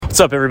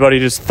up, everybody?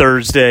 It is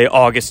Thursday,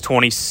 August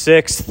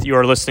 26th. You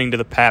are listening to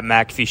the Pat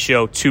McAfee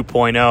Show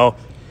 2.0.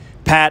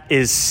 Pat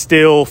is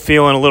still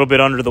feeling a little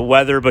bit under the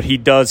weather, but he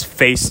does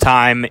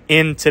FaceTime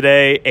in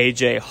today.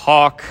 AJ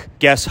Hawk,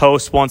 guest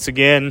host once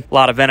again. A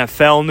lot of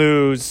NFL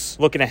news,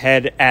 looking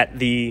ahead at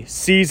the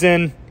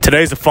season.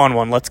 Today's a fun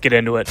one. Let's get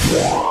into it.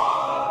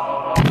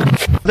 I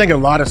think a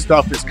lot of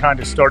stuff is kind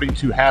of starting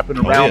to happen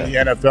around the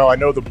NFL. I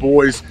know the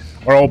boys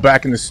are all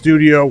back in the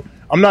studio.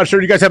 I'm not sure.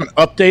 Do you guys have an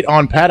update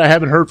on Pat? I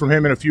haven't heard from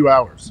him in a few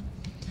hours.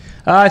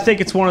 I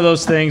think it's one of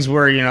those things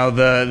where, you know,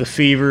 the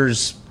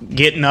fever's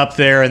getting up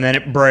there and then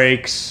it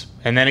breaks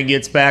and then it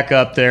gets back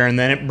up there and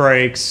then it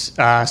breaks.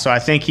 So I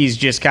think he's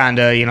just kind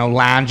of, you know,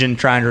 lounging,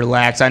 trying to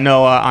relax. I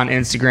know on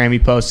Instagram he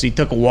posted he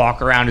took a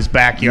walk around his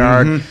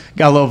backyard,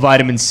 got a little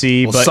vitamin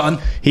C,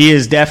 but he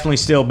is definitely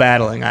still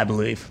battling, I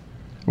believe.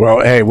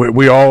 Well, hey,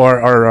 we all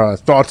are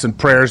thoughts and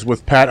prayers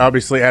with Pat,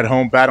 obviously at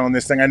home battling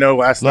this thing. I know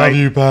last night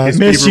you, Pat. his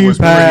Miss fever you, was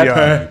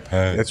Pat.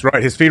 pretty. That's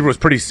right. His fever was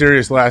pretty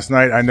serious last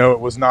night. I know it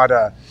was not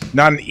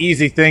an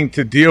easy thing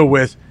to deal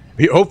with.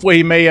 Hopefully,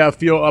 he may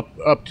feel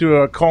up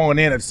to calling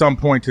in at some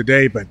point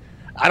today. But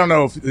I don't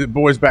know if the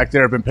boys back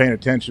there have been paying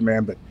attention,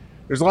 man. But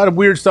there's a lot of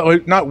weird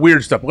stuff. Not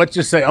weird stuff. But let's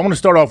just say I want to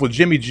start off with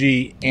Jimmy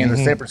G and the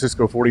San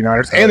Francisco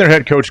 49ers and their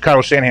head coach,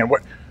 Kyle Shanahan.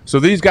 So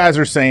these guys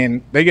are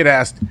saying, they get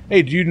asked,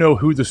 hey, do you know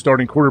who the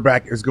starting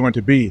quarterback is going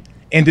to be?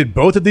 And did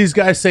both of these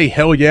guys say,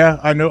 hell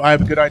yeah, I know, I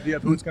have a good idea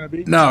of who it's going to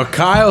be? No,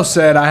 Kyle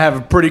said, I have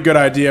a pretty good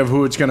idea of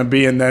who it's going to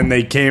be. And then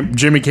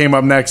Jimmy came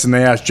up next and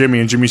they asked Jimmy,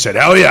 and Jimmy said,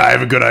 hell yeah, I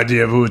have a good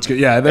idea of who it's going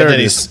to be. Yeah, there it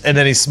is. And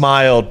then he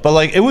smiled. But,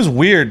 like, it was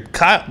weird.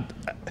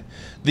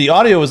 The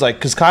audio was like,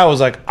 because Kyle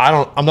was like,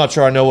 I'm not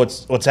sure I know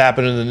what's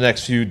happening in the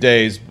next few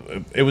days.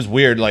 It was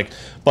weird,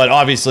 but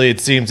obviously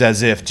it seems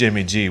as if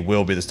Jimmy G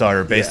will be the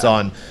starter based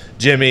on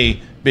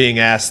Jimmy being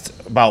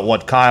asked about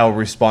what Kyle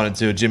responded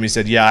to. Jimmy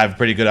said, yeah, I have a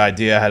pretty good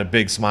idea. Had a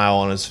big smile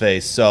on his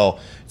face. So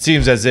it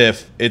seems as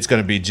if it's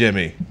going to be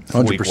Jimmy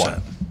 100%. Week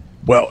 1.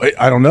 Well,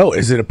 I don't know.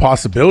 Is it a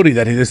possibility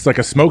that it's like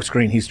a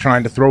smokescreen? He's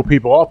trying to throw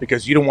people off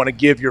because you don't want to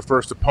give your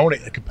first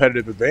opponent a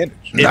competitive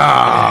advantage.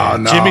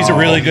 No. Jimmy's a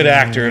really good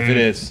actor if it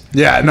is.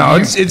 Yeah, no,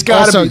 it's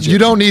got to be Jimmy. You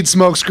don't need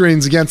smoke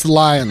screens against the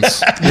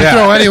Lions. You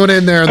throw anyone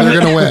in there and they're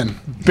going to win.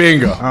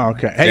 Bingo. Oh,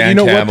 okay. Hey, Dan you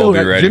know Campbell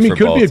what, though? Jimmy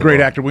could be a great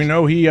Baltimore. actor. We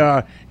know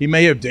he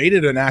may have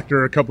dated an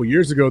actor a couple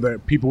years ago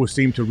that people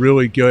seemed to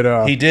really good.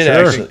 He did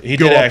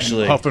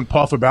actually. Puff and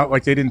puff about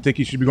like they didn't think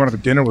he should be going to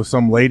dinner with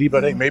some lady,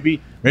 but hey,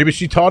 maybe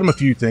she taught him a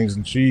few things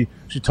and she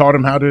taught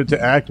him how to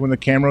act when the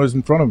camera is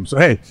in front of him. So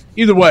hey,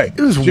 either way,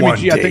 it was Jimmy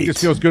G, date. I think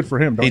this feels good for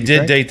him. He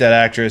did date that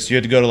actress. You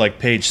had to go to like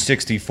page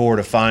 64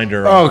 to find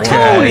her.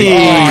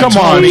 Okay. Come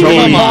on,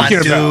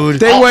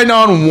 dude. They went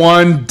on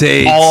one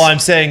date. All I'm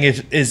saying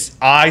is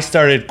I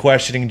started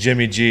questioning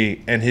Jimmy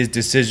G and his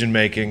decision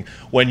making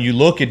when you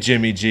look at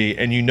Jimmy G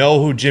and you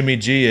know who Jimmy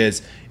G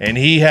is, and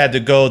he had to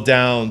go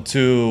down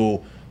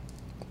to,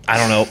 I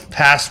don't know,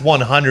 past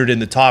 100 in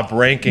the top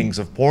rankings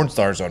of porn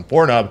stars on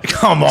Pornhub.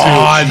 Come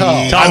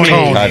on,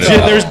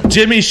 Tony.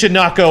 Jimmy should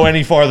not go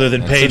any farther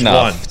than page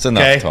 1. It's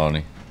enough,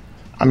 Tony.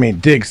 I mean,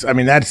 Diggs,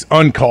 that's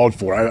uncalled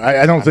for.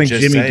 I don't think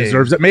Jimmy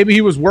deserves that. Maybe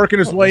he was working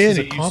his way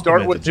in. You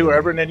start with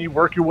whoever, and then you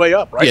work your way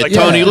up, right? Yeah,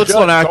 Tony, let's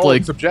not act like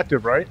it's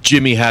subjective, right?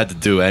 Jimmy had to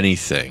do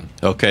anything.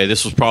 Okay,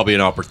 this was probably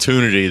an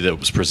opportunity that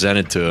was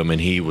presented to him, and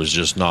he was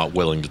just not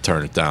willing to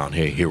turn it down.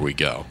 Hey, here we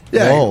go.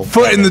 Yeah,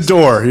 foot in the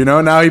door.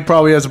 Now he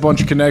probably has a bunch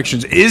of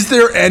connections. Is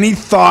there any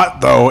thought,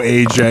 though,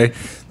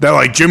 AJ, that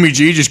like Jimmy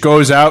G just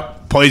goes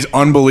out, plays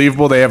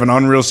unbelievable, they have an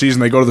unreal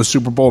season, they go to the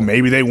Super Bowl,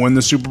 maybe they win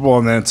the Super Bowl,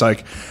 and then it's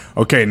like,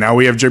 okay, now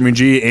we have Jimmy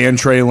G and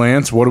Trey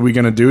Lance. What are we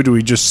going to do? Do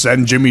we just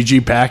send Jimmy G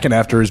packing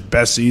after his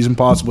best season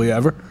possibly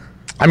ever?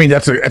 I mean,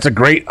 that's a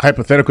great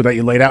hypothetical that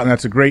you laid out, and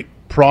that's a great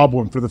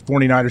problem for the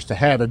 49ers to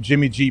have. If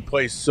Jimmy G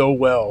plays so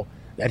well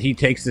that he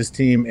takes this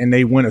team and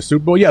they win a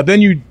Super Bowl, yeah,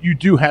 then you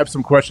do have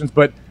some questions,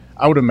 but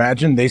I would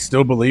imagine they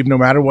still believe no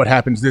matter what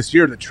happens this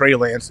year that Trey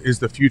Lance is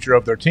the future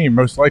of their team,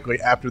 most likely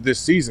after this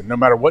season, no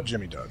matter what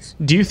Jimmy does.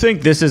 Do you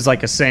think this is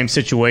like a same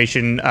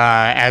situation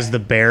as the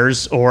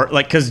Bears, or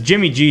like because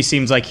Jimmy G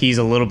seems like he's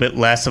a little bit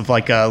less of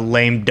like a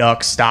lame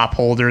duck stop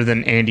holder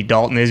than Andy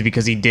Dalton is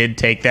because he did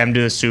take them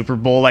to the Super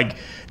Bowl? Like,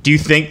 do you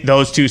think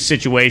those two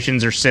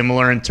situations are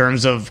similar in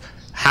terms of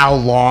how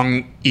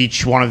long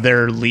each one of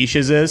their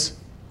leashes is?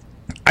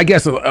 I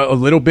guess a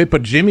little bit,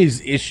 but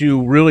Jimmy's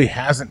issue really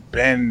hasn't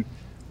been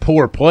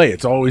poor play.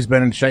 It's always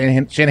been, and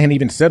Shanahan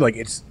even said, like,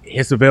 it's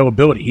his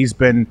availability. He's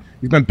been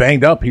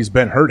banged up. He's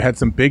been hurt, had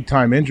some big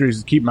time injuries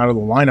to keep him out of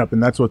the lineup,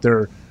 and that's what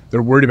they're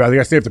worried about. I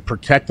guess they have to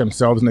protect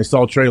themselves, and they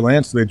saw Trey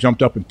Lance, so they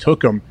jumped up and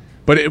took him.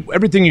 But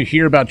everything you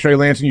hear about Trey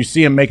Lance, and you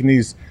see him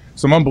making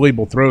some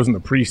unbelievable throws in the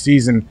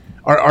preseason,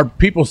 are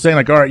people saying,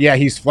 like, all right, yeah,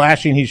 he's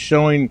flashing, he's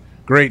showing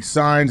great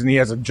signs, and he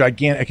has a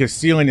gigantic, his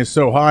ceiling is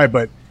so high,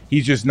 but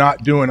he's just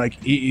not doing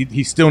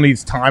he still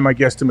needs time, I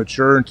guess, to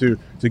mature and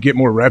to get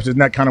more reps. Isn't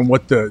that kind of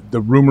what the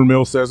rumor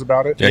mill says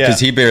about it? Yeah, because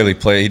he barely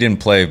played. He didn't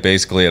play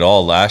basically at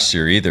all last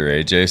year either,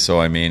 AJ. So,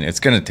 I mean, it's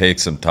going to take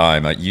some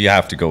time. You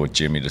have to go with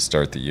Jimmy to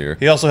start the year.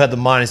 He also had the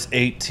minus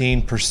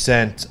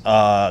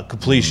 18%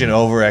 completion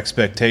over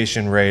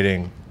expectation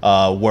rating,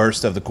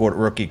 worst of the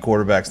rookie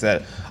quarterbacks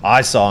that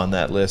I saw on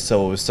that list.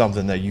 So it was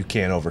something that you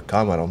can't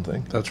overcome, I don't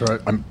think. That's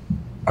right.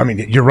 I mean,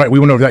 you're right. We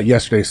went over that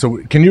yesterday. So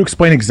can you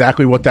explain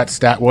exactly what that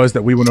stat was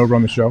that we went over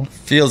on the show?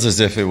 Feels as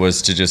if it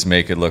was to just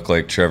make it look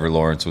like Trevor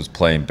Lawrence was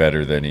playing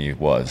better than he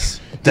was.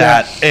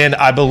 And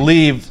I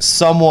believe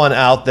someone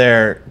out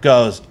there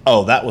goes,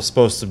 oh, that was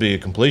supposed to be a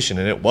completion,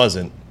 and it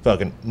wasn't.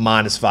 Fucking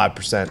minus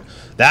 5%.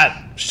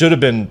 That should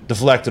have been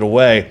deflected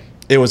away.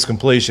 It was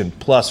completion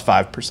plus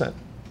 5%.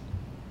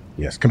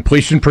 Yes,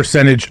 completion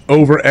percentage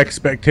over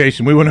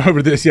expectation. We went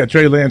over this. Yeah,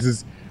 Trey Lance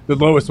is the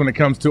lowest when it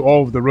comes to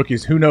all of the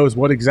rookies. Who knows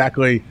what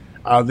exactly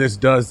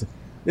this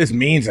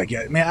means? I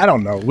guess, man, I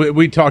don't know.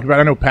 We talk about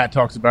it. I know Pat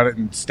talks about it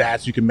in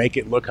stats. You can make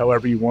it look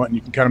however you want, and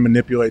you can kind of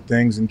manipulate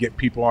things and get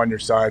people on your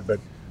side. But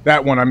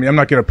that one, I mean, I'm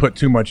not going to put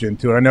too much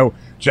into it. I know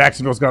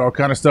Jacksonville's got all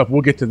kind of stuff.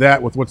 We'll get to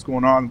that with what's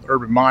going on with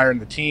Urban Meyer and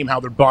the team,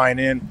 how they're buying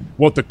in,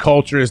 what the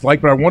culture is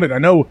like. But I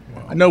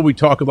know we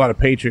talk a lot of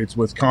Patriots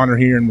with Connor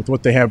here and with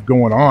what they have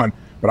going on.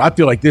 But I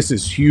feel like this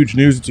is huge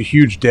news. It's a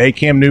huge day.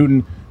 Cam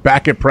Newton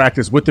back at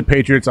practice with the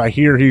Patriots. I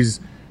hear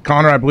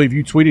Connor, I believe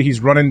you tweeted he's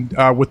running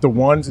with the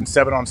ones in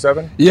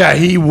 7-on-7. Yeah,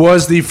 he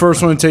was the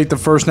first one to take the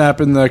first snap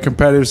in the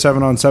competitive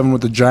 7-on-7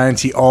 with the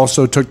Giants. He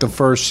also took the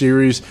first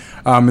series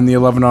in the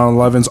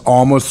 11-on-11s,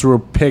 almost threw a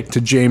pick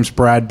to James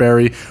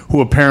Bradbury, who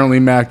apparently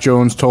Mac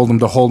Jones told him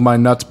to hold my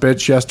nuts,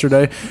 bitch,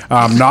 yesterday.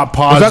 Not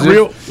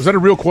positive. Was that a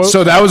real quote?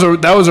 So that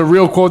was a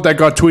real quote that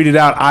got tweeted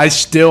out. I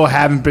still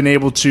haven't been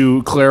able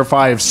to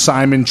clarify if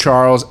Simon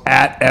Charles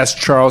at S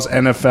Charles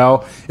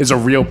NFL is a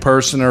real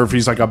person or if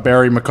he's like a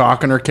Barry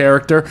McCockiner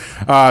character.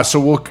 So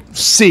we'll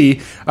see.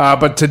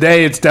 But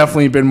today it's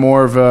definitely been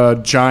more of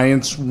a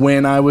Giants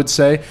win, I would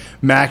say.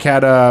 Mac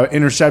had an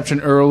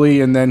interception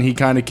early, and then he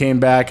kind of came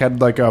back, had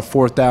like a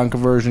fourth down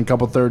conversion, a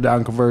couple third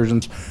down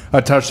conversions,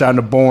 a touchdown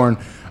to Bourne.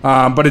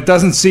 But it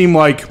doesn't seem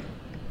like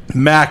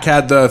Mac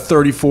had the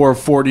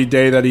 34-40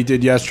 day that he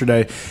did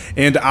yesterday.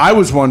 And I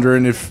was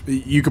wondering if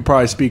you could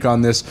probably speak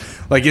on this.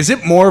 Like, is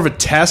it more of a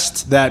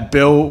test that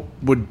Bill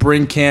would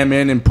bring Cam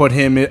in and put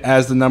him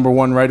as the number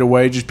one right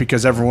away just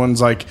because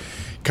everyone's like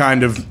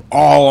kind of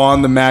all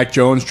on the Mac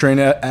Jones train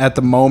at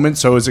the moment?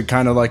 So is it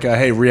kind of like a,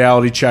 hey,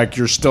 reality check,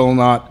 you're still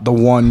not the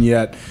one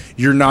yet.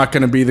 You're not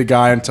going to be the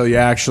guy until you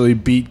actually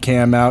beat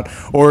Cam out?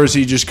 Or is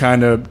he just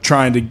kind of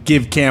trying to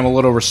give Cam a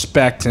little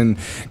respect and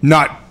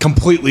not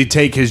completely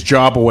take his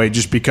job away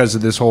just because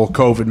of this whole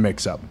COVID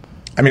mix-up?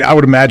 I mean, I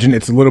would imagine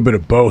it's a little bit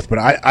of both, but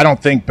I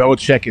don't think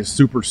Belichick is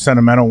super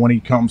sentimental when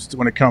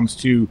it comes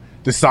to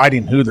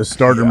deciding who the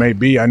starter may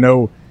be. I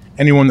know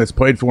anyone that's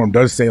played for him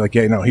does say, like,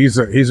 yeah, no, he's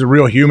a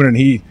real human, and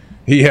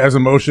he has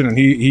emotion, and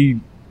he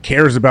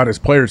cares about his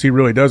players. He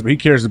really does, but he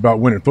cares about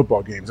winning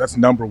football games. That's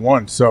number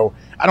one. So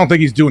I don't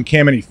think he's doing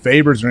Cam any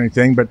favors or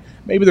anything, but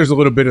maybe there's a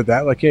little bit of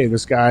that. Like, hey,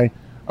 this guy,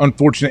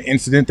 unfortunate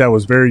incident that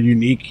was very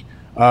unique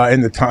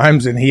in the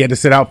times, and he had to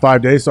sit out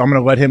 5 days, so I'm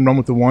going to let him run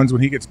with the ones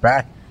when he gets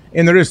back.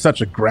 And there is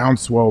such a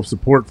groundswell of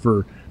support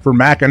for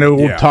Mac. I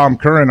know Tom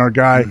Curran, our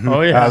guy,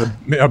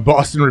 a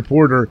Boston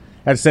reporter,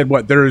 had said,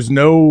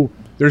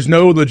 there's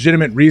no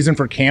legitimate reason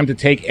for Cam to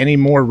take any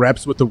more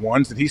reps with the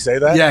ones. Did he say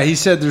that? Yeah, he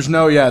said there's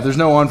no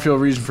on-field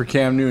reason for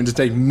Cam Newton to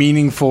take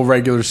meaningful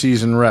regular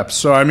season reps.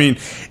 So, I mean,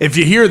 if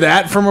you hear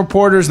that from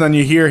reporters, then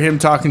you hear him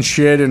talking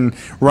shit and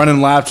running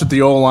laps with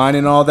the O-line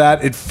and all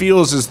that, it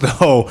feels as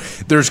though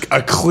there's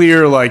a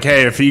clear, like,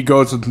 hey, if he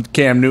goes with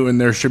Cam Newton,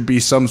 there should be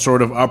some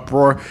sort of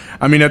uproar.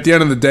 I mean, at the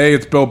end of the day,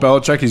 it's Bill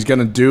Belichick.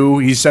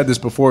 He said this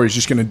before, he's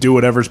just going to do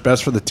whatever's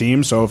best for the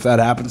team. So if that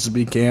happens to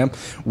be Cam,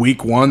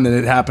 week one, then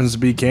it happens to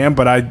be Cam.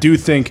 But I do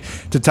think,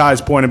 to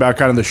Ty's point about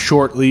kind of the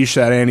short leash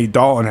that Andy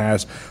Dalton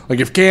has, like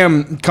if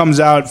Cam comes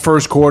out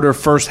first quarter,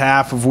 first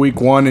half of week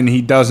one, and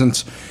he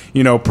doesn't,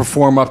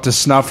 perform up to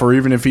snuff, or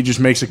even if he just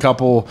makes a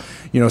couple,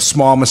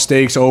 small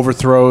mistakes,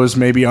 overthrows,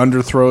 maybe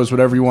underthrows,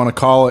 whatever you want to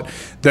call it,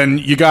 then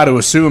you got to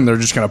assume they're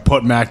just going to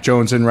put Mac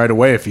Jones in right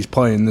away if he's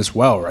playing this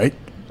well, right?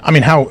 I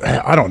mean,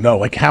 I don't know.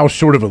 Like, how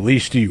short of a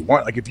leash do you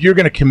want? Like, if you're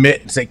going to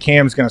commit and say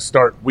Cam's going to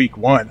start week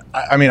one,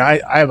 I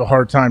have a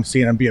hard time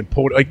seeing him being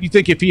pulled. Like, you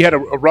think if he had a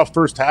rough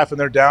first half and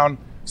they're down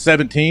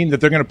 17,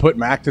 that they're going to put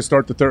Mac to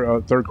start the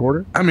third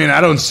quarter? I mean, I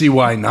don't see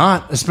why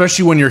not,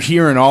 especially when you're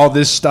hearing all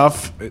this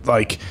stuff,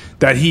 like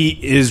that he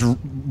is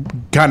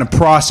kind of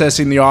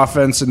processing the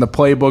offense and the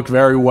playbook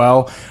very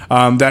well,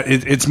 that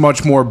it's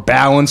much more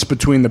balanced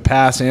between the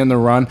pass and the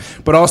run,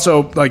 but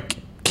also, like,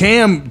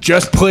 Cam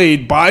just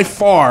played by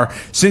far,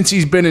 since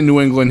he's been in New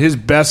England, his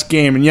best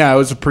game. And yeah, it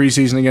was a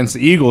preseason against the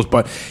Eagles,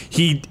 but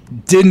he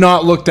did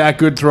not look that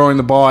good throwing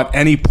the ball at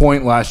any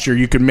point last year.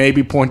 You could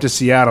maybe point to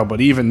Seattle, but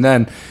even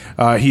then,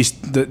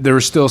 there were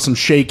still some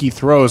shaky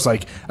throws.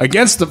 Like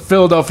against the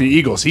Philadelphia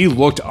Eagles, he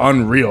looked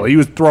unreal. He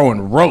was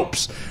throwing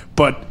ropes.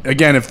 But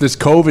again, if this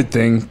COVID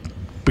thing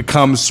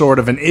becomes sort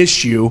of an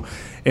issue,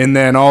 and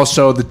then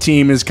also the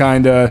team is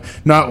kind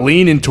of not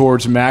leaning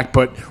towards Mac,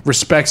 but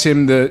respects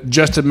him the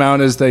just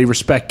amount as they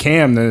respect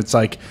Cam, then it's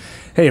like,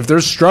 hey, if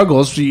there's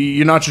struggles,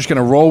 you're not just going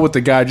to roll with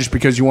the guy just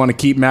because you want to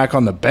keep Mac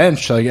on the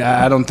bench. Like,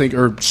 I don't think,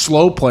 or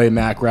slow play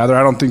Mac rather.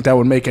 I don't think that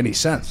would make any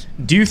sense.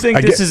 Do you think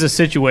this is a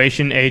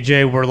situation,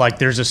 AJ, where like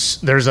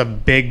there's a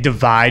big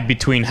divide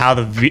between how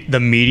the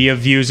media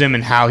views him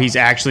and how he's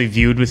actually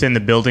viewed within the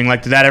building?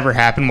 Like, did that ever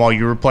happen while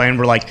you were playing,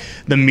 where like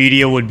the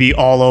media would be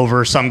all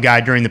over some guy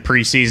during the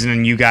preseason,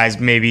 and you guys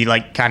maybe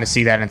like kind of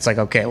see that, and it's like,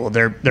 okay, well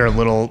they're a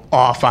little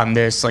off on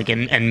this, like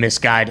and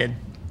misguided?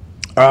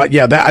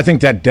 I think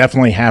that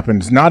definitely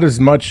happens. Not as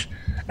much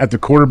at the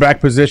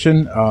quarterback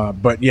position,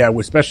 but yeah,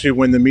 especially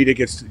when the media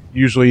gets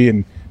usually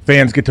and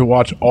fans get to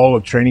watch all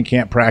of training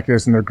camp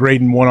practice and they're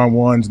grading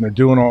one-on-ones and they're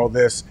doing all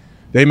this.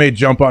 They may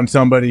jump on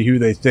somebody who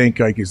they think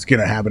like is going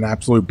to have an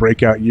absolute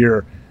breakout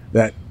year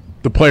that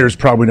the players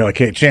probably know. Like,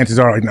 hey, chances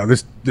are, like, no,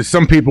 this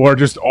some people are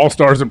just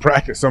all-stars in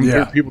practice. Some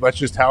people, that's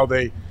just how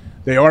they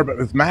are. But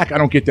with Mac, I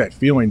don't get that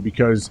feeling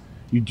because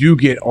you do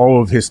get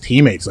all of his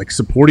teammates like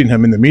supporting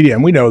him in the media.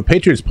 And we know the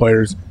Patriots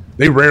players,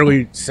 they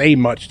rarely say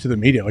much to the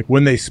media. Like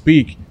when they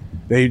speak,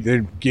 they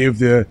give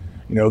the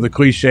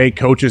cliche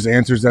coaches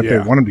answers that they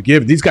want them to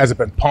give. These guys have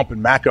been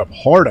pumping Mac up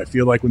hard, I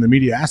feel like, when the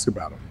media ask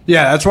about him.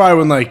 Yeah, that's why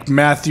when like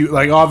Matthew,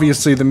 like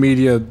obviously the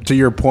media, to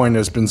your point,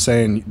 has been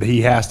saying that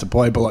he has to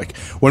play, but like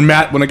when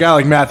a guy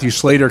like Matthew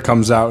Slater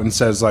comes out and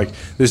says like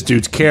this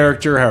dude's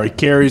character, how he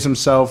carries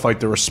himself,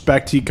 like the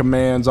respect he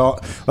commands, all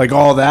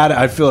that,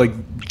 I feel like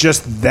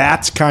just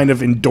that kind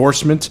of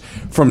endorsement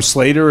from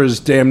Slater is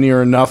damn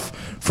near enough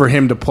for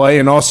him to play.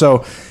 And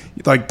also,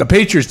 like the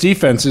Patriots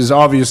defense is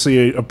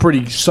obviously a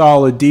pretty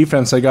solid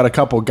defense. They got a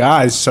couple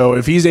guys, so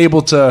if he's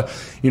able to,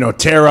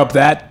 tear up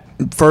that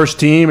first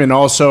team and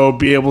also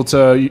be able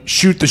to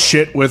shoot the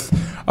shit with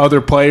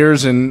other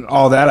players and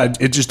all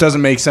that, it just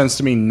doesn't make sense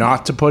to me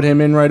not to put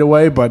him in right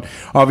away. But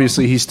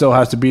obviously, he still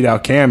has to beat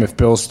out Cam if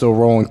Bill's still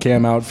rolling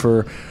Cam out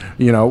for,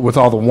 with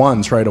all the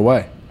ones right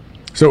away.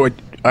 So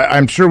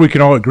I'm sure we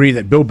can all agree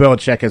that Bill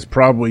Belichick has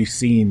probably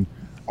seen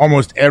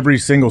almost every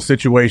single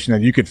situation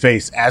that you could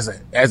face as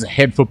a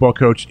head football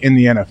coach in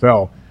the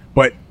NFL.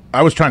 But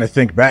I was trying to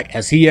think back.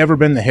 Has he ever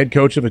been the head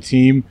coach of a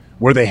team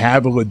where they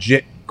have a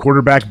legit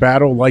quarterback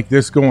battle like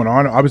this going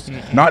on? I was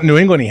not in New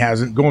England. He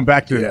hasn't. Going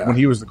back to when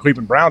he was the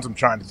Cleveland Browns, I'm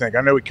trying to think.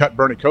 I know he cut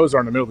Bernie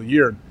Kosar in the middle of the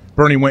year. And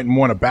Bernie went and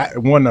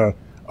won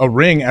a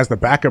ring as the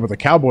backup of the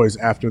Cowboys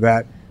after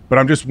that. But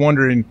I'm just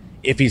wondering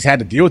if he's had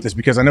to deal with this,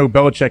 because I know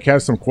Belichick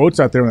has some quotes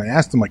out there when they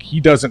asked him, like,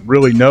 he doesn't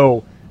really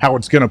know how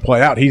it's going to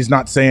play out. He's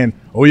not saying,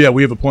 oh, yeah,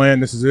 we have a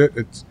plan, this is it.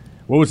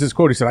 What was his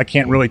quote? He said, I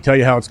can't really tell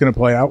you how it's going to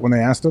play out when they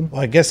asked him.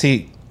 Well, I guess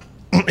he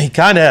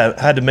kind of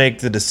had to make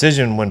the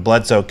decision when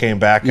Bledsoe came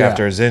back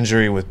after his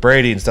injury with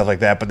Brady and stuff like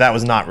that, but that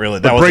was not really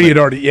 – that Brady had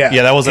already –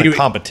 that wasn't a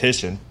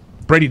competition.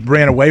 Brady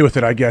ran away with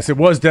it, I guess. It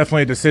was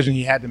definitely a decision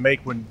he had to make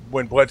when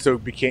Bledsoe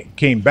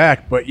came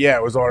back. But, yeah,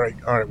 it was all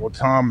right, well,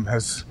 Tom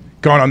has –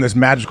 gone on this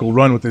magical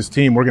run with this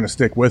team, we're going to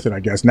stick with it, I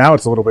guess. Now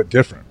it's a little bit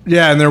different.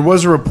 Yeah, and there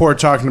was a report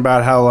talking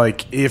about how,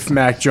 like, if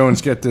Mac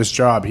Jones get this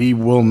job, he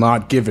will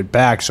not give it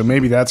back. So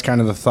maybe that's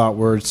kind of the thought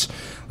where it's,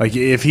 like,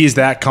 if he's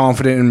that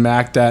confident in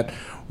Mac that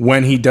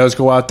when he does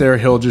go out there,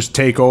 he'll just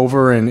take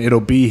over and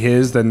it'll be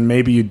his, then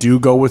maybe you do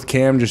go with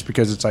Cam just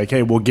because it's like,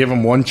 hey, we'll give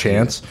him one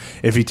chance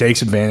if he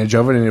takes advantage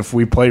of it. And if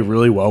we play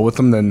really well with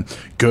him, then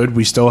good,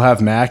 we still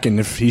have Mac. And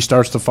if he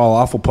starts to fall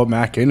off, we'll put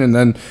Mac in. And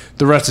then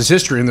the rest is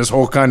history. And this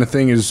whole kind of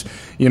thing is,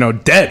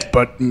 dead.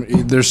 But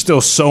there's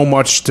still so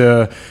much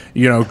to,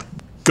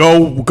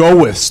 go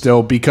with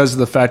still, because of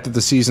the fact that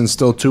the season's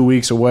still 2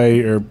 weeks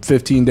away or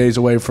 15 days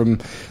away from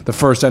the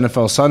first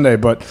NFL Sunday.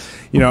 But,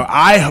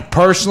 I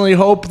personally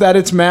hope that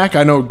it's Mac.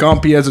 I know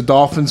Gumpy, as a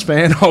Dolphins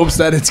fan, hopes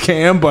that it's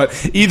Cam.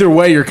 But either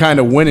way, you're kind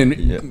of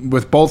winning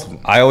with both of them.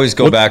 I always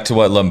go back to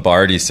what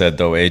Lombardi said,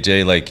 though,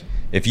 AJ. Like,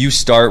 if you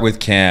start with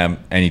Cam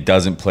and he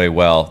doesn't play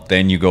well,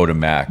 then you go to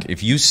Mac.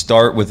 If you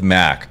start with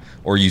Mac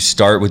or you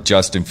start with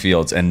Justin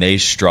Fields and they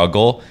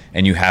struggle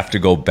and you have to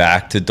go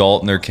back to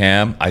Dalton or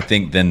Cam, I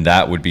think then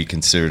that would be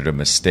considered a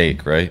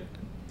mistake, right?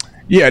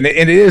 Yeah, and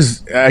it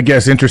is, I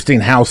guess, interesting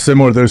how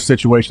similar those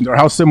situations are,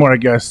 how similar, I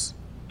guess,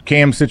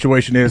 Cam's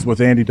situation is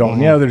with Andy Dalton.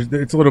 Mm-hmm.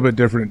 Yeah, it's a little bit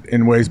different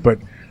in ways, but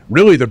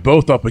really they're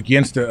both up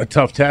against a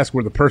tough task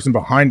where the person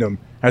behind them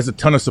has a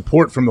ton of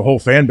support from the whole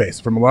fan base,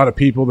 from a lot of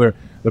people.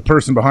 The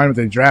person behind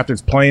them they drafted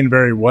is playing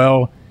very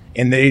well,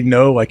 and they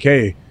know, like,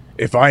 hey,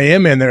 if I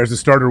am in there as a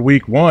starter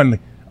week one,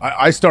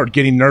 I start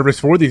getting nervous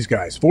for these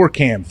guys, for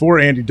Cam, for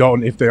Andy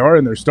Dalton, if they are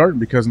in there starting,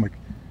 because I'm like,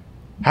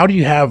 how do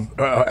you have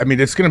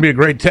it's going to be a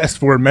great test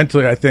for him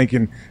mentally, I think,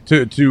 and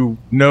to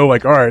know,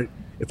 like, all right,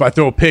 if I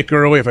throw a pick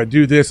early, if I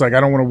do this, like, I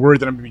don't want to worry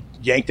that I'm going to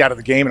be yanked out of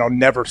the game and I'll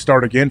never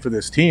start again for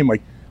this team.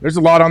 Like, there's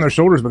a lot on their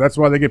shoulders, but that's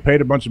why they get paid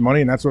a bunch of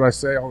money, and that's what I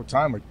say all the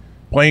time. Like,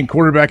 playing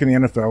quarterback in the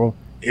NFL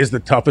is the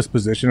toughest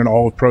position in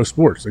all of pro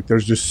sports. Like,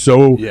 there's just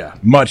so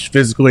much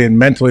physically and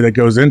mentally that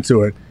goes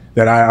into it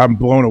that I'm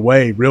blown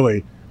away,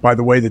 really, by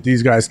the way that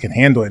these guys can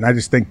handle it. And I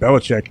just think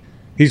Belichick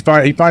he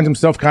finds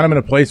himself kind of in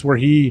a place where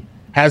he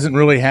hasn't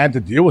really had to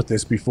deal with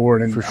this before,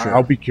 and For sure.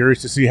 I'll be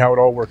curious to see how it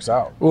all works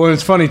out. Well,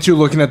 it's funny, too,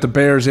 looking at the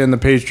Bears and the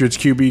Patriots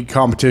QB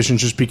competition,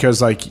 just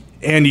because, like,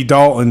 Andy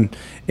Dalton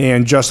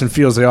and Justin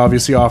Fields, they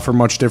obviously offer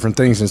much different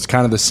things, and it's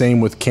kind of the same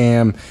with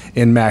Cam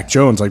and Mac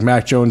Jones. Like,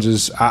 Mac Jones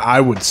is,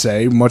 I would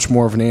say, much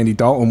more of an Andy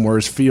Dalton,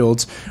 whereas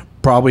Fields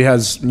probably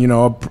has,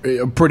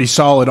 a pretty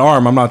solid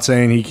arm. I'm not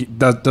saying he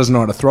doesn't know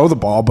how to throw the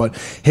ball, but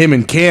him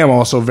and Cam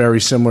also very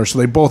similar. So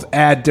they both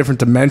add different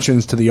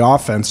dimensions to the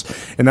offense,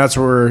 and that's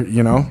where,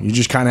 you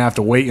just kind of have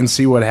to wait and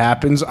see what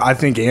happens. I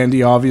think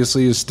Andy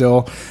obviously is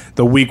still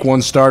the week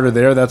one starter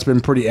there. That's been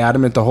pretty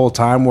adamant the whole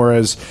time,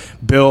 whereas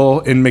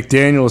Bill and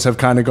McDaniels have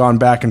kind of gone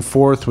back and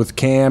forth with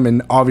Cam,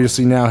 and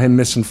obviously now him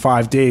missing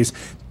 5 days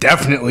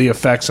definitely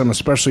affects him,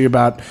 especially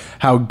about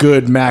how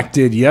good Mac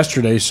did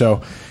yesterday.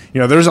 So,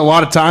 there's a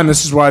lot of time.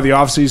 This is why the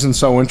offseason is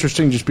so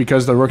interesting, just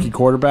because they're rookie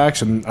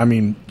quarterbacks. And, I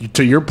mean,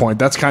 to your point,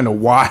 that's kind of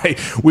why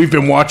we've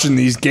been watching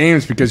these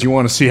games, because you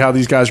want to see how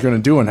these guys are going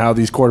to do and how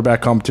these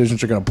quarterback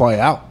competitions are going to play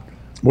out.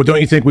 Well, don't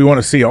you think we want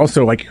to see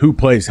also, like, who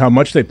plays, how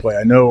much they play?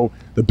 I know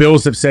the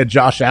Bills have said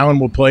Josh Allen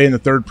will play in the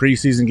third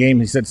preseason game.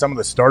 He said some of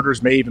the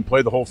starters may even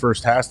play the whole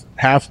first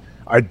half.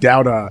 I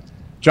doubt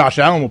Josh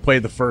Allen will play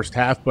the first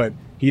half, but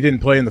he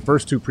didn't play in the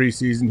first two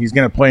preseason. He's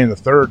going to play in the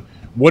third.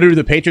 What are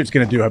the Patriots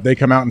going to do? Have they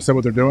come out and said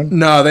what they're doing?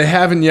 No, they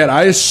haven't yet.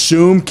 I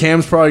assume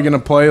Cam's probably going to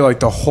play like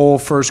the whole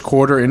first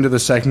quarter into the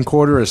second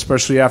quarter,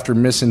 especially after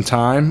missing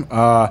time.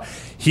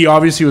 He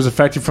obviously was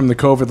affected from the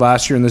COVID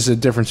last year, and this is a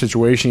different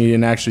situation. He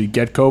didn't actually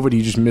get COVID.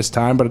 He just missed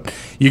time. But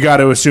you got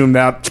to assume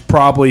that's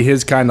probably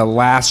his kind of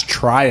last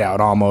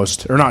tryout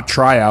almost. Or not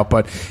tryout,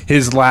 but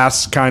his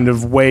last kind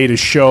of way to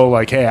show,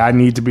 like, hey, I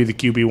need to be the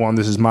QB1.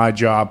 This is my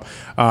job.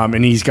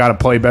 And he's got to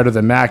play better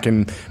than Mac.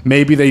 And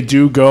maybe they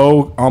do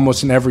go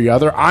almost in every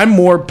other. I'm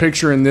more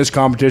picturing this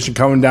competition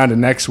coming down to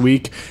next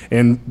week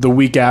and the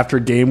week after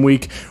game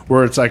week,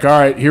 where it's like, all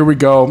right, here we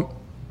go.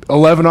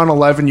 11 on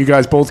 11, you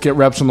guys both get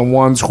reps on the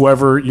ones.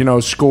 Whoever,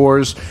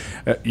 scores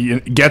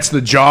gets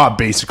the job,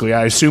 basically.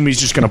 I assume he's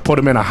just going to put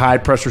him in a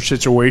high-pressure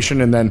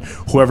situation, and then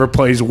whoever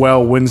plays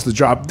well wins the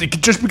job,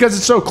 just because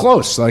it's so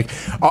close. Like,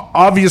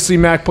 obviously,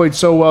 Mac played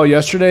so well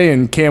yesterday,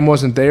 and Cam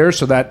wasn't there,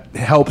 so that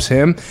helps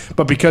him.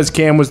 But because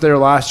Cam was there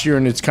last year,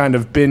 and it's kind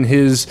of been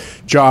his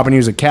job, and he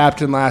was a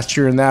captain last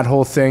year and that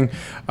whole thing,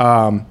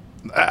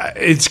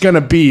 it's going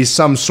to be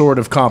some sort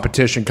of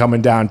competition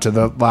coming down to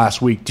the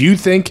last week. Do you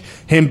think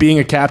him being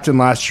a captain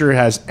last year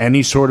has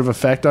any sort of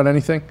effect on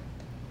anything?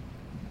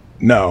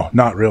 No,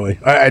 not really.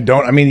 I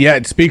don't. I mean, yeah,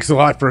 it speaks a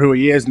lot for who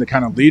he is and the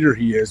kind of leader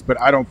he is,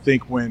 but I don't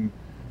think when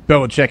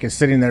Belichick is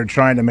sitting there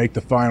trying to make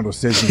the final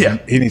decision,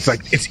 and he's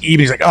like, it's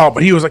even. He's like, oh,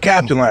 but he was a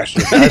captain last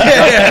year.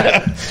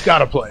 He's got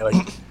to play.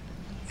 Like,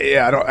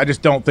 yeah, I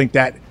just don't think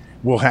that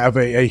will have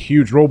a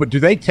huge role. But do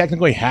they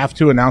technically have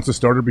to announce a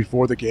starter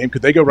before the game?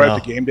 Could they go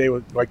right to game day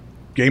with like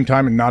game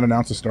time and not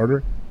announce a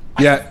starter?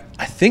 Yeah,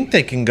 I think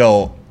they can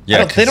go.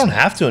 Yeah, they don't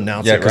have to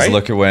announce it, right? Yeah, because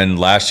look at when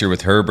last year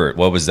with Herbert,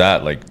 what was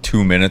that? Like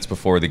 2 minutes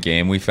before the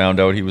game, we found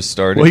out he was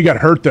starting. Well, he got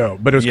hurt though,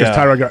 but it was because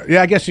Tyrod got.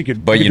 Yeah, I guess you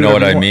could. But you know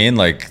what I mean?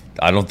 Like,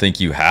 I don't think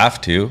you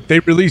have to. They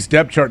release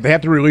depth chart. They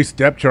have to release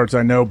depth charts,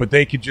 I know, but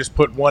they could just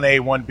put 1A,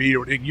 1B.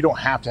 Or you don't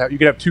have to have. You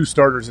could have two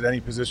starters at any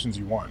positions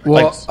you want.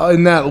 Well,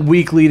 in that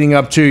week leading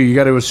up to, you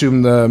got to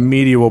assume the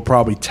media will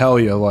probably tell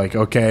you, like,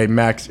 okay,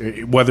 Max,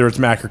 whether it's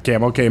Mac or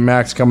Cam, okay,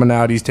 Mac's coming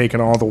out, he's taking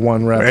all the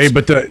one reps. Hey,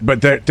 but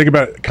think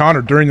about it,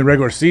 Connor, during the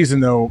regular season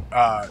though,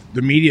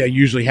 the media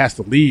usually has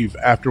to leave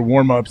after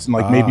warm ups and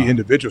like maybe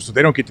individuals, so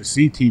they don't get to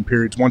see team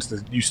periods once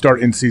you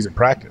start in season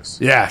practice.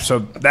 Yeah, so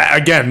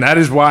that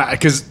is why,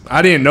 because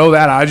I didn't know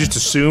that. I just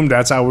assumed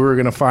that's how we were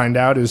going to find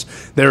out, is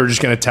they were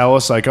just going to tell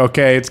us, like,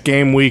 okay, it's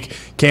game week,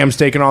 Cam's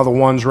taking all the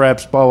ones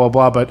reps, blah, blah,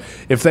 blah. But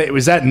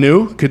was that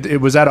new?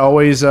 Was that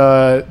always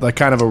like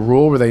kind of a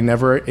rule? Were they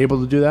never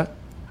able to do that?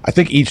 I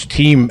think each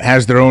team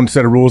has their own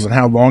set of rules on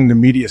how long the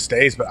media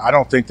stays, but I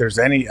don't think there's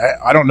any.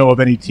 I don't know of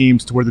any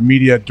teams to where the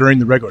media during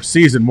the regular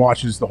season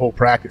watches the whole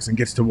practice and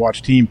gets to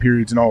watch team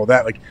periods and all of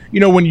that. Like,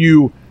 when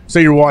you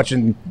say you're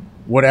watching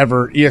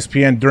whatever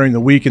ESPN during the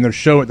week and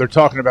they're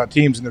talking about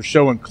teams and they're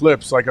showing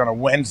clips like on a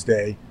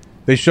Wednesday,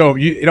 they show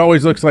it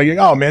always looks like,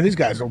 oh man, these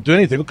guys don't do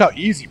anything. Look how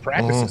easy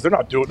practice is. They're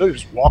not doing. They're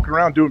just walking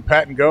around doing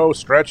pat and go,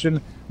 stretching.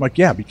 I'm like,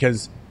 yeah,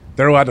 because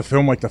they're allowed to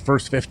film like the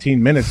first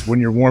 15 minutes when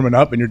you're warming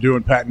up and you're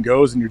doing pat and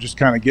goes and you're just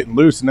kind of getting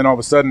loose, and then all of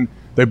a sudden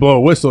they blow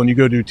a whistle and you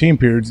go do team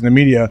periods, and the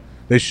media,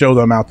 they show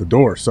them out the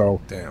door.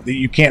 So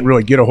you can't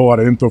really get a whole lot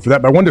of info for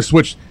that. But I wanted to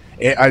switch.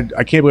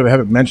 I can't believe I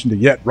haven't mentioned it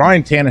yet.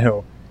 Ryan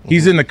Tannehill,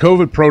 he's in the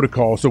COVID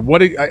protocol. So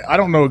I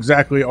don't know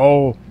exactly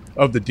all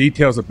of the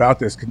details about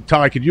this.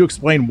 Ty, could you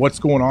explain what's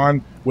going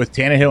on with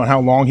Tannehill and how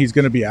long he's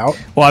going to be out?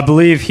 Well, I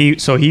believe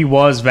he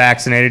was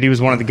vaccinated. He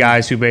was one of the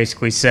guys who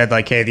basically said,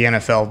 like, hey, the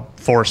NFL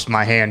forced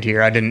my hand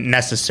here. I didn't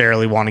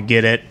necessarily want to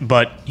get it,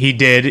 but he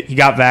did. He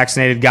got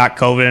vaccinated, got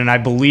COVID, and I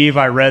believe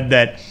I read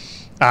that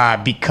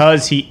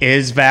because he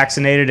is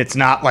vaccinated, it's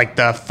not like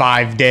the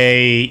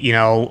 5-day,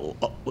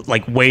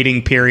 like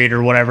waiting period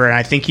or whatever, and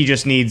I think he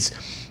just needs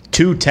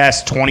 2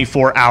 tests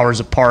 24 hours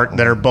apart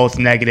that are both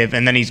negative,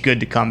 and then he's good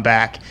to come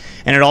back.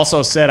 And it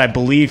also said, I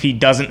believe he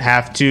doesn't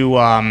have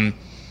to,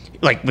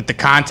 like with the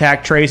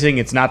contact tracing,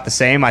 it's not the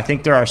same. I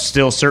think there are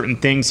still certain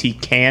things he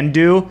can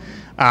do,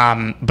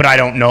 but I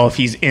don't know if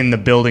he's in the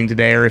building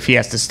today or if he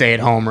has to stay at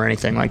home or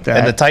anything like that.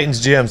 And the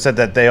Titans GM said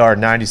that they are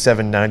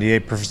 97,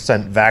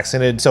 98%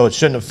 vaccinated, so it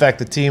shouldn't affect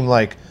the team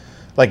like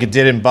it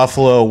did in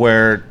Buffalo,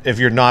 where if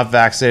you're not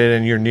vaccinated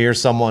and you're near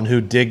someone who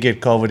did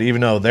get COVID,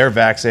 even though they're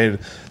vaccinated,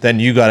 then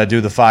you got to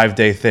do the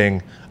 5-day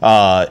thing.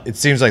 It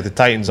seems like the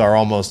Titans are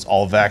almost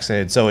all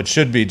vaccinated, so it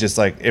should be just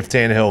like if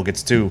Tannehill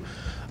gets 2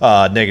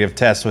 negative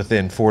tests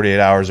within 48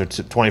 hours or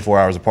 24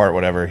 hours apart,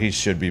 whatever, he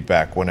should be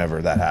back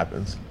whenever that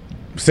happens.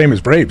 Same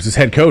as Braves. His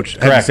head coach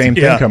had the same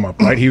thing come up,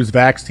 right? He was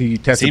vaxxed. He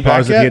tested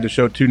positive. He had to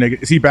show 2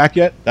 negative. Is he back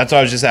yet? That's what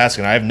I was just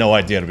asking. I have no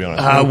idea, to be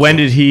honest. When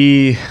did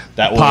he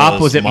pop?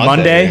 Was it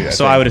Monday? I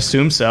So I would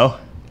assume so.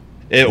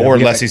 Or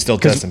unless he's still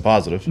testing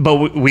positive.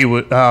 But we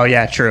would. Oh,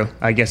 yeah, true.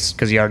 I guess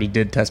because he already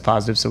did test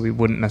positive, so we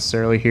wouldn't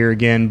necessarily hear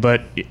again.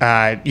 But,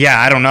 yeah,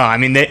 I don't know. I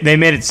mean, they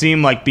made it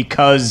seem like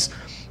because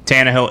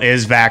Tannehill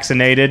is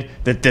vaccinated,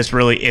 that this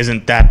really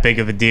isn't that big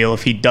of a deal.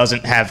 If he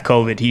doesn't have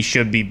COVID, he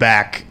should be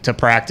back to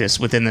practice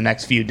within the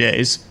next few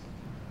days.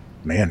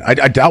 Man,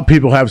 I doubt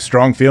people have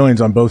strong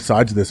feelings on both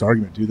sides of this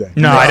argument, do they?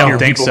 No, I don't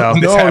think so.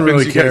 No one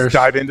really cares.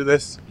 Dive into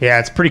this. Yeah,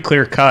 it's pretty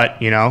clear cut,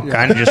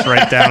 kind of just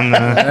right down the...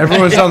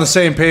 Everyone's on the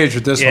same page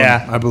with this one,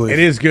 I believe. It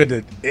is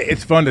good.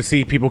 It's fun to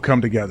see people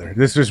come together.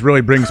 This just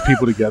really brings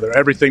people together,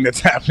 everything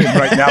that's happening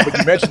right now. But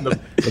you mentioned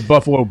the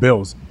Buffalo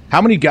Bills.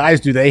 How many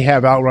guys do they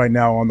have out right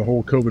now on the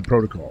whole COVID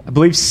protocol? I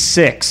believe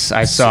 6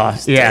 I saw.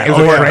 Yeah. Is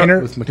a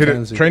trainer? Did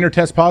a trainer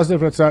test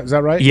positive? Is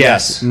that right?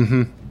 Yes.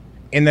 Mm-hmm.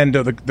 And then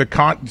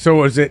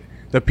so is it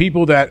the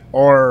people that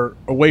are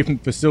away from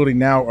the facility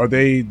now, are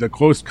they the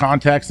close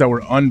contacts that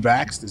were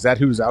unvaxxed? Is that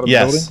who's out of the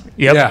building?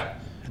 Yep. Yeah.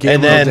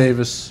 Gabriel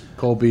Davis,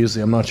 Cole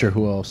Beasley. I'm not sure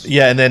who else.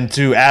 Yeah, and then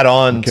to add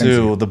on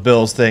to the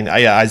Bills thing,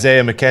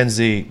 Isaiah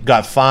McKenzie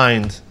got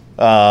fined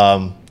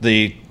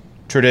the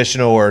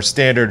traditional or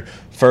standard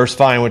first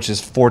fine, which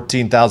is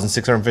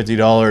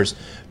 $14,650,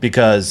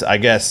 because I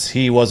guess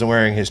he wasn't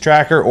wearing his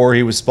tracker or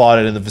he was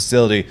spotted in the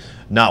facility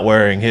not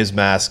wearing his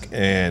mask,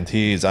 and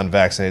he's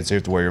unvaccinated, so you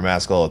have to wear your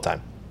mask all the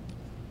time.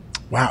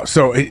 Wow.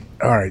 So,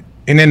 all right.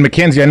 And then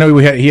McKenzie, I know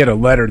he had a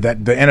letter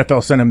that the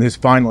NFL sent him his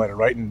fine letter,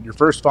 right? And your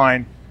first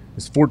fine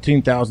is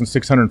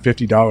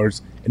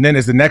 $14,650. And then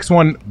is the next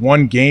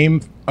one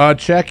game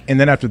check, and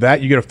then after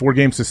that you get a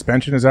 4-game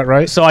suspension. Is that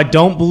right? So I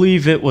don't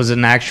believe it was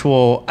an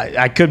actual.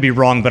 I could be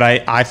wrong, but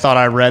I thought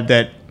I read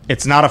that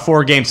it's not a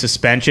 4-game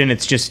suspension.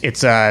 It's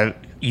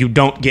you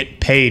don't get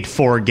paid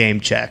 4-game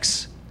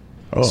checks.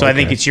 Oh, so I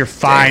think it's your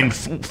fine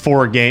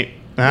 4-game.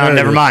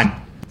 Never mind.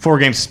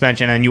 4-game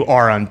suspension, and you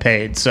are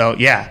unpaid. So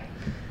yeah.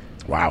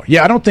 Wow.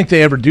 Yeah, I don't think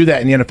they ever do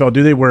that in the NFL,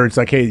 do they? Where it's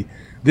like, hey,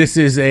 this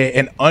is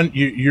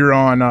you're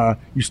on.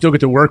 You still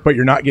get to work, but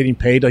you're not getting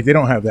paid. Like they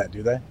don't have that,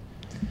 do they?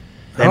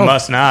 They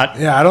must not.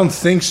 Yeah, I don't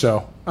think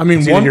so. I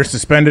mean, either you're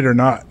suspended or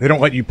not. They don't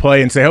let you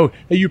play and say, "Oh,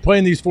 hey, you're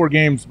playing these 4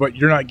 games, but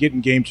you're not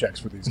getting game checks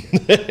for these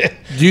games."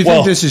 Do you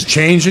think this is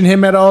changing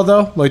him at all,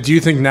 though? Like, do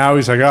you think now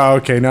he's like, "Oh,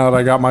 okay, now that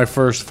I got my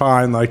first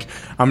fine, like,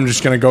 I'm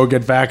just going to go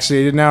get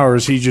vaccinated now," or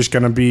is he just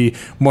going to be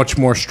much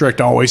more strict?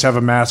 Always have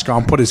a mask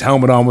on, put his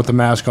helmet on with the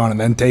mask on, and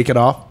then take it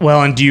off?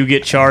 Well, and do you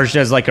get charged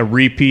as like a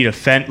repeat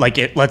offense?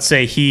 Like, let's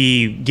say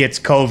he gets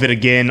COVID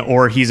again,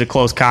 or he's a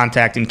close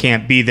contact and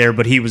can't be there,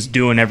 but he was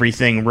doing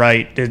everything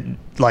right.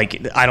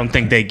 Like, I don't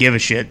think they give a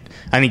shit.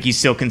 I think he's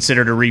still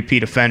considered a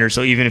repeat offender.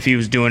 So even if he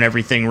was doing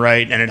everything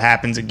right and it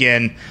happens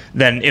again,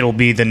 then it'll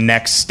be the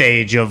next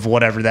stage of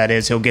whatever that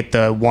is. He'll get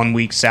the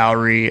 1-week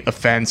salary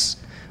offense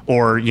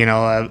or,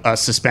 a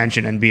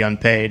suspension and be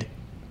unpaid.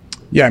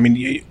 Yeah, I mean,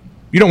 you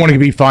don't want to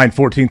be fined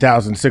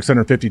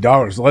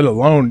 $14,650, let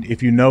alone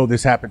if you know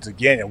this happens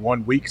again at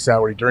 1 week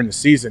salary during the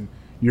season.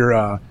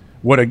 You're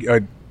what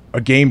a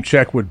game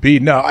check would be.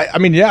 No, I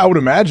mean, yeah, I would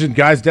imagine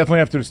guys definitely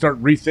have to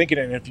start rethinking it.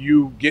 And if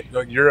you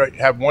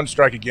have 1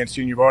 strike against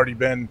you and you've already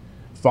been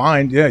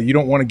fined, yeah, you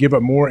don't want to give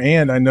up more.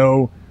 And I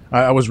know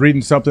I was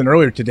reading something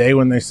earlier today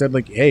when they said,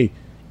 like, hey,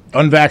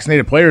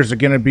 unvaccinated players are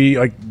going to be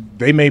like,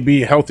 they may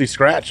be a healthy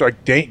scratch,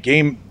 like day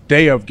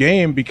of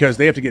game, because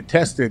they have to get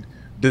tested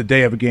the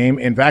day of a game,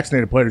 and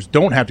vaccinated players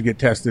don't have to get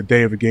tested the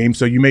day of a game.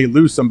 So you may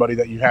lose somebody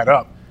that you had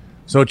up.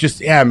 So it just,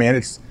 yeah, man,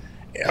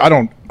 I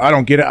don't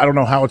get it. I don't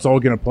know how it's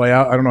all going to play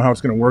out. I don't know how it's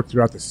going to work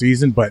throughout the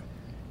season, but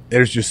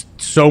there's just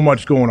so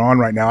much going on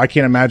right now. I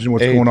can't imagine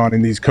what's going on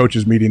in these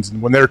coaches' meetings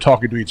and when they're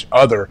talking to each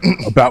other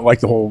about like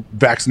the whole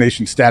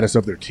vaccination status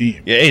of their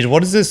team. Yeah, Age,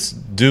 what does this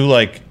do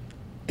like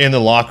in the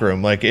locker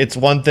room? Like, it's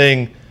one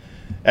thing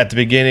at the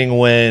beginning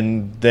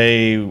when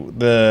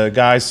the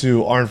guys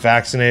who aren't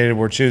vaccinated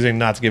were choosing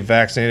not to get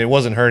vaccinated. It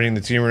wasn't hurting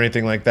the team or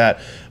anything like that.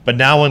 But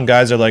now when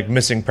guys are like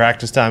missing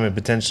practice time and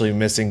potentially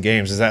missing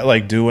games, does that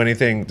like do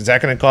anything? Is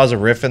that going to cause a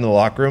rift in the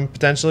locker room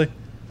potentially?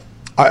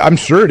 I'm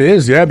sure it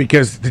is, yeah,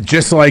 because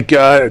just like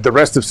the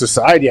rest of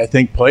society, I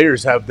think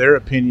players have their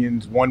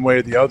opinions one way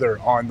or the other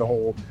on the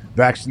whole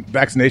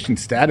vaccination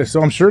status.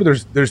 So I'm sure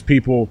there's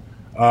people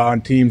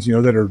on teams,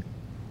 that are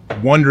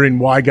wondering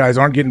why guys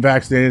aren't getting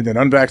vaccinated, and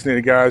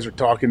unvaccinated guys are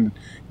talking,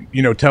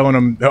 telling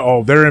them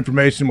their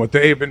information, what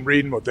they've been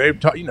reading, what they've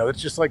taught.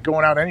 It's just like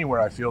going out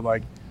anywhere, I feel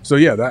like. So,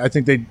 yeah, I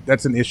think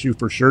that's an issue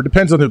for sure.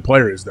 Depends on who the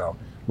player is, though.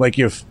 Like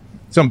if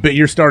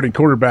your starting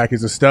quarterback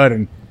is a stud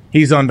and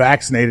he's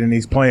unvaccinated and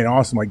he's playing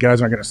awesome, like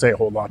guys aren't going to say a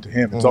whole lot to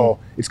him.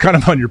 It's kind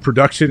of on your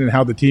production and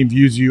how the team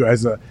views you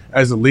as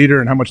a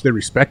leader and how much they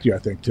respect you, I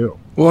think, too.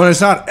 Well, and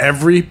it's not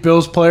every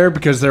Bills player,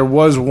 because there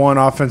was one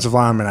offensive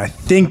lineman, I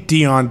think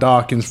Deion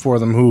Dawkins for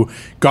them, who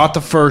got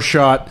the first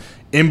shot,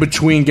 in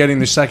between getting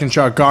the second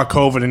shot, got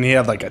COVID, and he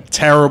had like a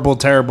terrible,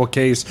 terrible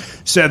case.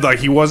 Said like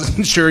he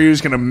wasn't sure he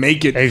was going to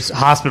make it. He was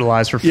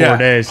hospitalized for 4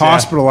 days.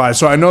 Hospitalized.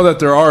 So I know that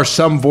there are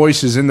some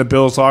voices in the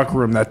Bills locker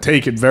room that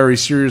take it very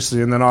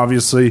seriously. And then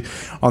obviously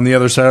on the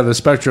other side of the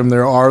spectrum,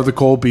 there are the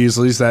Cole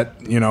Beasleys that,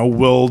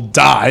 will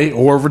die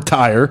or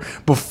retire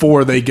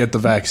before they get the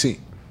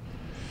vaccine.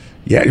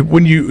 Yeah,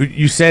 when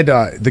you said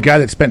the guy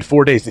that spent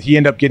 4 days, did he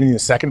end up getting the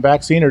second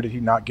vaccine or did he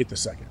not get the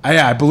second?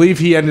 Yeah, I believe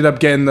he ended up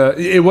getting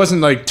it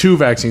wasn't like 2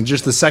 vaccines,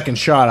 just the second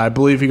shot. I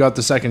believe he got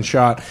the second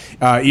shot,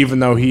 even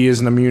though he is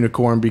an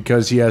immunicorn,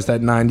 because he has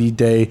that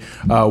 90-day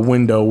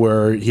window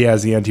where he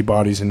has the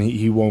antibodies and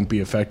he won't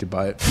be affected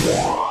by it.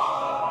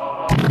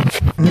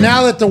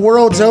 Now that the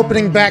world's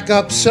opening back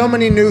up, so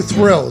many new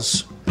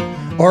thrills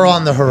are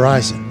on the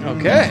horizon.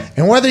 Okay.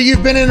 And whether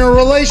you've been in a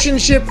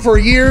relationship for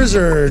years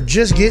or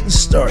just getting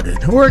started,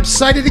 we're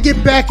excited to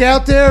get back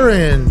out there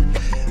and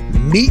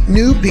meet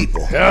new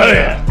people. Hell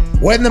yeah.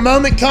 When the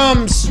moment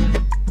comes,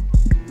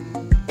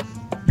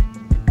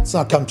 let's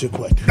not come too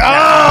quick.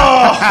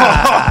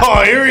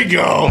 Oh, here we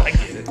go.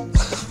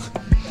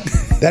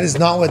 That is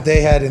not what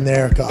they had in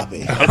their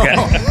copy. Okay.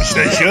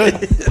 They should.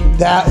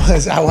 That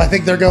was, I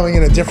think they're going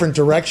in a different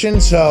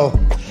direction, so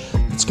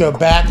let's go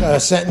back a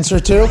sentence or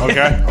two.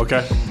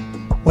 Okay.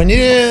 When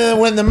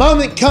the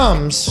moment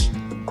comes,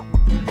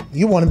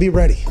 you want to be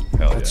ready.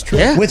 That's true.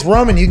 Yeah. With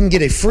Roman, you can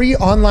get a free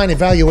online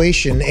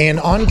evaluation and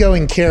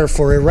ongoing care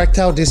for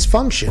erectile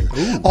dysfunction,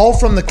 all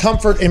from the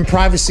comfort and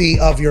privacy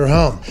of your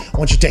home.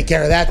 Once you take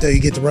care of that, though,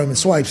 you get the Roman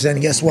swipes, and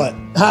guess what?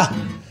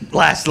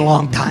 Lasts a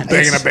long time.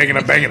 Banging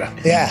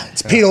it. Yeah,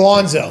 it's Pete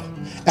Alonso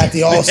at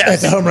the at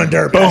the home run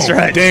derby. That's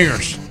right.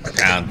 Dingers.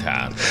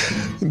 Downtown.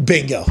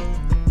 Bingo.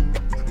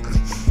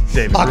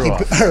 David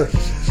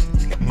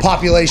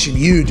Population,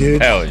 you,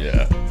 dude. Hell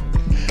yeah.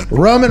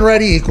 Roman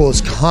Ready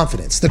equals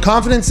confidence. The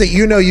confidence that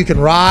you can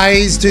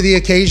rise to the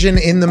occasion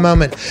in the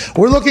moment.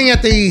 We're looking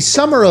at the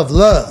Summer of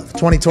Love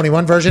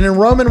 2021 version, and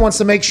Roman wants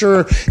to make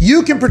sure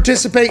you can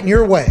participate in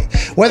your way.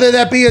 Whether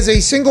that be as a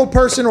single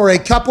person or a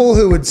couple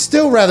who would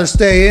still rather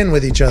stay in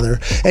with each other,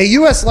 a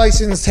U.S.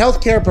 licensed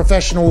healthcare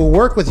professional will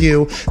work with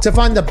you to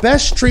find the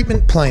best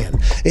treatment plan.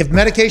 If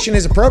medication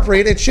is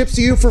appropriate, it ships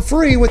to you for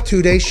free with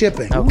 2-day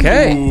shipping.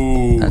 Okay.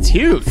 Ooh. That's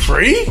huge.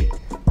 Free?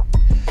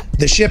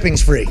 The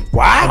shipping's free.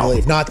 Wow. I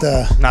believe, not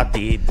the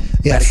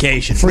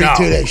medication. Free No.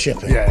 2-day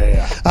shipping.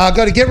 Yeah.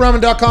 Go to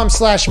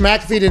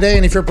GetRoman.com/McAfee today,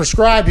 and if you're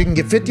prescribed, you can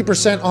get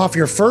 50% off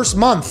your first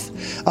month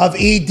of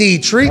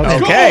ED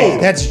treatment. Okay.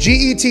 That's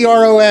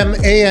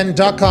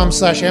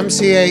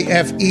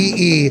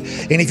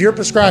GETROMAN.com/MCAFEE. And if you're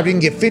prescribed, you can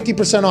get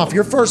 50% off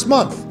your first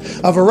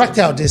month of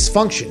erectile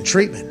dysfunction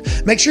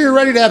treatment. Make sure you're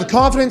ready to have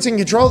confidence and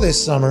control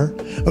this summer.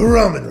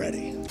 Roman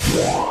Ready.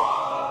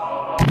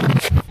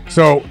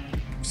 So,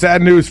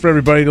 sad news for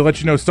everybody to let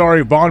you know.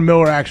 Sorry, Von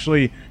Miller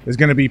actually is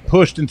going to be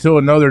pushed until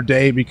another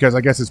day because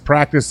I guess his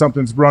practice,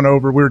 something's run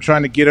over. We were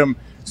trying to get him,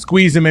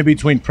 squeeze him in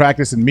between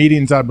practice and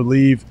meetings, I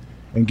believe.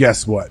 And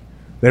guess what?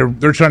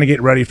 They're trying to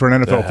get ready for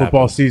an NFL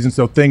football season,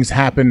 so things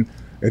happen.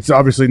 It's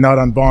obviously not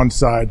on Von's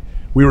side.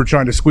 We were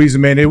trying to squeeze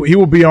him in. He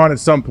will be on at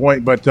some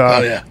point, but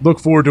look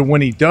forward to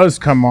when he does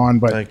come on.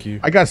 But Thank you.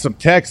 I got some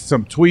texts,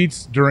 some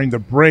tweets during the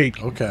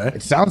break. Okay.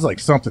 It sounds like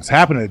something's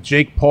happening at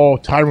Jake Paul,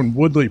 Tyron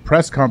Woodley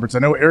press conference. I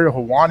know Ariel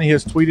Helwani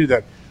has tweeted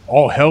that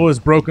all hell is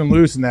broken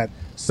loose and that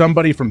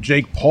somebody from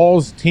Jake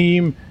Paul's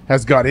team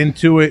has got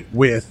into it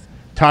with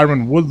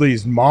Tyron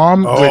Woodley's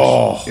mom,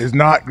 which is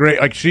not great.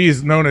 Like,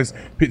 she's known as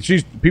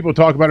people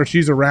talk about her.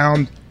 She's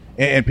around,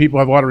 and people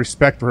have a lot of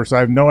respect for her. So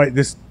I have no idea.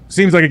 This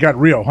seems like it got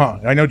real, huh?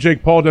 I know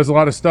Jake Paul does a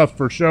lot of stuff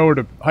for show or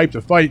to hype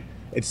the fight.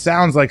 It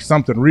sounds like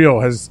something real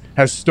has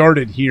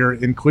started here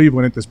in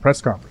Cleveland at this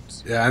press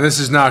conference. Yeah, and this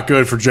is not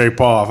good for Jake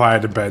Paul if I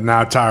had to bet.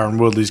 Now Tyron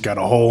Woodley's got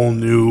a whole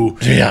new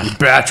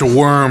batch of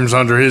worms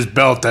under his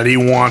belt that he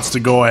wants to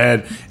go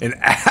ahead and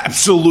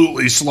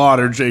absolutely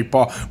slaughter Jake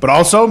Paul. But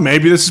also,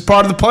 maybe this is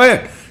part of the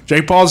plan.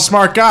 Jake Paul's a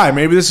smart guy.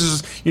 Maybe this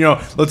is,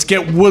 let's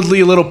get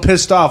Woodley a little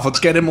pissed off. Let's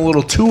get him a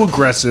little too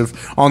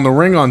aggressive on the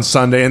ring on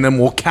Sunday, and then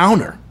we'll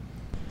counter.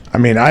 I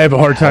mean, I have a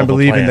hard time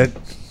believing that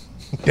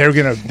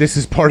this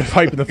is part of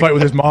hyping the fight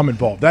with his mom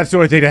involved. That's the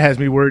only thing that has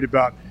me worried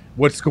about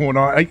what's going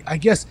on. I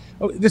guess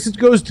this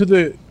goes to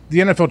the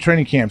NFL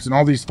training camps and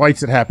all these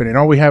fights that happen, and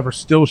all we have are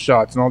still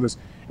shots and all this.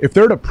 if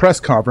they're at a press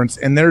conference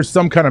and there's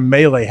some kind of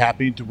melee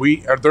happening,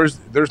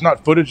 there's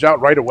not footage out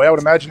right away? I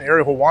would imagine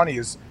Ariel Helwani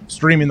is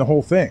streaming the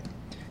whole thing.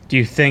 Do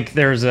you think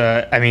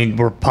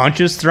were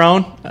punches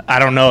thrown? I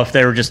don't know if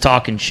they were just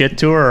talking shit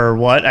to her or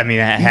what. I mean,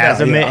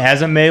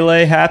 has a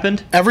melee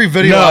happened? Every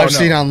video I've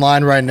seen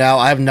online right now,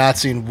 I have not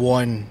seen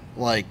one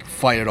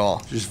fight at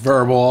all. Just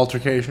verbal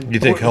altercation. You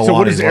think So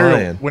what is Helwani's Ariel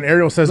lying? when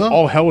Ariel says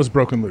all hell is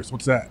broken loose?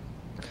 What's that?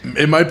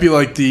 It might be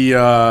like the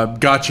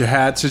gotcha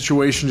hat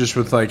situation, just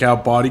with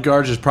out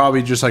bodyguards. There's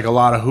probably just a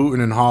lot of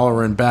hooting and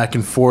hollering back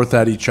and forth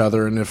at each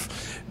other. And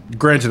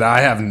granted,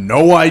 I have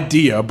no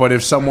idea, but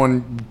if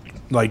someone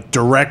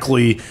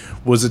directly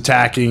was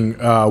attacking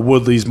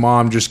Woodley's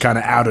mom just kind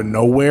of out of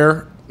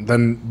nowhere,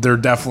 then there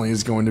definitely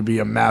is going to be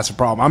a massive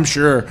problem. I'm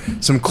sure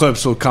some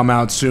clips will come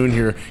out soon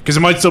here because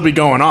it might still be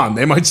going on.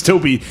 They might still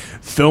be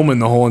filming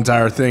the whole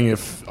entire thing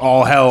if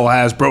all hell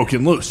has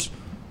broken loose.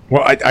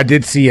 Well, I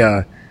did see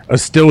a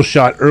still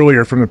shot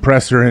earlier from the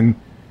presser, and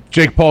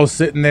Jake Paul's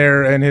sitting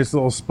there in his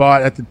little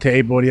spot at the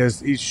table. And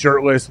he's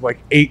shirtless,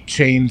 8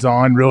 chains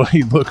on. Really,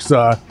 he looks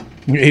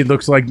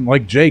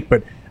like Jake.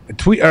 But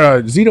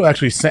Zito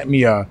actually sent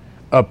me a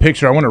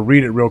picture. I want to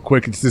read it real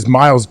quick. It's this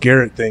Myles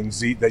Garrett thing,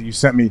 Zito, that you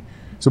sent me.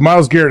 So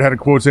Myles Garrett had a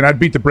quote saying, "I'd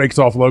beat the brakes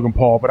off Logan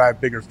Paul, but I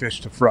have bigger fish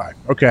to fry."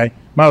 Okay,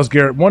 Myles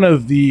Garrett, one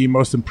of the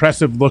most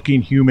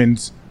impressive-looking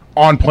humans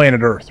on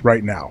planet Earth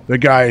right now. The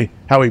guy,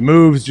 how he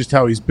moves, just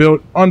how he's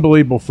built,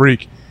 unbelievable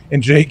freak.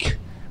 And Jake,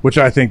 which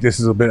I think this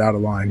is a bit out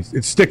of line.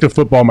 It's stick to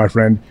football, my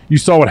friend. You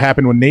saw what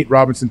happened when Nate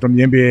Robinson from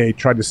the NBA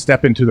tried to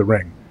step into the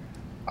ring.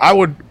 I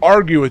would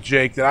argue with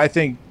Jake that I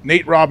think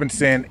Nate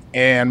Robinson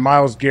and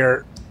Myles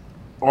Garrett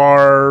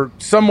are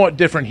somewhat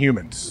different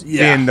humans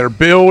in their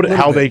build,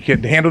 how they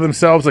can handle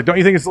themselves. Don't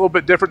you think it's a little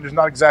bit different? There's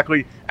not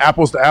exactly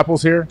apples to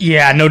apples here.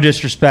 Yeah, no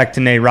disrespect to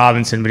Nate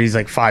Robinson, but he's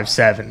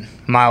 5'7".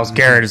 Myles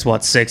Garrett is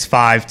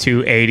 6'5",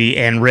 280,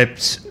 and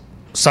ripped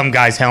some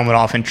guy's helmet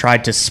off and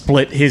tried to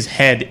split his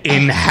head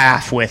in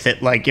half with it.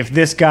 If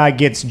this guy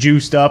gets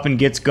juiced up and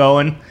gets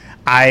going,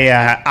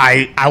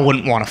 I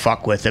wouldn't want to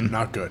fuck with him.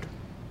 Not good.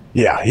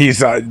 Yeah,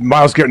 he's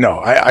Myles Garrett.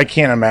 No, I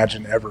can't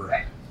imagine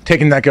ever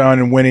taking that gun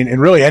and winning,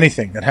 and really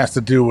anything that has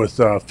to do with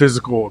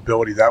physical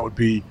ability. That would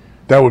be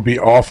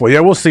awful.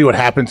 Yeah, we'll see what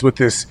happens with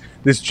this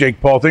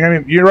Jake Paul thing. I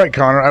mean, you're right,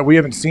 Connor. We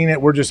haven't seen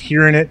it. We're just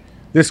hearing it.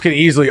 This could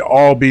easily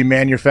all be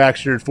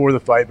manufactured for the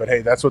fight, but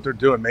hey, that's what they're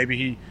doing.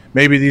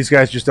 Maybe these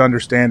guys just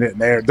understand it,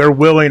 and they're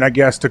willing, I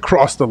guess, to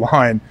cross the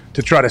line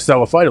to try to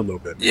sell a fight a little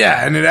bit.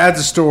 Yeah, and it adds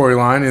a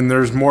storyline, and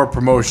there's more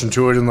promotion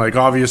to it, and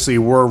obviously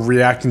we're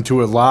reacting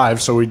to it live,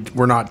 so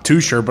we're not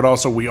too sure, but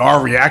also we are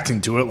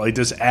reacting to it.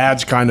 This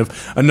adds kind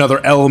of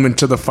another element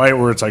to the fight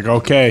where it's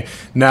okay,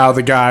 now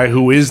the guy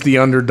who is the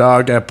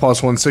underdog at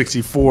plus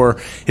 164,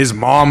 his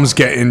mom's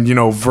getting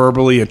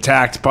verbally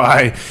attacked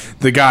by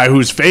the guy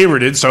who's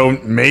favorited, so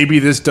maybe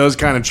this does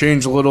kind of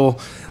change a little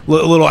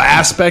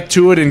aspect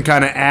to it and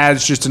kind of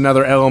adds just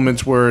another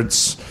element where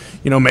it's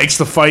makes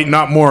the fight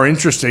not more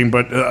interesting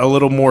but a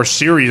little more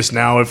serious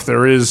now if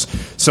there is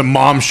some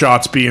mom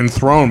shots being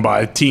thrown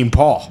by Team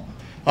Paul.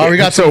 Oh, we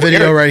got some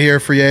video right here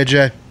for you,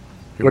 AJ.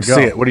 Let's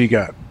see it. What do you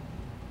got?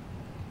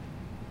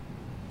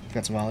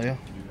 Got some audio.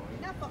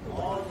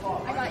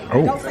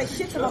 Oh. Don't say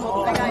shit to my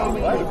motherfucker. I ain't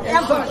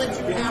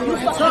you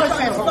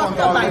fucked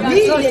up like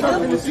me,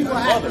 nigga. Let's see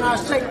what happens. I'll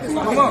shake this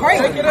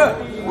fucking Take it up.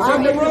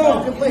 I'm the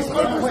room. There's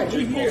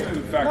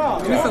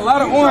a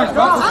lot of orange. I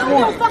don't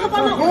give a fuck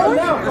about no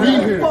orange.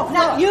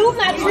 Not you,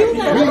 not you.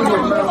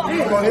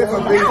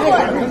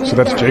 So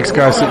that's Jake's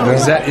guy sitting there?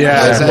 Is that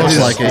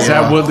is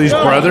that Woodley's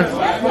brother?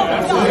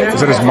 Is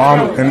that his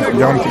mom and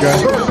young guy?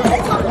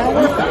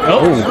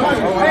 Oh.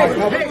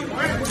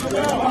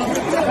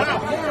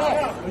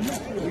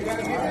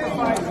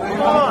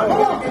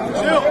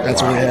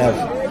 That's what we have.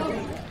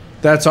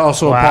 That's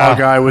also a Paul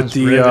guy with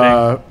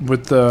the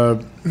with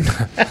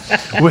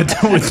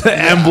the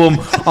emblem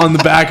on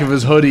the back of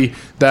his hoodie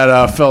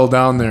that fell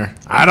down there.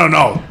 I don't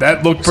know.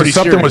 That looked pretty. So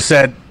something serious. was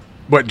said.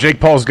 What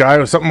Jake Paul's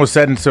guy? Something was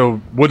said, and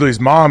so Woodley's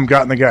mom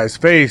got in the guy's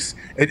face.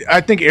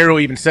 I think Ariel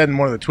even said in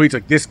one of the tweets,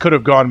 this could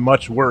have gone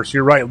much worse.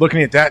 You're right.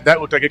 Looking at that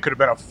looked like it could have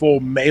been a full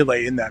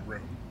melee in that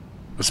room.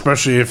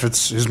 Especially if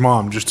it's his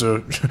mom, just to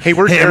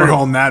where's hammer Ariel?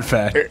 home that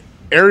fact.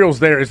 Ariel's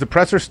there. Is the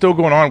presser still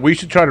going on? We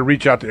should try to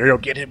reach out to Ariel,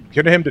 get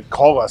him to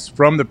call us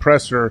from the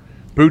presser,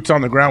 boots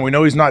on the ground. We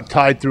know he's not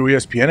tied through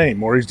ESPN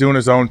anymore. He's doing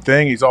his own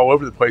thing. He's all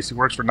over the place. He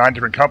works for 9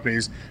 different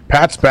companies.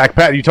 Pat's back.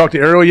 Pat, you talked to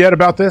Ariel yet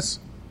about this?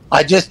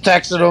 I just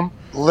texted him.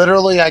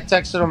 Literally, I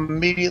texted him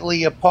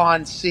immediately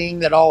upon seeing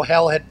that all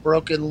hell had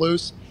broken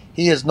loose.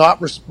 He has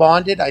not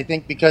responded, I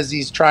think because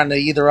he's trying to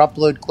either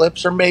upload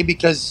clips or maybe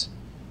because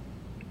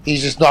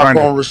he's just not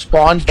going to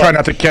respond. Try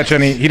not to catch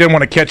any. He didn't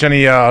want to catch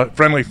any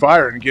friendly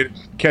fire and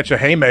catch a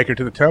haymaker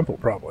to the temple,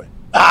 probably.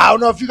 I don't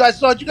know if you guys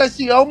saw it. Did you guys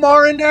see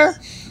Omar in there?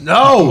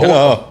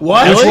 No.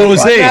 What? Which one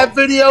was he? That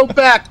video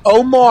back.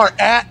 Omar,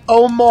 at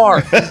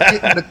Omar. He's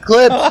getting the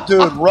clips,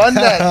 dude. Run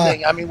that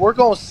thing. I mean, we're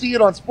going to see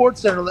it on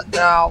SportsCenter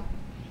now.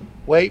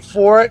 Wait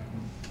for it.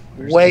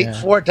 Wait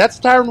for it. That's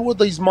Tyron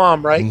Woodley's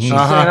mom, right? She's saying,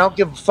 I don't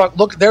give a fuck.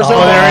 Look, there's Oh,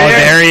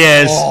 there he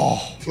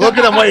is. Look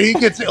at him. Wait, he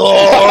gets.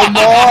 Oh,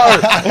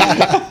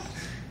 Mark.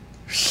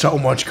 So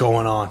much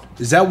going on.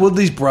 Is that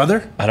Woodley's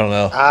brother? I don't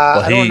know.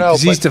 I don't know.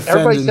 he's But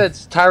everybody defending-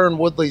 says Tyron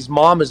Woodley's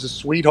mom is a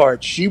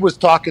sweetheart. She was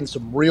talking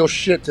some real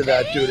shit to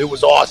that dude. It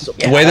was awesome.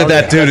 The way I don't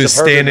that know dude if is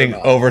you've heard it or standing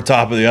not. over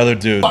top of the other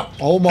dude.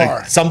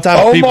 Omar.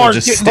 Sometimes people Omar's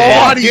just getting stand.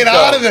 bodied, Get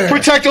out of there.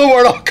 Protect Omar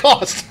at all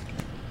costs.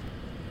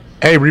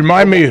 Hey,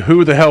 remind me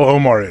who the hell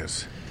Omar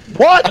is.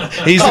 What?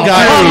 He's the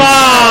guy. He's the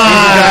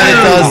guy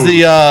that does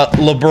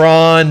the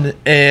LeBron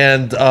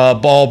and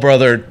Ball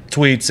brother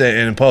tweets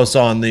and posts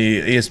on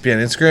the ESPN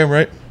Instagram,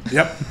 right?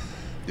 Yep.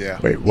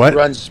 Wait, He what?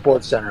 runs a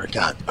Sports Center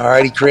account. All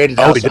right, he created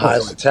Oh, House he of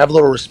does. Highlights. Have a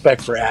little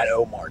respect for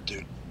 @Omar,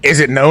 dude. Is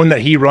it known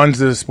that he runs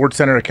the Sports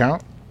Center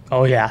account?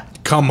 Oh, yeah.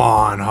 Come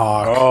on,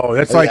 Hawk. Oh,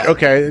 that's Yeah.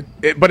 okay.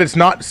 But it's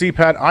not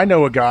CPAT. I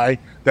know a guy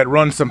that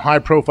runs some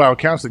high-profile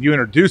accounts that you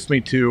introduced me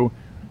to.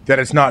 That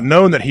it's not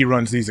known that he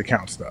runs these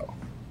accounts, though.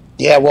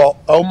 Yeah, well,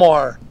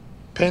 Omar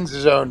pins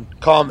his own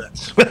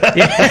comments.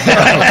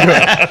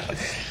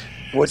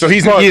 Which So is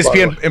he's an smart, by the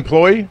ESPN way.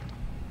 employee.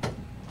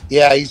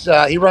 Yeah,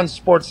 he runs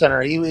Sports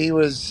Center. He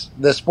was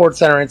the Sports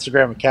Center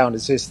Instagram account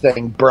is his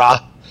thing,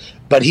 brah.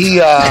 But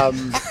he,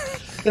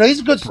 he's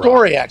a good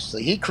story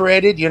actually. He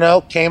created,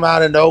 came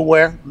out of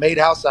nowhere, made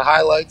House of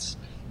Highlights.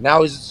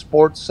 Now he's at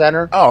Sports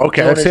Center. Oh, okay,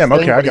 doing that's his him. thing,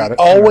 Okay, I but got he it.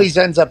 Always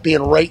ends up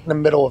being right in the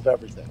middle of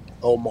everything.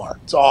 Omar,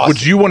 it's awesome.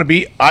 Would you want to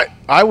be?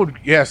 I would.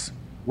 Yes,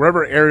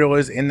 wherever Ariel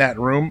is in that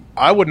room,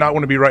 I would not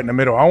want to be right in the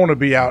middle. I want to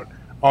be out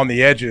on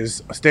the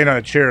edges, standing on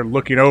a chair,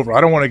 looking over.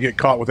 I don't want to get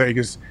caught with that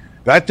because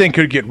that thing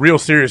could get real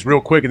serious real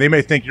quick, and they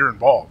may think you're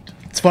involved.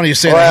 It's funny you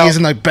say Well, that. He's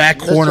in the back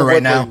corner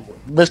right now.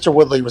 Mr.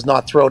 Woodley was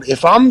not thrilled.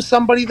 If I'm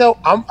somebody though,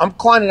 I'm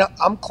climbing up.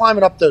 I'm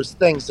climbing up those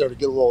things there to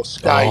get a little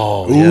sky.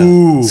 Oh,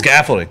 Ooh. yeah.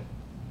 Scaffolding.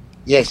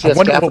 Yeah, see I that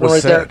wonder what scaffolding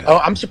was right there. said. Oh,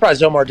 I'm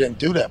surprised Omar didn't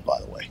do that. By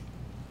the way,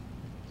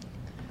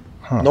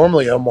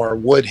 normally Omar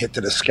would hit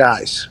to the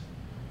skies.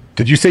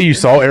 Did you say you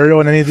saw Ariel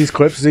in any of these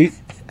clips, Zeke?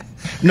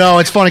 No,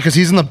 it's funny because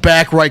he's in the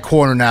back right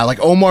corner now. Like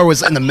Omar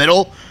was in the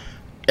middle.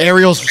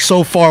 Ariel's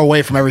so far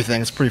away from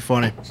everything. It's pretty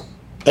funny.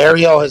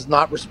 Ariel has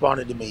not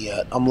responded to me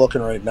yet. I'm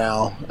looking right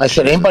now. I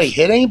said, anybody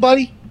hit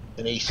anybody?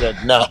 And he said,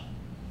 no,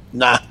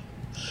 nah.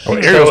 Oh,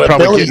 Ariel's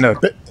probably getting a.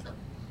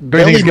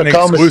 Billy He's getting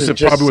McComas exclusive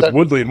just probably with said-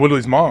 Woodley and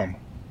Woodley's mom.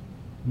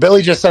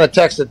 Billy just sent a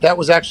text that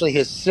was actually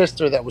his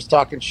sister that was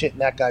talking shit in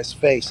that guy's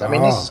face. I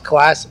mean, this is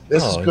classic.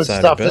 This is good Insider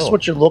stuff. This is Bill.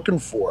 what you're looking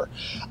for.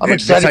 I'm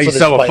That's excited how for you this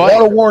sell a fight. fight. A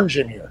lot of orange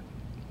in here.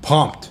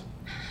 Pumped.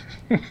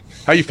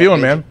 How you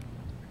feeling, man?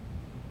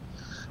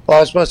 Well,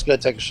 I was supposed to go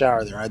take a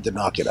shower there. I did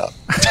not get up.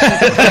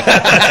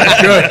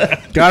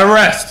 Good. Gotta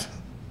rest.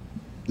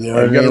 You know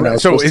what I You gotta mean? I rest.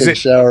 was So supposed to is take a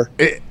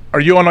it- shower. Are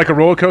you on like a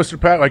roller coaster,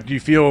 Pat? Like, do you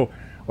feel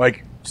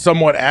like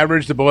somewhat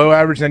average to below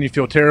average, then you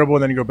feel terrible,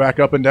 and then you go back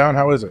up and down?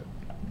 How is it?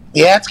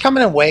 Yeah, it's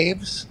coming in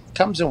waves. It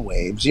comes in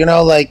waves.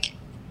 Like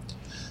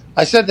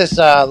I said this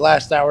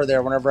last hour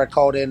there whenever I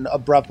called in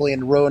abruptly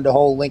and ruined the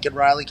whole Lincoln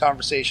Riley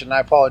conversation. I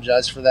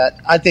apologize for that.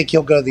 I think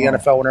he'll go to the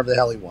NFL whenever the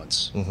hell he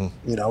wants.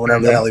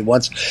 Whenever the hell he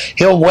wants.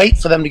 He'll wait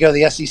for them to go to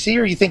the SEC,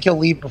 or you think he'll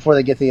leave before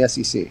they get to the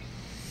SEC?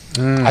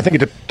 I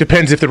think it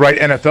depends if the right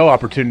NFL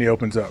opportunity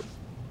opens up.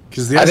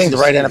 I think the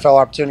right NFL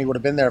opportunity would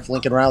have been there if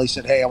Lincoln Riley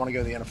said, hey, I want to go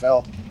to the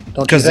NFL. Don't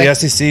you Because the think?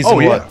 SEC's Oh,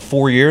 in yeah. what,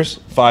 4 years,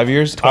 5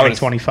 years?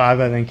 2025,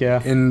 I think,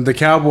 yeah. And the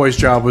Cowboys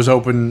job was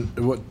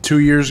open 2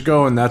 years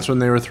ago, and that's when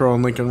they were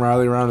throwing Lincoln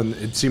Riley around, and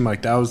it seemed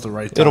like that was the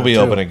right time. It'll be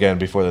too. open again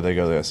before they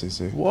go to the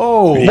SEC.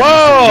 Whoa!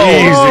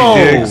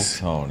 Easy, Diggs.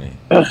 Tony.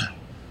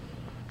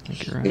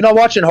 You're not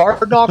watching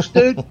Hard Knocks,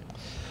 dude?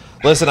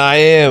 Listen, I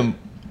am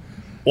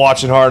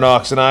watching Hard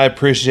Knocks, and I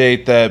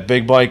appreciate that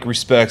Big Mike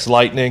respects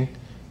Lightning,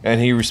 and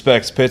he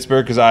respects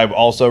Pittsburgh, because I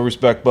also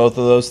respect both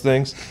of those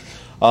things.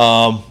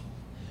 But,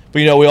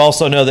 we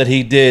also know that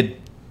he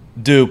did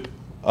dupe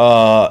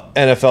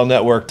NFL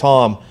Network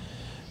Tom,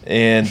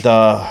 and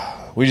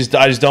I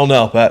just don't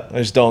know, Pat. I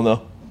just don't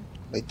know.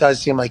 It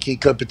does seem like he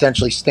could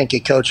potentially stink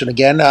at coaching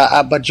again.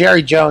 But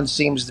Jerry Jones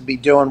seems to be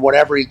doing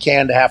whatever he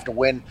can to have to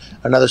win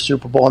another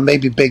Super Bowl, and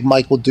maybe Big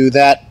Mike will do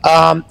that.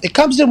 It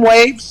comes in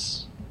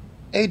waves.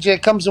 AJ,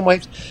 it comes in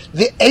waves.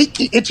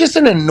 It's just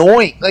an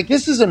annoying. Like,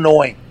 this is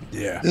annoying.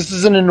 Yeah. This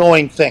is an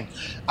annoying thing.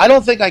 I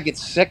don't think I get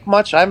sick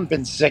much. I haven't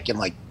been sick in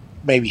like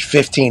maybe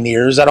 15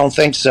 years. I don't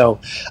think so.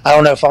 I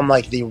don't know if I'm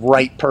like the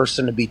right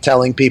person to be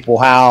telling people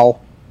how,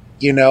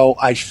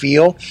 I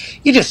feel.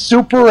 You're just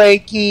super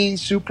achy,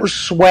 super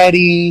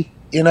sweaty.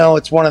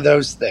 It's one of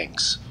those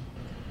things.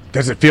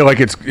 Does it feel like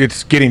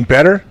it's getting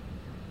better?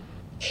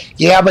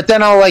 Yeah, but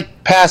then I'll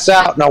like pass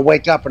out and I'll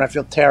wake up and I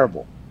feel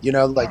terrible.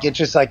 It's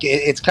just like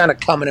it's kind of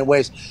coming in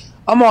waves.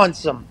 I'm on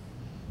some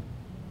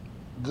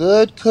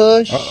good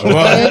kush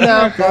and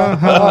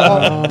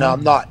alcohol. No,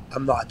 I'm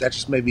not. That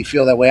just made me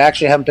feel that way. I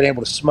actually haven't been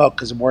able to smoke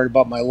because I'm worried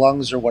about my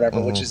lungs or whatever,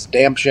 which is a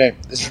damn shame.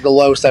 This is the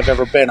lowest I've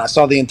ever been. I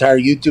saw the entire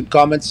YouTube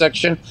comment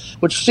section,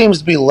 which seems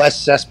to be less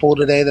cesspool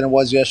today than it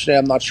was yesterday.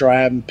 I'm not sure.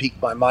 I haven't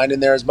piqued my mind in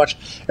there as much.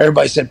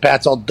 Everybody said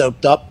Pat's all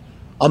doped up.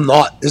 I'm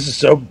not. This is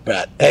so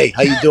bad. Hey,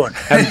 how you doing?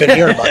 Haven't been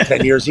here in about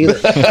 10 years either.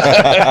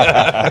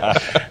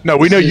 No,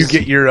 we know you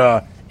get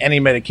your any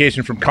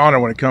medication from Connor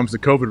when it comes to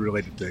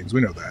COVID-related things.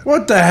 We know that.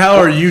 What the hell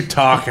are you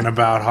talking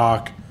about,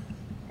 Hawk?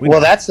 Well,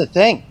 that's the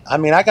thing. I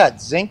mean, I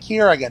got zinc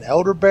here. I got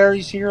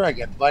elderberries here. I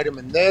got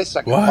vitamin this.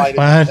 I got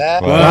vitamin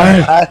that.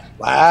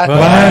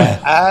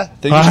 I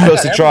think you're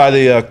supposed to try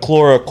the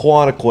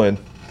chloroquine.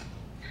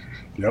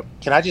 Yep.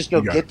 Can I just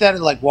go get that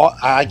at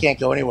I can't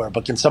go anywhere,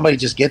 but can somebody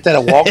just get that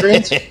at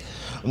Walgreens?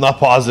 I'm not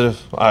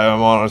positive.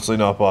 I'm honestly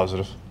not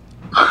positive.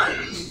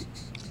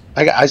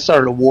 I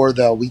started a war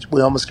though.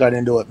 We almost got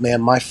into it,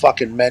 man. My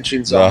fucking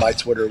mentions on my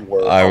Twitter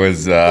were. I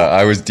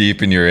was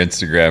deep in your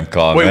Instagram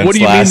comments. Wait, what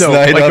do you last mean though?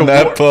 night Like on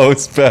that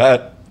post,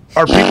 Pat.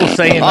 Are people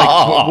saying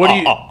like, what do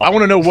you? I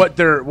want to know what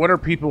are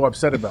people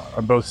upset about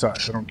on both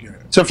sides. I don't get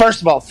it. So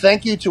first of all,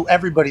 thank you to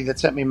everybody that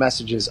sent me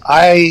messages.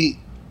 I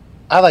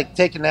like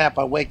take a nap.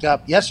 I wake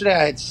up. Yesterday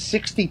I had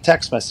 60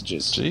 text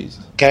messages. Jeez.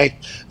 Okay,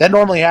 that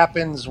normally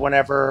happens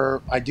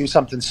whenever I do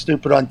something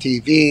stupid on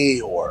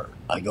TV or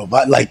I go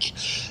by, like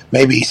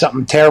maybe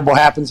something terrible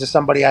happens to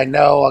somebody I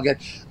know. I'll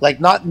get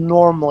not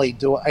normally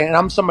do I, and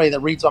I'm somebody that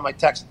reads all my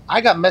texts.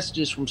 I got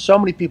messages from so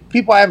many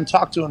people I haven't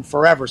talked to in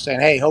forever saying,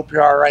 "Hey, hope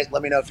you're all right.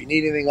 Let me know if you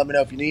need anything. Let me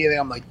know if you need anything."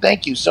 I'm like,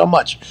 "Thank you so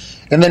much."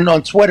 And then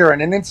on Twitter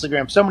and on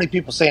Instagram, so many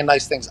people saying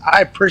nice things.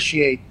 I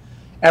appreciate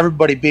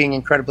everybody being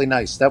incredibly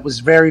nice. That was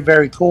very,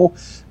 very cool.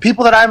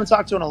 People that I haven't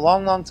talked to in a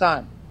long, long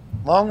time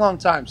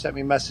sent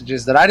me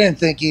messages that I didn't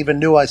think even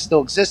knew I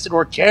still existed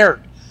or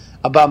cared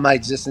about my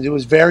existence. It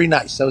was very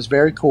nice. That was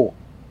very cool.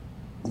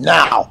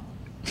 Now,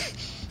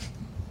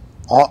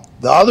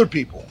 the other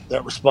people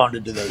that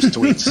responded to those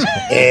tweets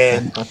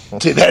and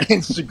to that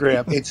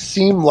Instagram, it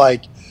seemed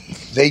like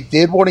they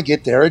did want to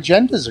get their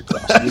agendas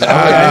across. You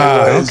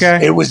know?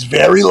 It was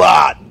very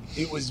loud.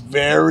 It was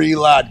very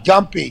loud.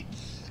 Gumpy,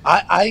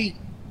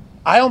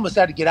 I almost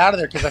had to get out of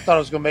there because I thought I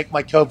was going to make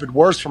my COVID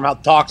worse from how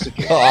toxic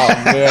it was.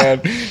 Oh, man.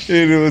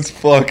 It was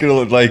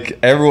fucking like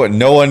everyone,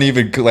 no one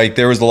even, like,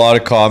 there was a lot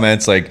of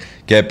comments like,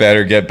 get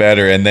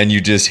better. And then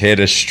you just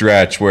hit a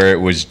stretch where it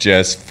was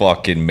just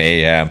fucking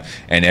mayhem.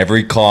 And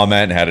every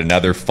comment had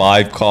another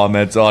 5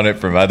 comments on it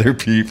from other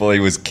people. It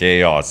was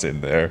chaos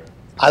in there.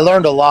 I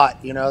learned a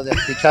lot,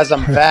 that because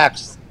I'm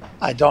vaxxed,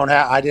 I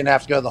didn't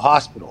have to go to the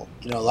hospital.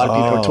 A lot of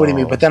people are tweeting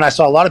me, but then I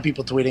saw a lot of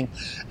people tweeting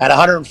at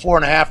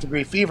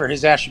 104.5-degree fever,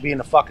 his ass should be in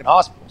the fucking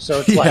hospital. So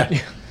it's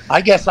like,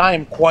 I guess I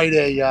am quite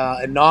a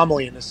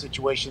anomaly in a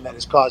situation that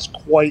has caused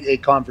quite a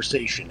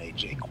conversation,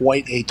 AJ.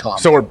 Quite a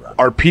conversation. So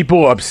are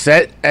people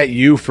upset at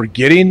you for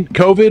getting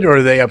COVID, or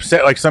are they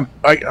upset like some?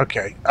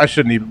 Okay, I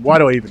shouldn't even. Why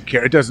do I even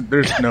care? It doesn't.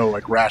 There's no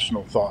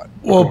rational thought.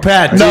 Well,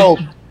 Pat, no.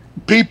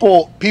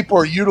 People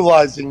are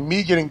utilizing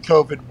me getting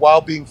COVID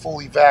while being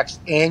fully vaxxed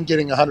and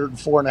getting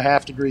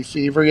 104.5-degree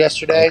fever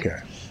yesterday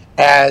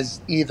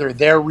as either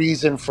their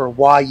reason for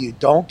why you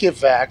don't get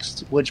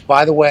vaxxed, which,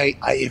 by the way,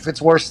 if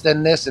it's worse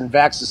than this and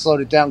vax has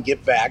slowed it down,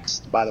 get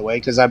vaxxed, by the way,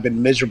 because I've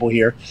been miserable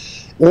here.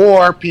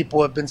 Or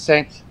people have been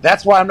saying,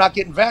 that's why I'm not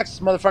getting vaxxed. This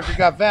motherfucker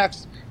got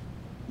vaxxed.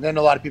 And then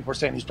a lot of people are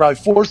saying he's probably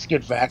forced to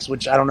get vaxxed,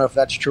 which I don't know if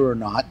that's true or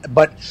not.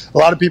 But a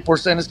lot of people are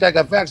saying this guy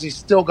got vaxxed. He's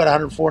still got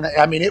 104.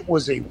 I mean, it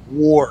was a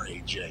war,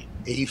 AJ.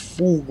 A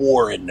full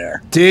war in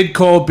there. Did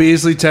Cole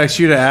Beasley text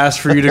you to ask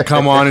for you to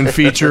come on and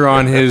feature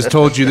on his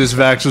 "Told You This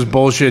Vax Was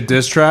Bullshit"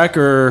 diss track,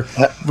 or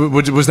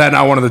was that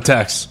not one of the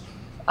texts?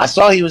 I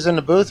saw he was in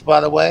the booth, by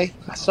the way.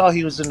 He's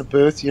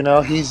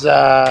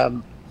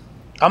I'm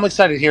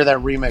excited to hear that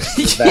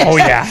remix. Oh,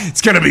 yeah.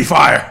 It's going to be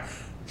fire.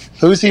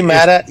 Who's he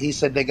mad at? He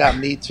said they got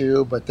me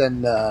too, but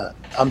then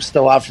I'm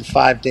still out for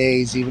 5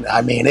 days.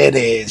 It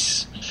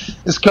is.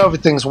 This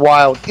COVID thing's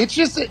wild.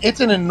 It's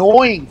an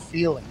annoying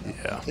feeling.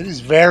 Yeah. It is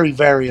very,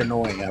 very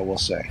annoying, I will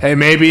say. Hey,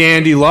 maybe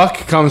Andy Luck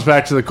comes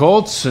back to the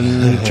Colts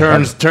and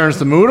turns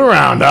the mood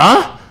around,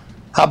 huh?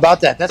 How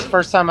about that? That's the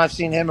first time I've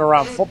seen him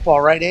around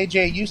football, right,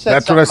 AJ? You said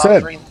that's what I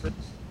said.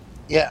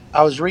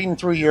 I was reading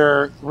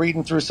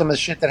through some of the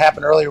shit that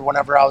happened earlier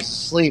whenever I was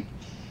asleep.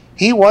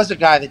 He was a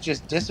guy that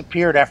just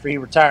disappeared after he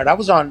retired.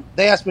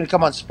 They asked me to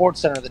come on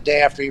SportsCenter the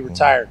day after he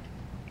retired.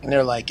 And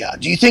they're like,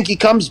 do you think he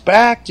comes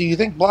back? Do you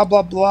think blah,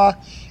 blah, blah?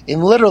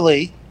 And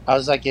literally, I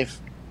was like, if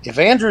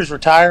Andrew's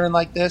retiring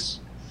like this,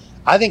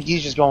 I think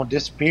he's just going to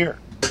disappear.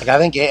 I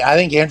think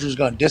Andrew's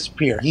going to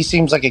disappear. He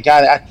seems like a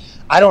guy that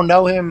I don't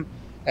know him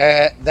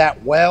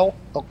that well,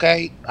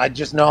 okay? I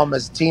just know him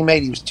as a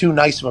teammate. He was too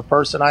nice of a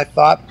person, I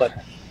thought. But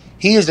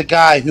he is a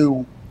guy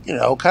who,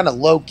 kind of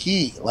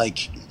low-key, like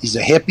he's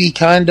a hippie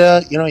kind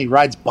of, he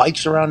rides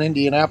bikes around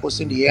Indianapolis,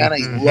 Indiana.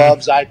 He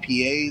loves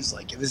IPAs.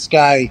 Like this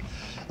guy,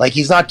 like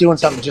he's not doing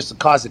something just to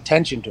cause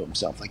attention to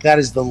himself. Like that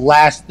is the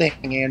last thing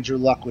Andrew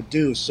Luck would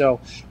do. So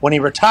when he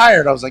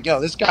retired, I was like,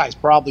 this guy's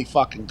probably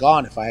fucking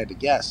gone if I had to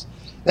guess.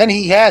 Then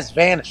he has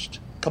vanished,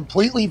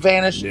 completely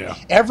vanished. Yeah.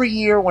 Every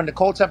year when the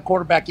Colts have a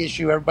quarterback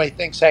issue, everybody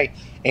thinks, hey,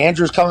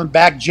 Andrew's coming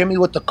back. Jimmy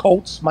with the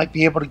Colts might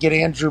be able to get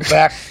Andrew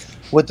back.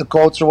 with the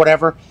Colts or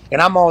whatever.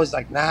 And I'm always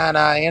like, nah,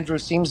 Andrew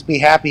seems to be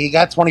happy. He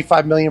got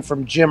 $25 million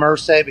from Jim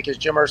Irsay because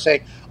Jim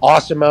Irsay,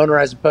 awesome owner,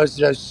 as opposed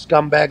to those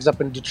scumbags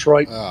up in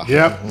Detroit.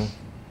 Yep.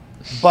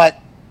 But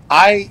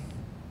I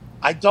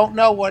don't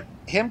know what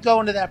him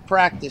going to that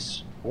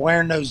practice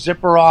wearing those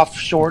zipper off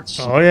shorts.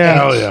 Oh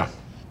yeah,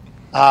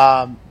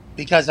 pants,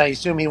 because I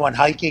assume he went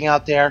hiking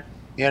out there,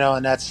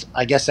 and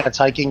I guess that's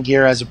hiking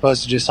gear as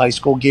opposed to just high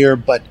school gear.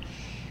 But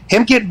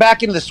him getting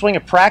back into the swing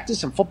of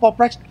practice and football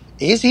practice,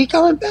 is he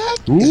coming back?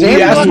 Is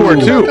he asked for it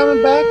too.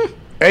 Coming back?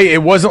 Hey,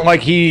 it wasn't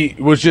like he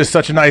was just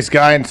such a nice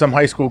guy and some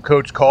high school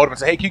coach called him and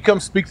said, hey, can you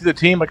come speak to the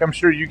team? Like, I'm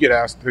sure you get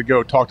asked to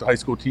go talk to high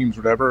school teams,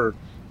 whatever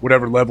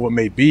level it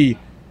may be.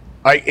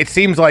 It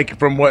seems like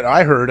from what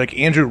I heard, like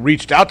Andrew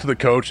reached out to the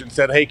coach and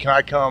said, hey, can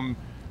I come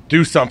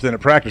do something at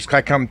practice? Can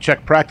I come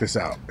check practice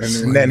out?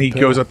 And then he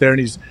goes up there and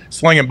he's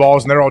slinging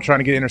balls and they're all trying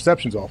to get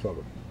interceptions off of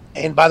him.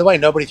 And by the way,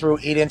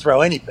 he didn't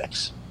throw any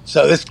picks.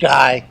 So this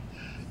guy,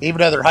 even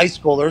though they're high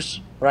schoolers,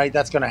 right,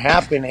 that's going to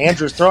happen.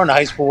 Andrew's throwing to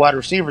high school wide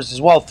receivers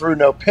as well, threw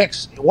no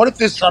picks. What if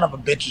this son of a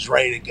bitch is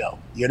ready to go?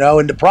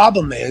 And the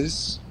problem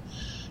is,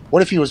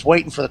 what if he was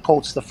waiting for the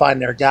Colts to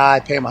find their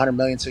guy, pay him $100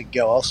 million so he could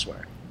go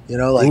elsewhere?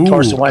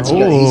 Carson Wentz,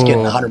 he's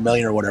getting $100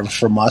 million or whatever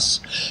from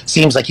us.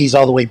 Seems like he's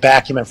all the way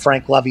back. Him and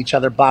Frank love each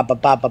other. Ba ba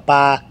ba ba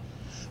ba.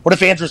 What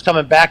if Andrew's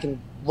coming back and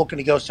looking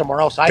to go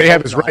somewhere else? They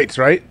have his rights,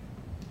 right?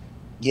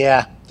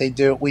 Yeah, they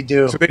do. We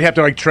do. So they'd have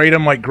to trade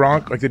him like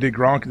Gronk, like they did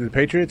Gronk to the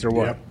Patriots, or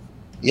what?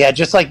 Yeah,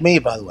 just like me,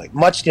 by the way.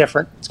 Much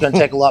different. It's going to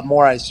take a lot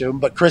more, I assume.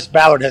 But Chris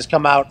Ballard has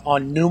come out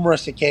on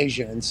numerous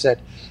occasions and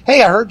said,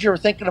 hey, I heard you were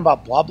thinking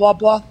about blah, blah,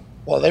 blah.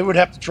 Well, they would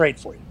have to trade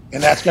for you.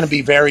 And that's going to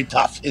be very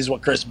tough, is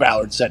what Chris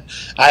Ballard said.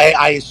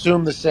 I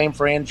assume the same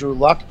for Andrew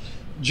Luck.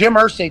 Jim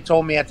Irsay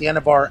told me at the end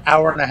of our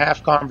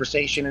hour-and-a-half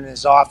conversation in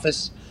his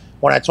office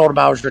when I told him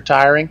I was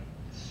retiring,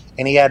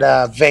 and he had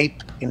a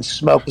vape and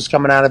smoke was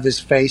coming out of his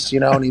face,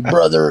 and he,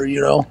 brother,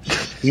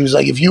 he was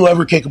like, if you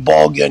ever kick a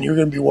ball again, you're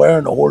going to be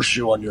wearing a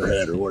horseshoe on your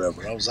head or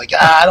whatever. And I was like,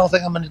 I don't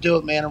think I'm going to do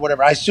it, man, or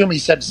whatever. I assume he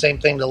said the same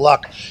thing to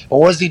Luck. But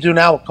what does he do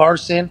now with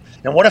Carson?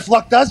 And what if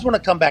Luck does want to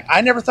come back?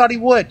 I never thought he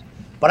would.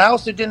 But I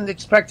also didn't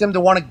expect him to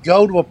want to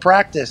go to a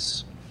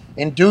practice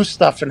and do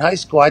stuff in high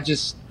school.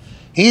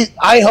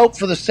 I hope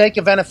for the sake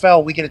of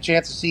NFL we get a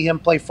chance to see him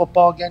play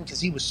football again because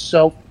he was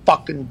so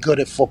fucking good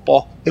at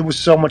football. It was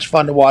so much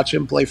fun to watch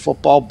him play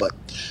football. But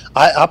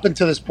up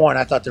until this point,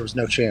 I thought there was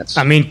no chance.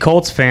 I mean,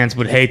 Colts fans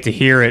would hate to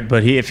hear it,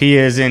 but if he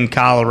is in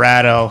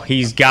Colorado,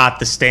 he's got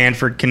the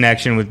Stanford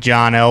connection with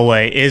John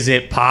Elway. Is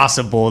it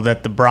possible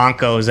that the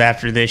Broncos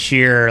after this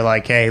year are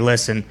like, hey,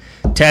 listen,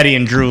 Teddy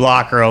and Drew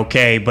Lock are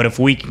okay, but if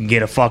we can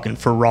get a fucking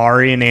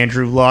Ferrari and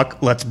Andrew Luck,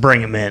 let's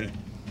bring him in.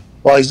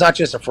 Well, he's not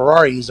just a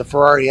Ferrari; he's a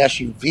Ferrari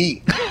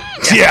SUV.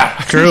 Yeah,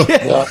 true.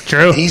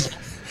 True.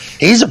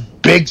 He's a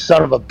big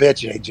son of a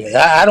bitch, AJ.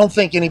 I don't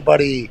think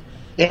anybody.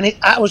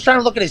 I was trying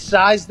to look at his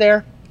size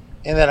there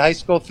in that high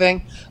school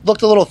thing.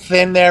 Looked a little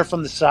thin there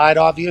from the side,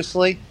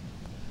 obviously,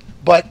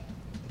 but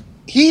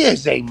he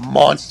is a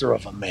monster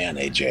of a man,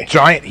 AJ.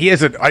 Giant. He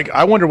has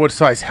I wonder what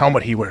size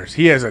helmet he wears.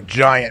 He has a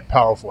giant,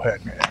 powerful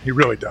head, man. He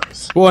really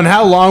does. Well, and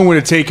how long would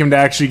it take him to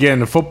actually get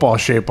into football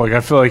shape? Like, I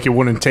feel like it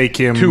wouldn't take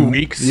him 2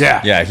 weeks.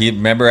 Yeah. Yeah,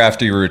 remember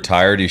after he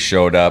retired, he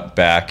showed up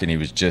back and he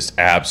was just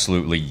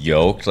absolutely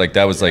yoked. Like,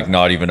 that was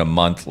not even a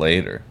month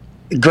later.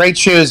 Great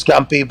shoes,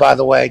 Gumpy, by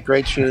the way.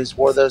 Great shoes.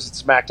 Wore those at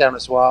SmackDown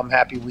as well. I'm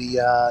happy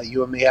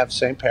you and me have the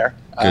same pair.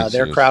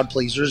 They're shoes. Crowd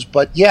pleasers.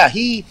 But, yeah,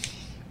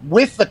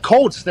 with the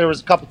Colts, there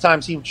was a couple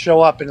times he would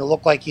show up and it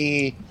looked like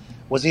he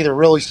was either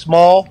really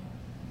small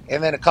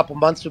and then a couple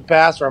months would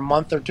pass or a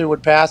month or two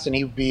would pass and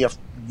he would be a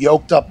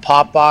yoked up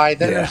Popeye.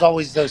 Then there's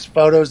always those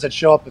photos that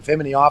show up of him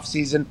in the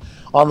offseason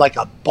on like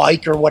a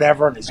bike or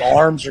whatever and his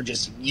arms are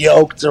just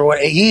yoked or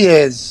what. He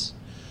is.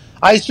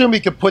 I assume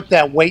he could put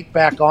that weight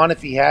back on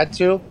if he had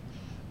to,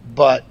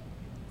 but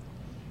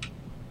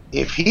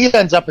if he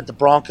ends up at the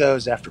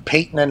Broncos after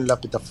Peyton ended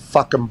up at the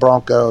fucking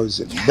Broncos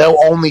and they'll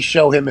only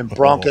show him in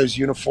Broncos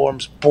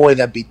uniforms, boy,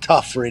 that'd be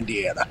tough for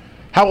Indiana.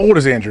 How old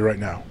is Andrew right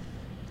now?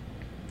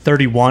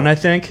 31, I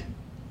think.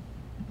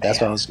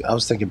 That's what I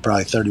was thinking,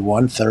 probably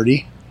 31,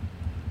 30.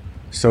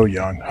 So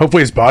young.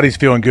 Hopefully his body's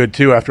feeling good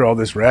too after all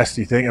this rest.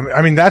 You think?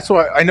 I mean, that's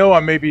why I know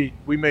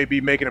we may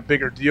be making a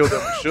bigger deal than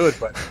we should,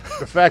 but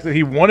the fact that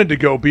he wanted to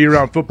go be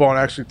around football and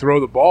actually throw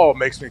the ball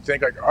makes me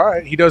think like, all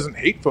right, he doesn't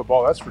hate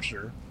football, that's for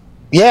sure.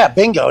 Yeah,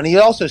 bingo. And he's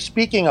also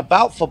speaking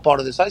about football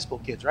to this high school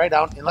kids, right?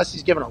 Unless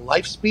he's giving a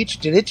life speech.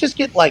 Did it just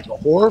get like a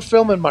horror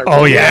film in my room?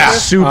 Oh, yeah.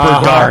 Super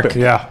dark.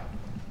 Yeah.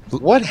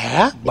 What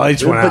happened?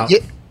 Lights went out.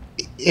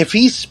 If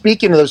he's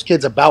speaking to those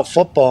kids about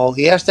football,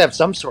 he has to have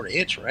some sort of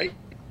itch, right?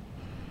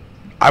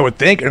 I would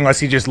think, unless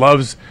he just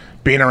loves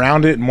being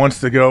around it and wants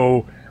to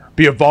go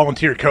be a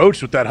volunteer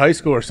coach with that high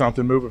school or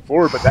something moving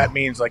forward. But that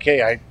means like,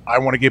 hey, I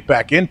want to get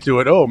back into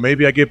it. Oh,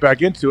 maybe I get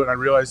back into it and I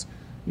realize –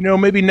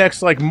 maybe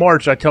next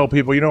March I tell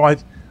people, I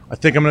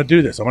think I'm going to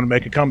do this. I'm going to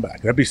make a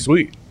comeback. That'd be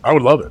sweet. I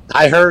would love it.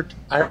 I heard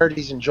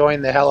he's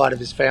enjoying the hell out of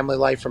his family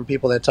life from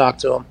people that talk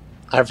to him.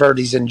 I've heard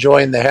he's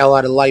enjoying the hell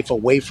out of life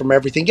away from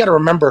everything. You got to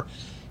remember,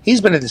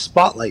 he's been in the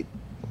spotlight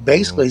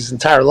basically his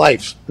entire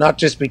life, not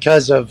just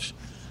because of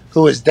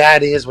who his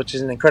dad is, which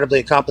is an incredibly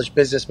accomplished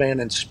businessman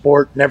in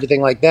sport and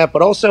everything like that,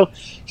 but also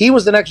he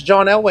was the next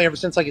John Elway ever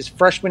since like his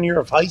freshman year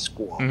of high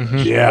school.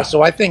 Yeah.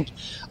 So I think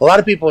a lot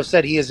of people have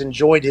said he has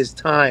enjoyed his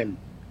time,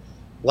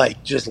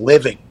 like just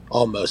living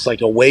almost like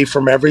away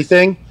from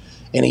everything,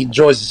 and he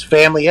enjoys his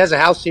family. He has a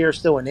house here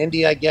still in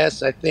Indy, I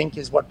guess, I think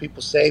is what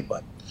people say.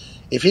 But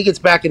if he gets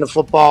back into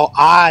football,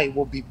 I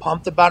will be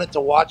pumped about it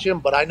to watch him,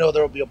 but I know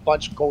there will be a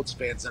bunch of Colts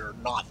fans that are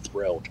not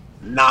thrilled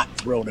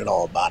at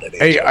all about it.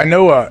 Hey, I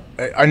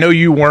know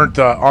you weren't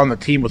on the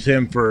team with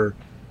him for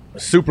a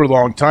super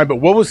long time, but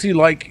what was he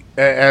like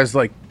as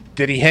like?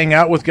 Did he hang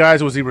out with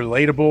guys? Was he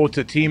relatable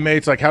to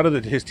teammates? Like, how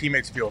did his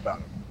teammates feel about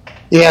him?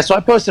 Yeah, so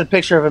I posted a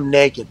picture of him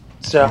naked.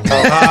 So,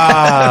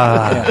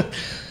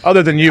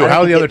 other than you,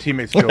 how do the other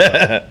teammates feel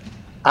about it?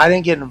 I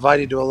didn't get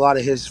invited to a lot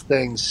of his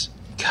things.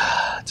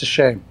 God, it's a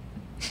shame.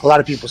 A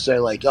lot of people say,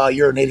 like, oh,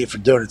 you're an idiot for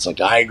doing it. It's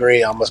like, I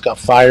agree. I almost got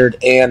fired,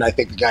 and I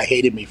think the guy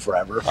hated me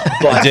forever.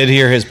 But I did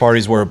hear his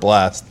parties were a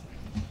blast.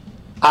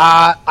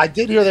 I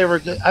did hear they were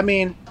good. I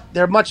mean,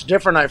 they're much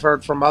different, I've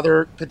heard, from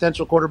other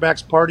potential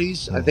quarterbacks'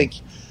 parties. I think,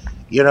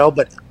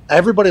 but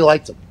everybody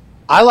liked him.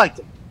 I liked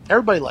him.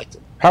 Everybody liked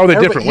him. How are they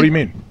different? What do you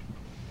mean?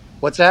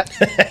 What's that?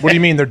 What do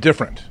you mean they're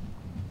different?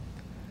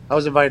 I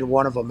was invited to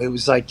one of them. It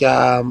was like,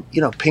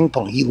 ping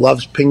pong. He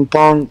loves ping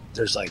pong.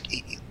 There's like,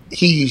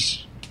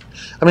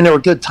 there were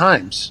good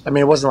times. I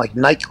mean, it wasn't like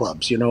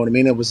nightclubs, you know what I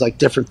mean? It was like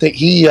different things.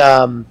 He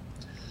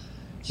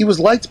was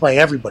liked by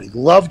everybody,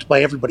 loved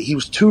by everybody. He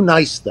was too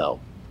nice, though.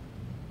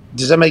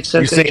 Does that make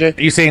sense, AJ?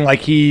 Are you saying like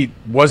he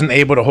wasn't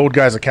able to hold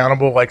guys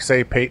accountable like,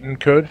 say, Peyton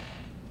could?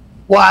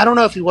 Well, I don't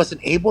know if he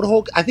wasn't able to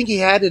hold. I think he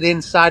had it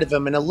inside of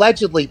him, and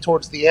allegedly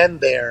towards the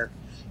end there,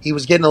 he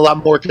was getting a lot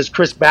more because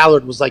Chris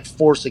Ballard was like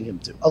forcing him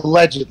to.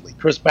 Allegedly,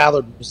 Chris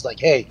Ballard was like,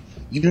 "Hey,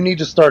 you need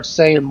to start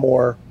saying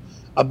more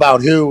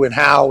about who and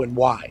how and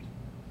why."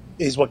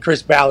 Is what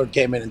Chris Ballard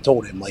came in and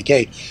told him. Like,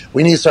 "Hey,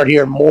 we need to start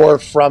hearing more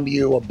from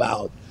you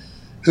about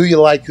who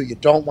you like, who you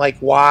don't like,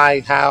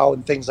 why, how,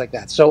 and things like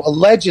that." So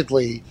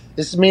allegedly,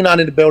 this is me not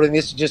in the building.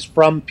 This is just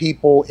from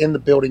people in the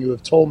building who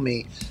have told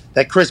me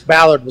that Chris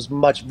Ballard was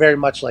very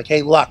much like,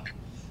 "Hey, Luck,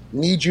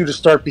 need you to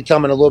start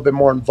becoming a little bit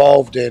more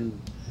involved in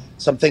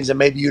some things that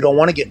maybe you don't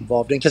want to get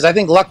involved in." Because I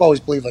think Luck always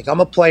believed, like, I'm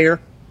a player.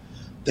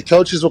 The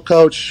coaches will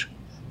coach.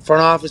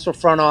 Front office or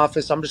front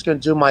office. I'm just going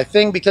to do my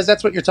thing because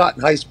that's what you're taught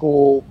in high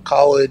school,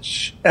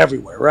 college,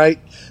 everywhere, right?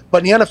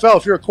 But in the NFL,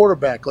 if you're a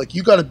quarterback, like,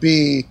 you got to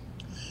be,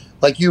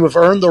 like, you have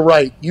earned the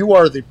right. You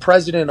are the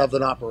president of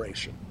an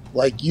operation.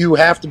 Like, you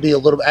have to be a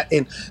little bit,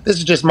 and this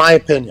is just my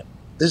opinion.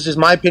 This is just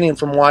my opinion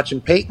from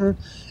watching Peyton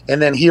and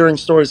then hearing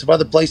stories of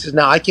other places.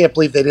 Now, I can't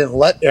believe they didn't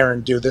let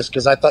Aaron do this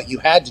because I thought you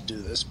had to do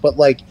this. But,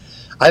 like,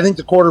 I think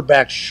the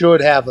quarterback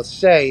should have a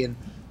say in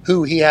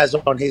who he has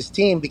on his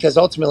team because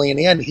ultimately, in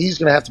the end, he's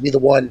going to have to be the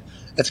one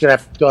that's going to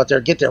have to go out there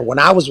and get there. When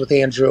I was with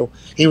Andrew,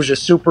 he was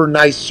just super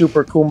nice,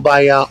 super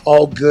kumbaya,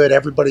 all good.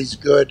 Everybody's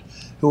good.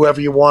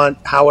 Whoever you want,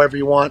 however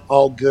you want,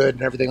 all good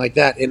and everything like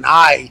that. And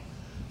I,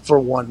 for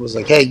one, was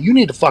like, hey, you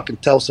need to fucking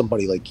tell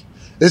somebody, like,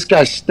 this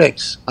guy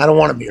stinks. I don't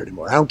want him here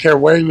anymore. I don't care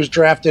where he was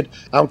drafted.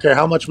 I don't care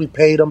how much we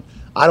paid him.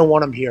 I don't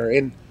want him here.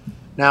 And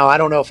now, I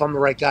don't know if I'm the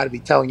right guy to be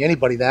telling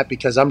anybody that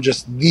because I'm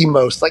just the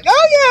most like,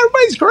 oh, yeah,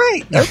 everybody's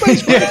great.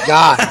 Everybody's great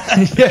guy.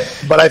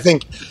 But I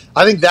think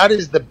that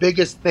is the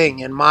biggest thing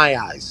in my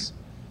eyes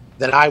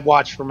that I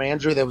watched from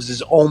Andrew that was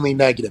his only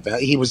negative.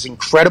 He was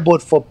incredible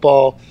at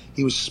football.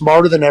 He was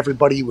smarter than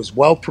everybody. He was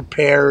well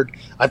prepared.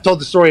 I've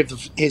told the story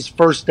of his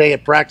first day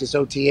at practice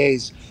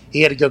OTAs.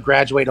 He had to go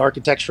graduate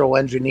architectural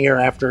engineer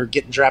after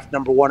getting drafted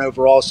number 1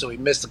 overall, so he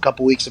missed a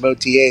couple weeks of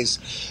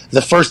OTAs.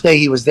 The first day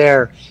he was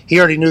there, he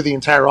already knew the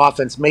entire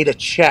offense, made a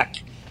check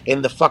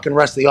in the fucking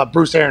rest of the –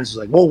 Bruce Arians was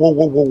like,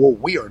 whoa,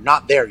 we are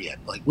not there yet.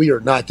 Like, we are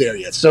not there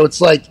yet. So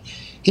it's like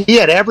he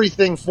had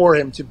everything for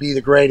him to be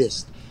the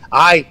greatest.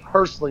 I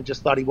personally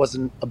just thought he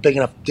wasn't a big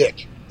enough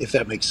dick, if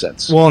that makes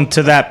sense. Well, and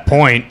to that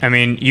point, I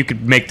mean, you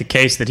could make the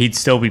case that he'd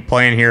still be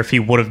playing here if he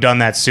would have done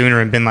that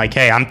sooner and been like,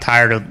 hey, I'm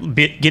tired of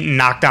getting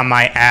knocked on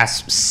my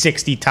ass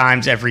 60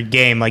 times every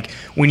game. Like,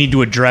 we need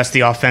to address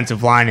the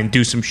offensive line and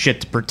do some shit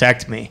to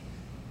protect me.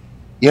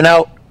 You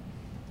know,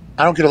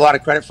 I don't get a lot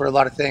of credit for a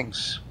lot of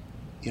things,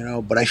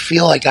 but I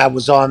feel like I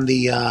was on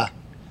the,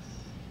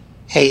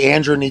 hey,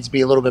 Andrew needs to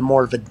be a little bit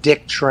more of a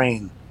dick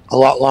train a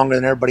lot longer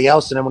than everybody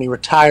else. And then when he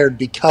retired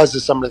because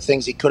of some of the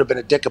things he could have been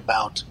a dick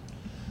about,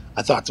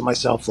 I thought to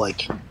myself,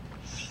 like,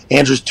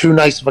 Andrew's too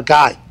nice of a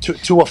guy,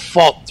 to a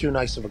fault too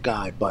nice of a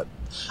guy. But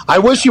I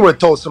wish you would have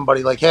told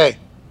somebody, like, hey,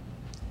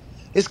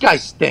 this guy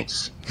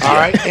stinks, all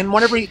right? And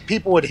whenever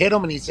people would hit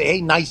him and he'd say,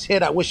 hey, nice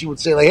hit, I wish he would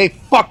say, like, hey,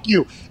 fuck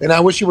you. And I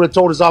wish he would have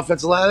told his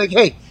offensive line, like,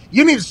 hey,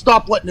 you need to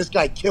stop letting this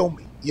guy kill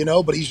me,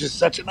 But he's just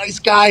such a nice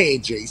guy,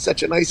 AJ. He's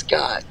such a nice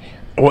guy.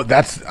 Well,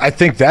 I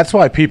think that's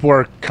why people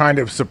are kind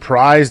of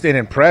surprised and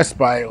impressed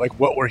by like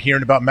what we're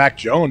hearing about Mac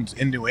Jones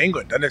in New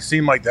England. Doesn't it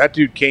seem like that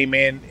dude came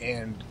in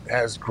and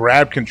has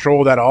grabbed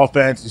control of that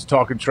offense? He's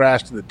talking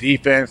trash to the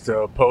defense, to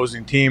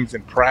opposing teams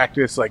in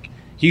practice. Like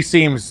he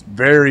seems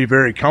very,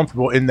 very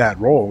comfortable in that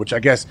role, which I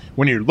guess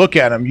when you look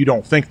at him, you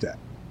don't think that.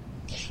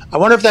 I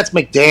wonder if that's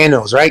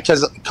McDaniels, right?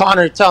 Because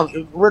Connor,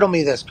 riddle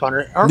me this,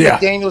 Connor. Aren't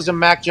McDaniels and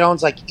Mac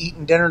Jones like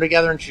eating dinner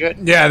together and shit?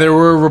 Yeah, there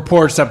were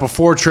reports that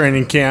before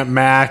training camp,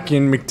 Mac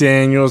and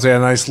McDaniels had a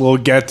nice little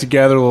get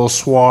together, a little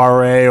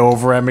soiree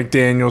over at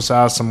McDaniels'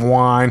 house, some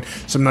wine,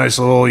 some nice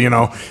little,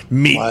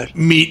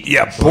 meat,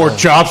 pork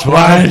chops,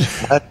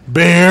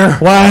 beer,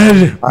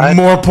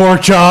 more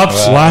pork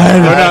chops,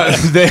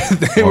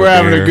 They were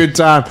having a good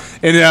time.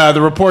 And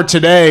the report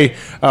today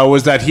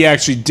was that he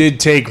actually did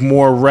take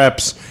more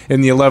reps in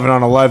the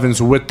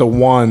 11-on-11s with the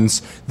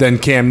ones than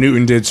Cam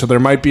Newton did. So there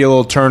might be a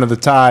little turn of the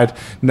tide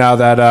now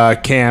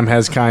that Cam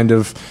has kind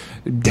of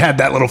had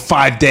that little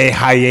 5-day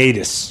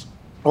hiatus.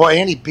 Well,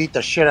 and he beat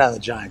the shit out of the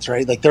Giants,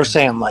 right? Like they're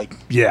saying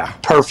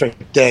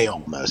perfect day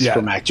almost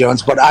for Mac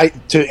Jones. But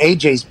to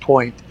AJ's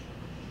point,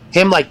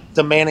 him like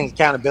demanding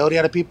accountability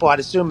out of people, I'd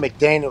assume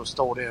McDaniels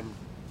told him,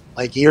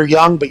 like, you're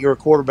young, but you're a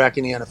quarterback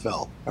in the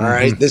NFL. All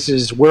right,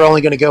 we're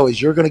only going to go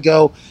as you're going to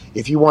go.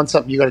 If you want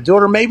something, you got to do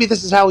it. Or maybe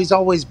this is how he's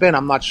always been.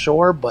 I'm not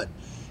sure, but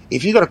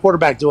if you got a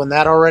quarterback doing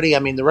that already, I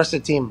mean, the rest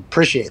of the team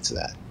appreciates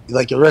that.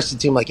 Like the rest of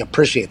the team,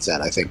 appreciates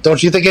that. I think.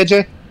 Don't you think,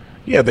 AJ?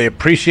 Yeah, they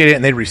appreciate it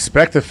and they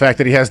respect the fact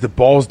that he has the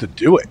balls to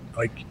do it.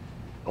 Like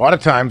a lot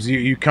of times,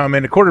 you come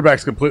in, the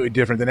quarterback's completely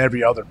different than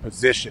every other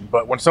position.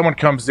 But when someone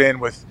comes in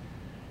with,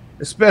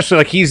 especially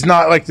like he's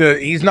not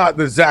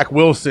the Zach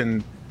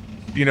Wilson,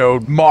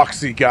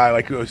 moxie guy,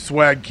 like a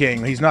swag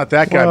king. He's not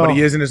that guy, but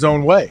he is in his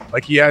own way.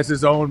 Like he has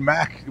his own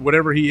Mac,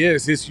 whatever he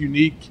is, his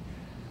unique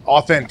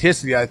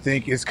authenticity, I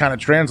think, is kind of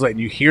translating.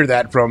 You hear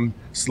that from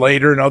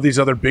Slater and all these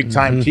other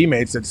big-time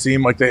teammates that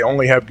seem like they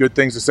only have good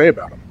things to say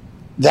about him.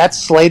 That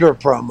Slater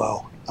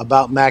promo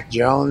about Mac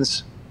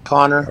Jones,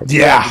 Connor, would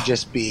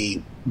just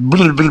be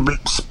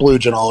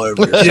splooging all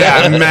over yourself.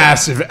 Yeah,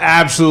 massive,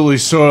 absolutely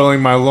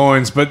soiling my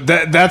loins. But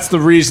that's the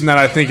reason that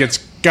I think it's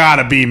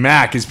gotta be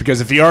Mac, is because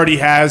if he already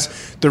has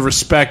the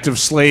respect of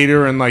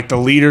Slater and like the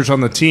leaders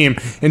on the team,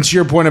 and to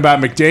your point about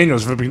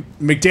McDaniels, if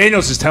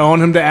McDaniels is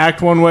telling him to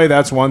act one way,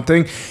 that's one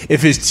thing.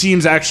 If his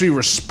team's actually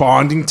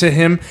responding to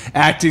him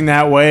acting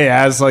that way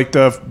as like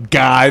the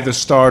guy, the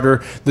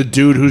starter, the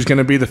dude who's going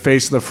to be the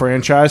face of the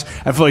franchise,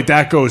 I feel like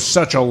that goes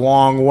such a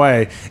long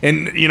way.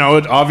 And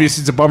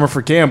obviously it's a bummer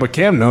for Cam, but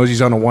Cam knows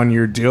he's on a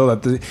 1-year deal,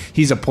 that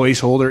he's a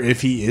placeholder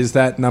if he is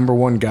that number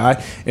one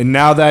guy. And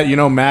now that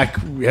Mac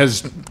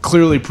has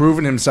clearly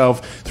proven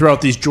himself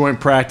throughout these joint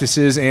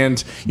practices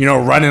and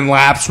running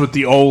laps with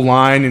the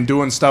O-line and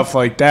doing stuff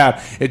like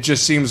that, it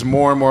just seems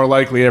more and more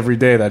likely every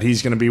day that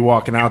he's going to be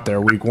walking out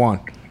there week one.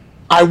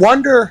 I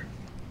wonder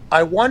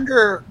I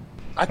thought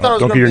it was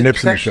don't get your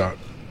nips in the shot.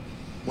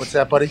 What's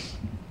that, buddy?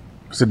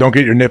 I said don't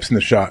get your nips in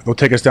the shot. They'll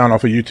take us down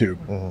off of YouTube.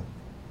 Well,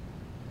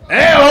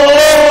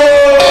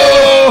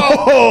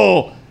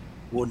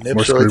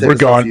 nips We're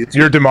gone.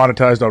 You're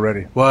demonetized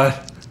already. What?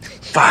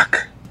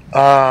 Fuck.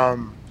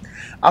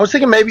 I was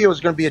thinking maybe it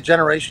was going to be a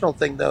generational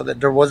thing, though,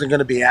 that there wasn't going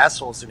to be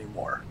assholes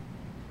anymore.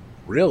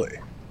 Really?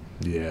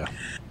 Yeah.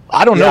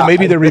 I don't know.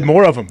 Maybe there'd be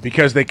more of them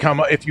because they come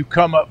up. If you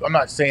come up, I'm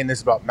not saying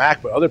this about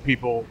Mac, but other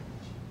people,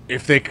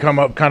 if they come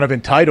up kind of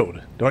entitled,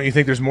 don't you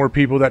think there's more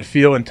people that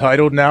feel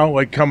entitled now,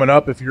 like coming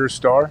up if you're a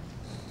star?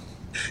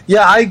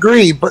 Yeah, I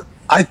agree. But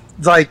I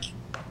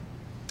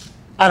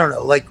don't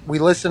know. Like, we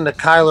listened to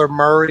Kyler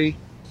Murray.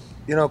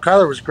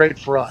 Kyler was great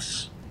for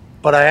us.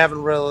 But I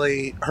haven't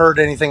really heard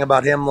anything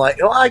about him.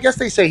 I guess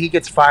they say he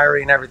gets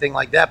fiery and everything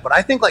like that. But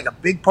I think a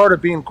big part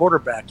of being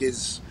quarterback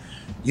is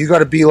you got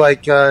to be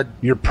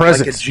your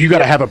presence. You got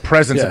to have a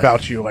presence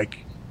about you. Like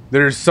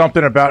there's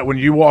something about it when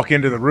you walk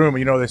into the room.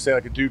 They say a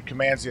dude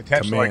commands the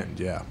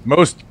attention.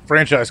 Most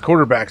franchise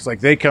quarterbacks,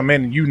 they come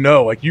in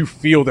and you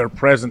feel their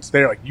presence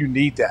there. Like you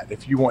need that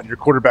if you want your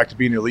quarterback to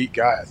be an elite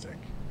guy. I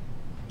think.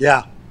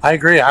 Yeah, I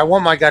agree. I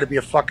want my guy to be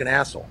a fucking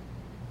asshole.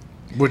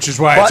 Which is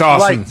why it's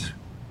awesome.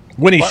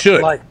 When he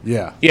should,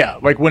 yeah,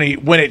 like when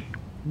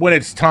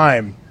it's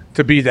time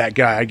to be that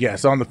guy, I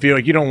guess on the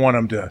field, you don't want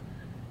him to.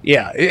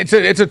 Yeah, it's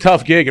a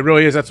tough gig. It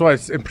really is. That's why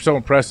it's so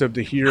impressive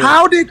to hear.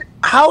 How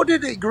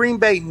did Green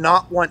Bay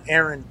not want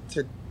Aaron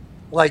to?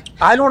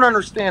 I don't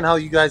understand how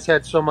you guys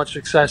had so much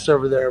success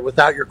over there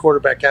without your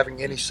quarterback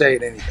having any say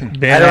in anything.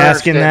 Been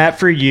asking that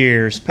for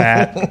years,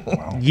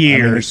 Pat.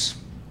 Years.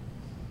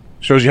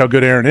 Shows you how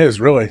good Aaron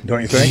is, really,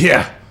 don't you think?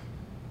 Yeah.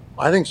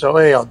 I think so.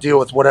 Hey, I'll deal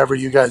with whatever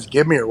you guys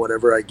give me or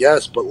whatever, I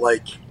guess. But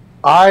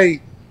I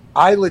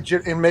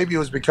legit, and maybe it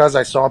was because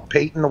I saw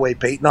Peyton, the way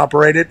Peyton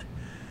operated.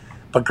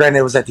 But granted,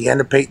 it was at the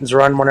end of Peyton's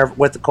run whenever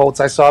with the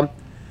Colts I saw him.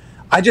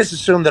 I just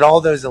assumed that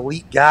all those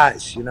elite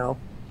guys,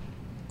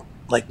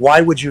 why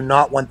would you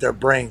not want their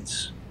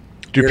brains?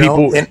 Do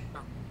people?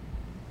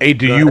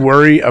 Do you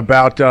worry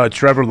about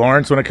Trevor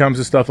Lawrence when it comes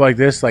to stuff like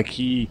this?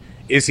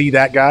 Is he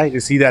that guy?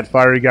 Is he that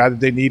fiery guy that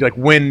they need?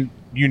 When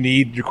you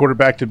need your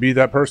quarterback to be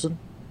that person?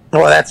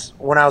 Well, that's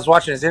when I was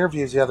watching his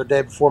interviews the other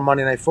day before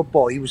Monday Night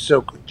Football. He was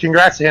so.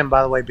 Congrats to him,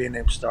 by the way, being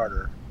named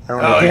starter. I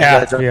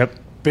don't know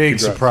Big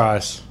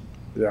surprise.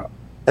 Yeah.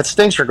 That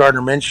stinks for Gardner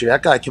Minshew.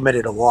 That guy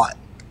committed a lot.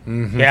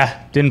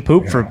 Yeah, didn't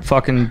poop for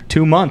fucking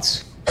 2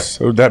 months.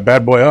 Sewed that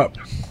bad boy up.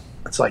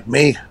 It's like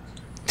me.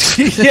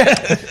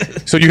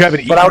 So you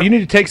haven't eaten. You need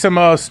to take some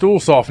stool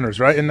softeners,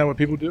 right? Isn't that what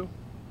people do?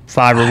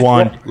 5 or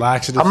 1.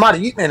 Laxative. I'm not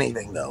eating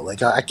anything though.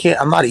 Like I can't.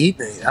 I'm not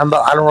eating anything.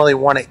 I don't really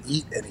want to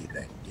eat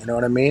anything. You know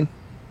what I mean?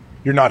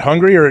 You're not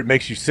hungry, or it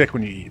makes you sick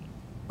when you eat?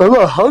 I'm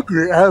not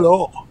hungry at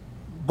all.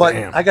 But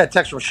Damn. I got a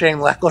text from Shane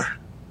Leckler.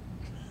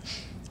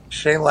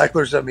 Shane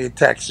Leckler sent me a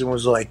text and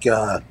was like,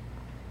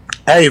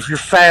 hey, if your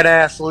fat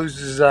ass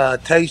loses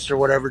taste or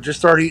whatever, just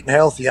start eating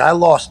healthy. I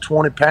lost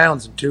 20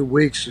 pounds in 2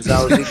 weeks because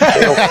I was eating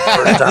kale for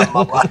the first time in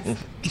my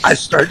life. I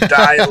started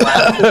dying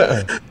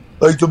laughing.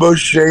 Like the most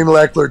Shane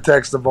Leckler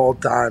text of all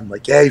time.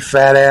 Like, hey,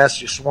 fat ass,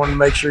 just wanted to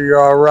make sure you're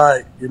all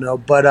right, you know.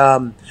 But I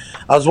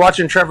was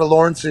watching Trevor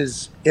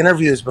Lawrence's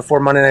interviews before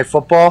Monday Night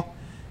Football.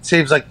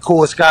 Seems like the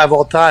coolest guy of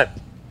all time.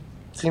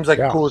 Seems like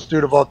the coolest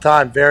dude of all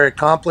time. Very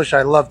accomplished.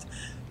 I loved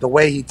the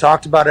way he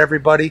talked about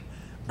everybody.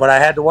 But I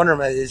had to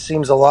wonder, it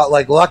seems a lot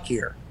like luck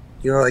here.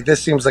 You know, like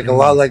this seems like a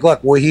lot like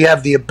luck. Will he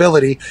have the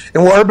ability?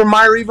 And will Urban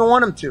Meyer even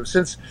want him to?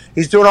 Since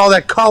he's doing all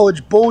that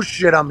college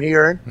bullshit I'm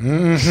hearing.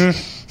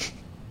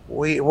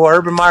 Will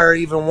Urban Meyer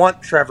even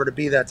want Trevor to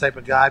be that type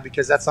of guy?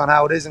 Because that's not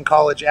how it is in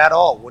college at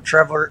all. Will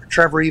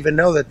Trevor even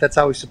know that that's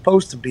how he's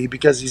supposed to be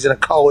because he's in a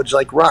college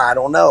like Ryan? I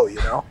don't know, you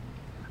know?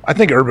 I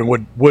think Urban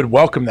would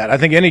welcome that. I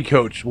think any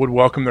coach would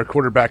welcome their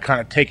quarterback kind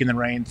of taking the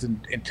reins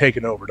and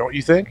taking over. Don't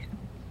you think?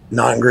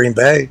 Not in Green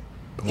Bay.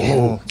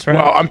 That's right.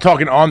 Well, I'm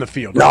talking on the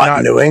field. Not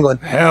in New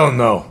England. Hell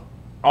no.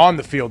 On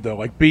the field, though,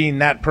 like being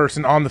that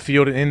person on the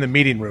field and in the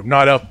meeting room,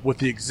 not up with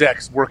the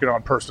execs working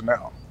on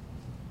personnel.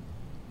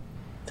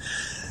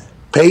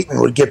 Peyton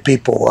would get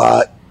people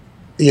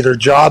either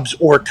jobs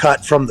or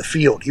cut from the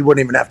field. He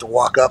wouldn't even have to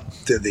walk up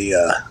to the,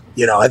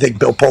 I think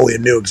Bill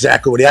Polian knew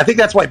exactly what I think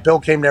that's why Bill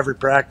came to every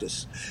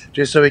practice,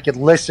 just so he could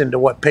listen to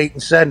what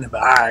Peyton said and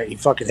all right, he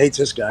fucking hates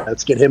this guy.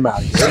 Let's get him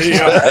out of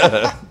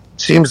here.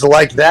 Seems to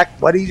like that.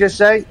 What did he just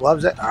say?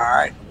 Loves it. All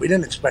right. We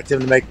didn't expect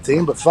him to make the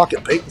team, but fuck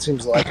it. Peyton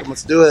seems to like him.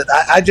 Let's do it.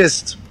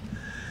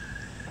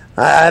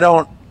 I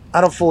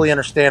don't fully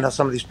understand how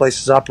some of these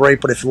places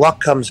operate, but if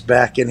Luck comes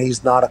back and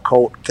he's not a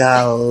Colt,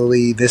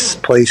 golly, this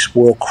place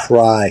will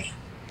cry.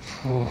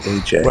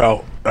 AJ.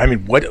 Well, I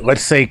mean,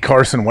 let's say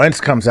Carson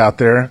Wentz comes out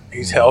there.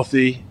 He's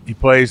healthy. He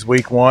plays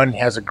week 1. He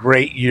has a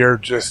great year,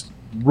 just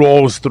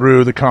rolls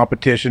through the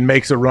competition,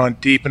 makes a run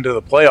deep into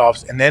the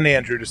playoffs, and then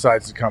Andrew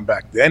decides to come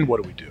back. Then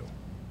what do we do?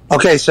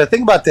 Okay, so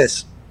think about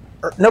this.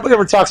 Nobody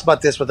ever talks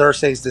about this with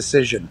Irsay's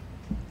decision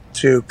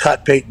to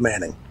cut Peyton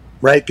Manning,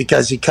 right?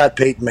 Because he cut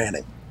Peyton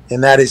Manning.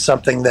 And that is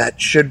something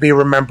that should be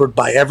remembered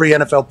by every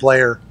NFL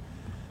player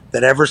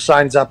that ever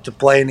signs up to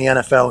play in the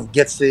NFL and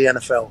gets to the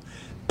NFL.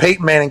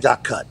 Peyton Manning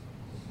got cut.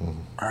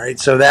 All right,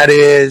 so that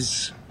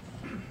is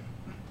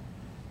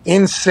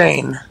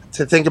insane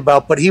to think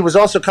about. But he was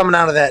also coming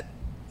out of that.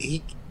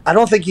 I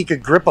don't think he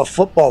could grip a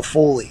football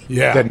fully.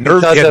 Yeah, he had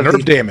nerve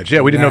damage. Yeah,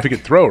 we didn't know if he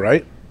could throw,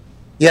 right?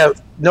 Yeah,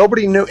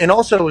 nobody knew. And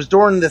also, it was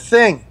during the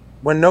thing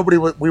when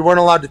we weren't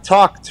allowed to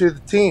talk to the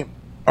team.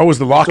 Oh, was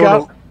the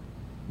lockout?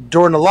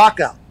 During the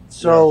lockout.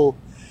 So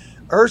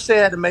Irsay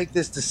had to make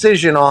this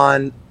decision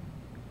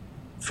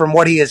from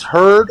what he has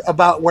heard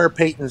about where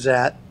Peyton's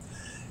at.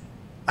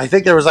 I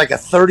think there was like a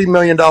 $30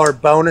 million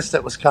bonus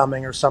that was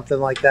coming or something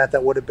like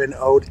that would have been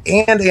owed.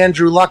 And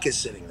Andrew Luck is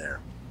sitting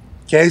there.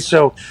 Okay,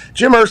 so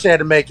Jim Irsay had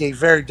to make a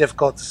very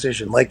difficult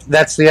decision. Like,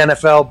 that's the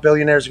NFL.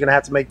 Billionaires are going to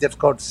have to make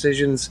difficult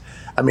decisions.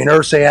 I mean,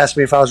 Irsay asked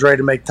me if I was ready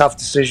to make tough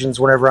decisions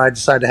whenever I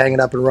decide to hang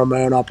it up and run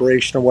my own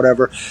operation or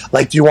whatever.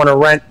 Like, do you want to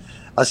rent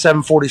a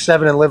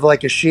 747 and live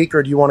like a sheik,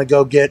 or do you want to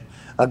go get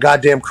a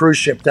goddamn cruise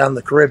ship down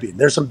the Caribbean?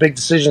 There's some big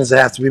decisions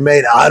that have to be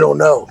made. I don't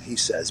know, he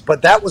says.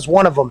 But that was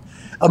one of them.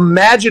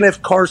 Imagine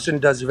if Carson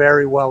does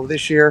very well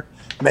this year,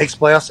 makes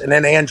playoffs, and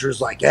then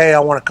Andrew's like, hey, I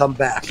want to come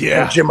back.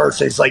 Yeah. And Jim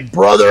Irsay's like,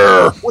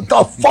 brother, what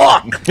the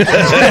fuck?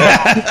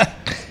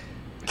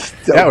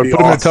 That would put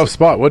him in a tough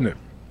spot, wouldn't it?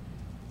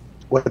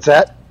 What's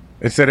that?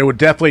 It said it would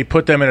definitely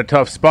put them in a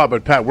tough spot.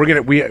 But Pat,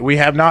 we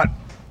have not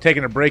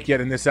taken a break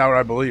yet in this hour,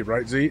 I believe,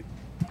 right, Z?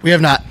 We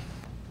have not.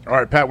 All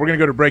right, Pat, we're going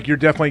to go to break. You're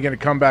definitely going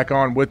to come back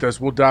on with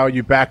us. We'll dial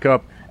you back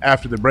up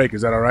after the break.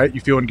 Is that all right?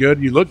 You feeling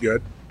good? You look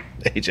good.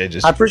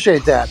 AJ I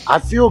appreciate that. I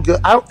feel good.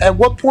 At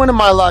what point am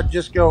I allowed to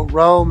just go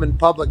roam in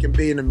public and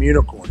be in a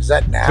unicorn? Is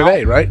that now?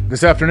 Today, right?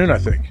 This afternoon, I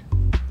think.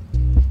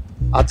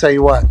 I'll tell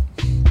you what.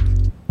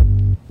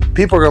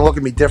 People are going to look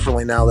at me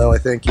differently now, though, I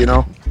think, you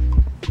know?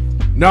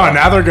 No,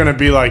 now they're going to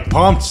be like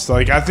pumped.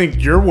 Like, I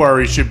think your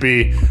worry should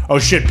be, oh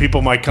shit,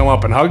 people might come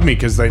up and hug me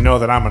because they know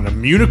that I'm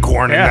an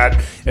unicorn and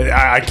that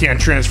I can't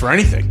transfer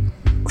anything.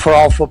 For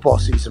all football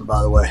season,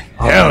 by the way.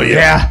 Hell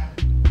yeah.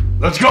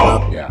 Let's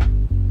go. Yeah.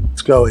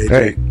 Let's go, AJ.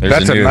 Hey,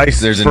 that's a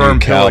nice firm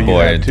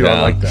cowboy in too. I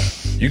town. like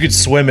that. You could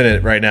swim in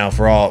it right now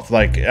for all,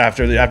 like,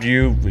 after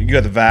you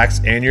got the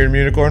vax and you're a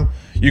unicorn,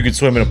 you could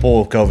swim in a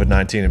pool of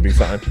COVID-19 and be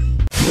fine.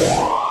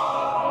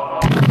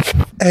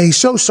 Hey,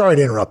 so sorry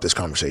to interrupt this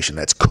conversation.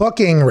 That's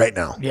cooking right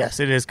now. Yes,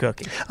 it is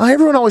cooking.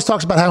 Everyone always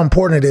talks about how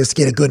important it is to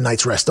get a good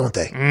night's rest, don't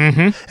they?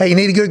 Mm-hmm. Hey, you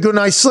need a good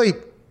night's sleep.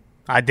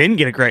 I didn't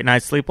get a great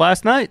night's sleep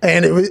last night.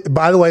 And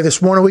by the way,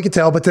 this morning we could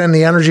tell, but then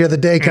the energy of the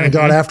day kind of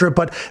got after it.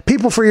 But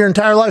people for your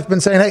entire life have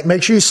been saying, hey,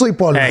 make sure you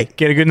sleep well tonight. Hey,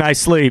 get a good night's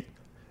sleep.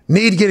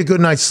 Need to get a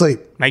good night's sleep.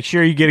 Make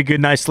sure you get a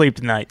good night's sleep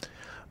tonight.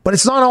 But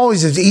it's not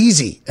always as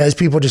easy as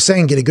people just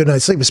saying get a good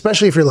night's sleep,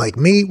 especially if you're like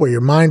me, where your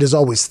mind is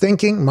always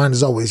thinking, mind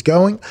is always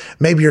going.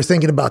 Maybe you're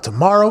thinking about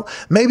tomorrow.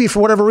 Maybe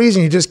for whatever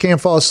reason, you just can't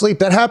fall asleep.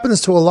 That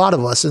happens to a lot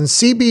of us. And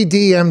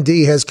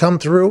CBDMD has come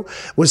through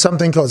with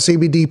something called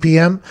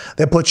CBDPM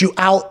that puts you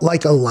out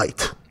like a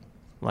light.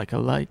 Like a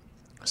light.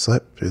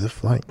 Slip through the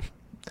flight.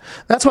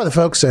 That's why the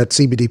folks at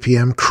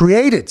CBDPM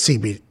created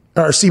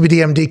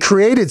CBDMD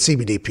created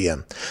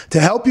CBDPM to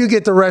help you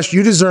get the rest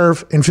you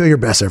deserve and feel your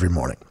best every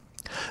morning.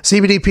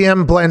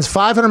 CBDPM blends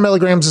 500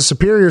 milligrams of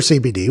superior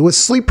CBD with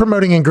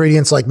sleep-promoting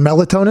ingredients like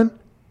melatonin,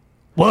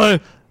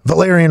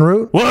 valerian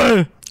root,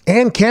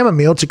 and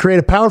chamomile to create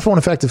a powerful and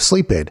effective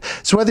sleep aid.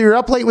 So whether you're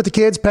up late with the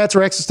kids, pets,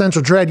 or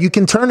existential dread, you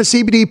can turn to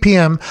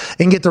CBDPM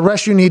and get the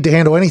rest you need to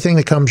handle anything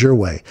that comes your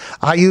way.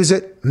 I use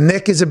it.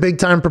 Nick is a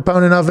big-time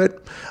proponent of it.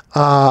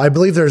 I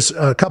believe there's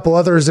a couple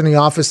others in the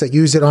office that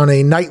use it on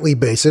a nightly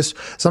basis.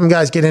 Some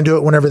guys get into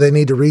it whenever they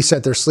need to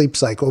reset their sleep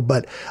cycle,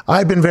 but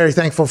I've been very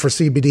thankful for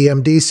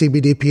CBDMD,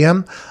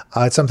 CBDPM.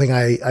 It's something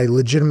I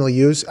legitimately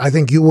use. I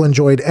think you will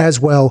enjoy it as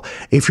well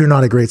if you're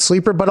not a great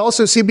sleeper, but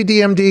also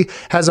CBDMD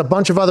has a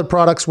bunch of other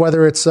products,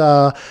 whether it's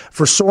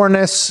for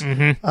soreness,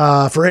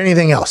 for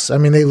anything else. I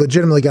mean, they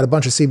legitimately got a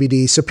bunch of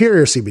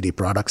superior CBD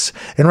products.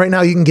 And right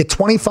now you can get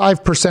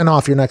 25%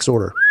 off your next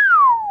order.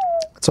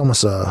 It's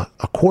almost a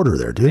quarter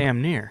there, dude. Damn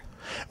near.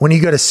 When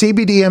you go to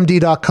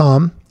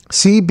cbdmd.com,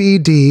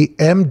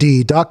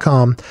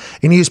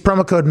 and use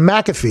promo code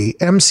McAfee,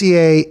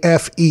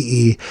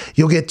 MCAFEE,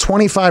 you'll get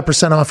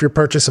 25% off your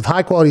purchase of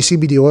high-quality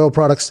CBD oil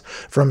products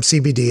from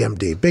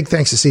CBDMD. Big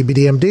thanks to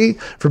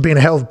CBDMD for being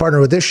a hell of a partner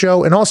with this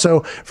show and also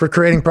for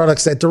creating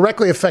products that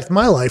directly affect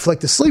my life, like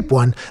the sleep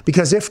one,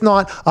 because if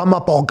not, I'm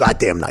up all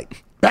goddamn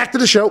night. Back to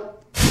the show.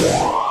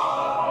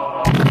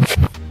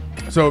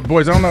 So,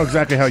 boys, I don't know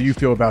exactly how you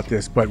feel about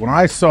this, but when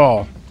I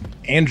saw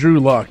Andrew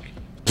Luck,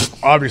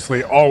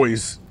 obviously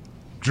always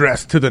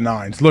dressed to the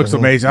nines, looks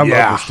amazing. I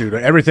love this dude.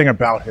 Everything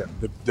about him,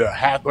 the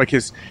half, like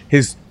his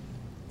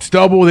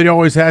stubble that he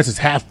always has, his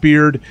half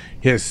beard,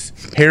 his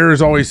hair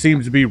always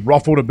seems to be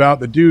ruffled about.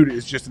 The dude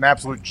is just an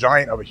absolute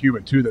giant of a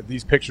human too that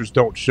these pictures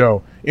don't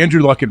show.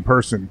 Andrew Luck in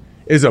person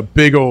is a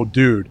big old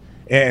dude,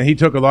 and he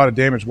took a lot of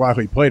damage while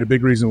he played. A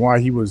big reason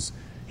why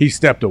he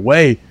stepped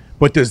away.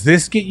 But does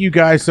this get you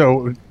guys?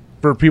 So,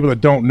 for people that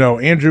don't know,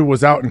 Andrew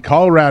was out in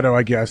Colorado,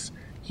 I guess.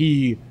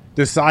 He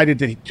decided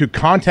to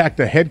contact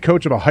the head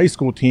coach of a high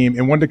school team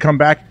and wanted to come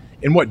back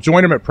and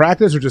join him at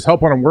practice or just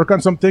help on him work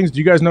on some things? Do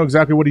you guys know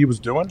exactly what he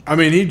was doing? I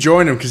mean, he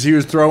joined him because he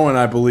was throwing,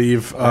 I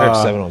believe, I heard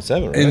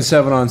 7-on-7, right? In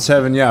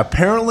 7-on-7, yeah.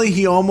 Apparently,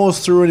 he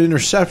almost threw an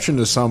interception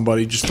to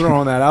somebody, just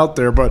throwing that out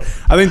there. But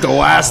I think the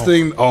last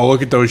thing,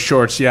 look at those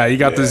shorts. Yeah, you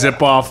got the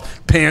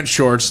zip-off pants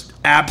shorts,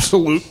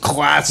 absolute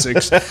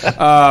classics.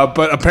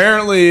 But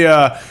apparently,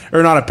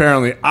 or not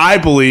apparently, I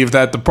believe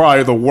that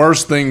probably the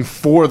worst thing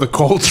for the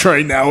Colts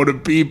right now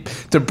would be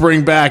to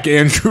bring back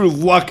Andrew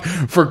Luck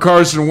for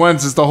Carson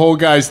Wentz. Is the whole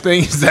guy's thing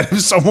is that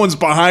if someone's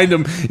behind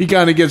him, he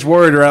kind of gets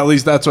worried, or at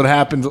least that's what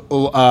happened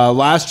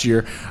last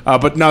year.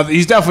 But no,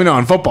 he's definitely not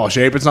in football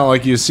shape. It's not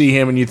like you see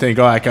him and you think,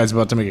 that guy's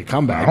about to make a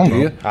comeback. I don't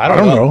know. I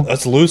don't know.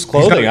 That's loose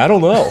clothing. I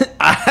don't know.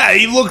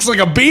 He looks like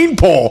a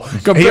beanpole.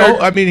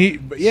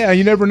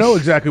 You never know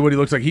exactly what he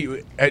looks like.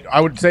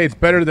 I would say it's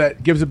better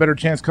that gives a better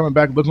chance coming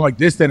back looking like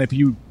this than if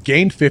you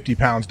gained 50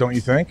 pounds, don't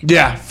you think?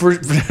 Yeah,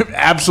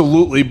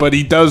 absolutely. But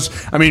he does.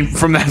 I mean,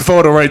 from that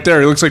photo right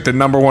there, he looks like the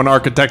 #1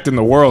 architect in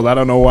the world. I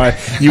don't know why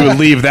you would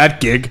leave that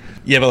gig.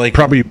 Yeah, but like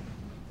probably.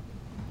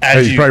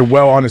 He's probably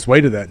well on his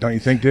way to that, don't you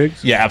think,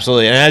 Diggs? Yeah,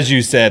 absolutely. And as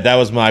you said, that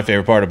was my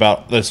favorite part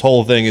about this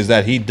whole thing is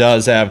that he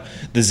does have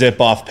the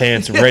zip-off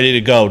pants ready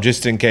to go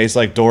just in case,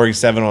 like Dory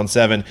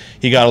 7-on-7,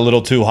 he got a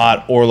little too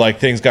hot or like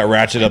things got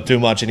ratcheted up too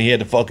much and he had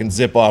to fucking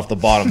zip off the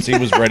bottom. So he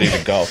was ready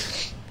to go.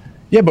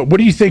 Yeah, but what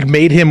do you think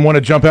made him want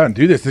to jump out and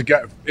do this?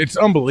 It's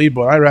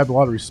unbelievable. I have a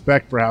lot of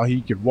respect for how he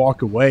could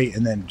walk away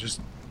and then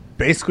just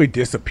basically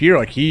disappear.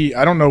 Like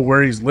I don't know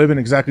where he's living,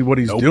 exactly what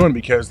he's doing,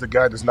 because the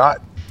guy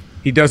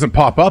he doesn't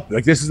pop up.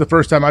 Like, this is the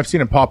first time I've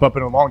seen him pop up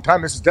in a long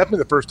time. This is definitely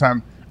the first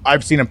time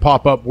I've seen him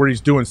pop up where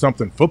he's doing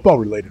something football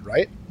related,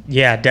 right?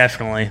 Yeah,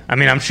 definitely. I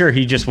mean, I'm sure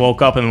he just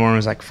woke up in the morning and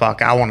was like,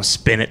 fuck, I want to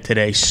spin it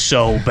today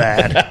so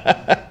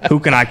bad.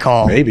 Who can I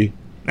call? Maybe.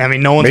 I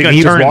mean, no one's going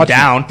to turn him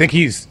down. I think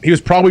he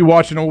was probably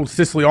watching old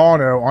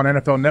Siciliano on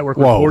NFL Network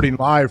reporting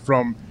live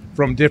from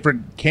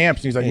different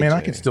camps. And he's like, man, I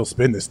can still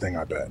spin this thing,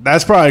 I bet.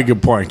 That's probably a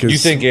good point. You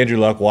think Andrew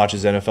Luck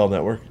watches NFL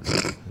Network?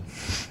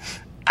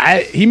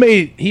 He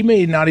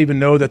may not even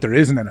know that there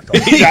is an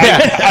NFL.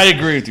 Yeah, I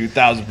agree with you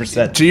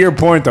 1,000%. To your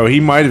point, though, he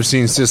might have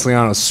seen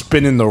Siciliano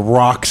spinning the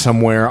rock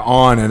somewhere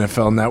on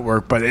NFL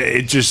Network, but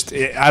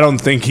I don't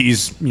think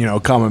he's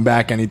coming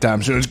back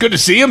anytime soon. It's good to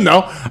see him,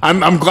 though.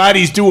 I'm glad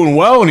he's doing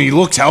well and he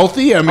looks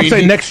healthy. I mean, I'm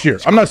saying next year.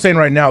 I'm not saying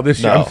right now.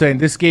 This year, I'm saying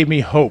this gave me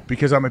hope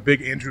because I'm a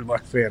big Andrew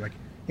Luck fan. Like,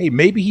 hey,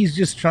 maybe he's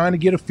just trying to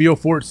get a feel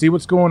for it, see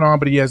what's going on.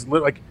 But he has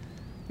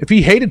if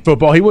he hated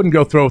football, he wouldn't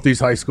go throw with these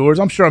high schoolers.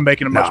 I'm sure I'm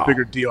making a much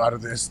bigger deal out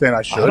of this than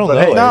I should. I don't but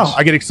know, hey, Edge.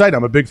 I get excited.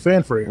 I'm a big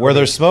fan for you. Where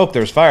there's smoke,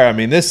 there's fire. I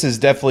mean, this is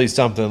definitely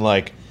something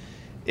like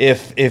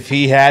if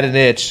he had an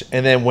itch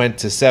and then went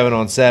to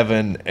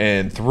 7-on-7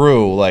 and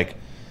threw, like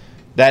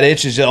that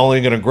itch is only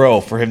going to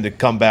grow for him to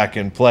come back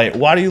and play.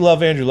 Why do you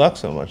love Andrew Luck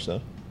so much,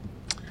 though?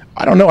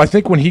 I don't know. I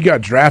think when he got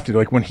drafted,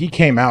 like when he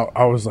came out,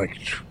 I was like,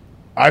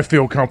 I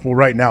feel comfortable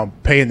right now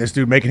paying this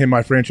dude, making him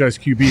my franchise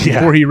QB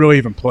before he really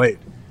even played.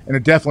 And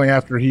it definitely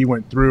after he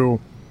went through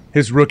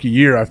his rookie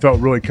year, I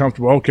felt really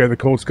comfortable. Okay, the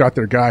Colts got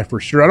their guy for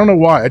sure. I don't know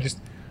why.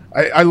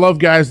 I love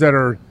guys that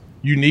are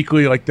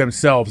uniquely like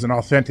themselves and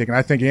authentic. And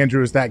I think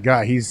Andrew is that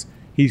guy. He's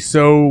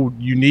so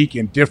unique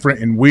and different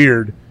and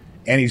weird,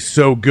 and he's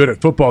so good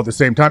at football at the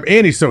same time.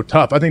 And he's so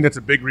tough. I think that's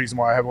a big reason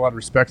why I have a lot of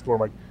respect for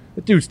him. Like,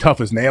 that dude's tough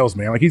as nails,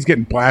 man. Like, he's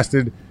getting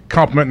blasted,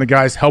 complimenting the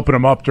guys, helping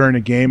him up during the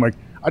game. Like,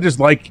 I just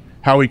like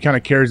how he kind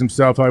of carries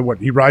himself.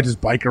 He rides his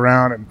bike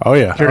around and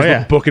carries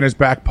a book in his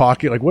back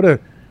pocket. Like,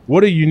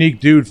 what a unique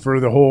dude for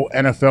the whole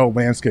NFL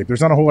landscape.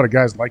 There's not a whole lot of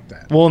guys like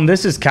that. Well, and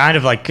this is kind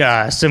of like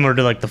similar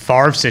to like the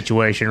Favre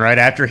situation, right?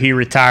 After he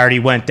retired, he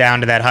went down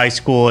to that high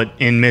school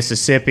in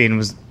Mississippi and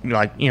was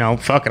like,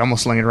 fuck it, I'm gonna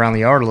sling it around the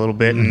yard a little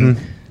bit and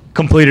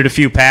completed a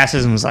few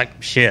passes and was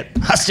like, shit,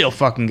 I still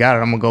fucking got it.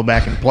 I'm gonna go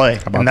back and play.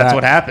 And that's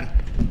what happened.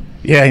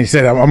 Yeah, he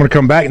said, I'm going to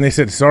come back. And they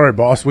said, sorry,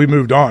 boss, we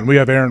moved on. We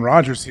have Aaron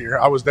Rodgers here.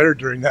 I was there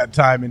during that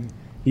time, and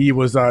he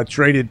was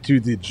traded to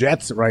the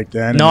Jets right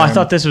then. No, I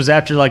thought this was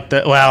after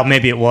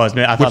maybe it was.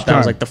 I thought that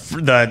was like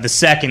the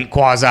second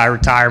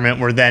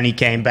quasi-retirement where then he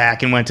came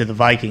back and went to the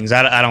Vikings.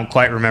 I don't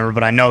quite remember,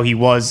 but I know he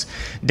was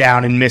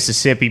down in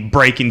Mississippi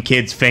breaking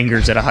kids'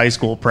 fingers at a high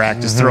school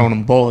practice, throwing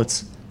them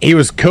bullets. He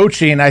was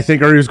coaching, I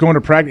think, or he was going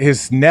to practice.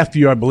 His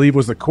nephew, I believe,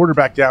 was the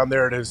quarterback down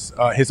there at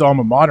his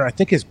alma mater. I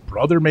think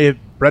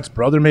Brett's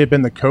brother may have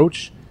been the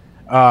coach,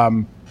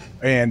 and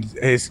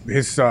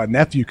his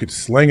nephew could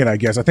sling it. I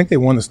guess I think they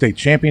won the state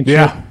championship.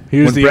 Yeah,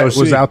 he was when Brett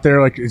was out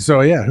there.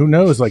 Who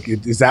knows? Like,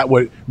 is that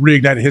what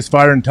reignited his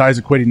fire and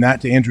ties equating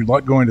that to Andrew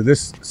Luck going to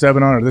this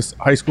 7-on or this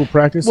high school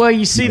practice? Well,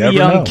 you see the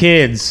young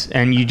kids,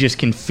 and you just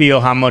can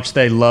feel how much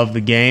they love the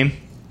game.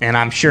 And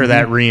I'm sure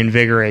that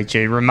reinvigorates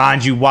you. It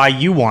reminds you why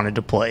you wanted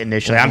to play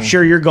initially. I'm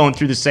sure you're going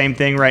through the same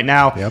thing right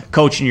now,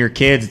 coaching your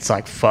kids. It's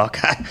like, fuck,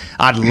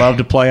 I'd love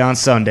to play on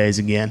Sundays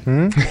again.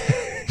 Man,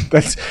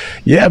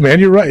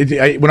 you're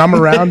right. When I'm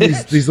around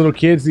these little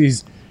kids,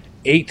 these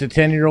 8 to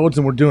 10-year-olds,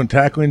 and we're doing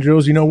tackling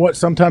drills, you know what?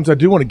 Sometimes I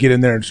do want to get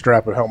in there and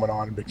strap a helmet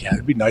on. But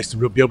it'd be nice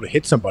to be able to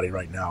hit somebody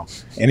right now.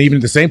 And even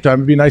at the same time,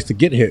 it'd be nice to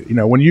get hit.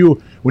 When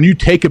you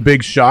take a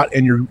big shot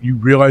and you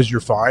realize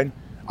you're fine,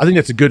 I think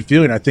that's a good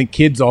feeling. I think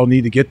kids all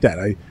need to get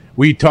that.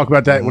 We talk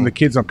about that when the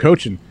kids I'm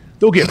coaching,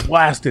 they'll get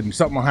blasted and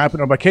something will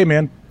happen. I'm like, hey,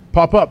 man,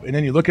 pop up. And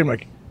then you look at them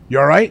like, you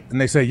all right?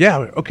 And they say, yeah,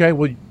 okay,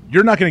 well,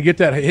 you're not going to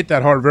get hit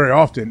that hard very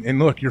often. And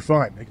look, you're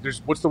fine. Like,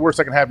 what's the worst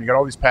that can happen? You got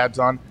all these pads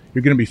on.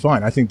 You're going to be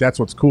fine. I think that's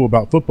what's cool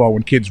about football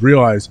when kids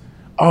realize,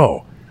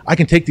 oh, I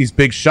can take these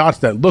big shots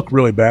that look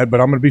really bad, but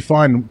I'm going to be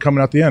fine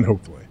coming out the end,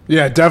 hopefully.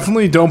 Yeah,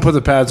 definitely don't put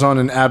the pads on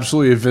and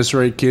absolutely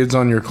eviscerate kids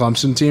on your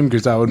Clemson team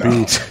because that would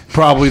be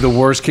probably the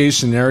worst case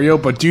scenario.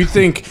 But do you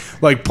think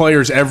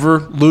players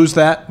ever lose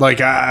that?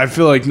 I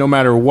feel like no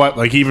matter what,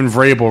 even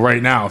Vrabel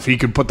right now, if he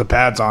could put the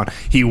pads on,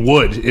 he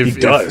would. He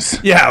does.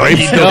 He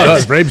still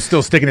does. Vrabel's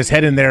still sticking his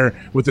head in there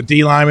with the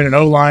D lineman and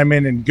O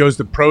lineman and goes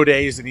to pro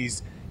days and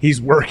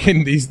he's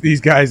working these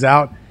guys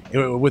out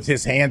with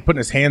his hand, putting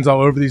his hands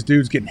all over these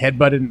dudes, getting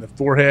headbutted in the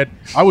forehead.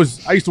 I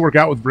used to work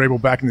out with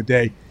Vrabel back in the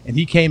day, and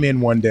he came in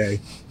one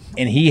day,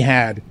 and he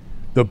had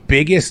the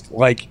biggest,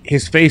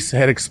 his face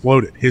had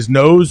exploded. His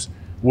nose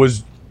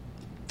was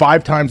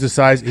 5 times the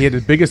size. He had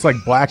the biggest,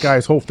 black eye.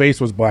 His whole face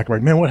was black. I'm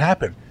like, man, what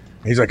happened?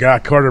 And he's like,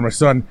 Carter, my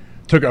son,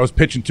 I was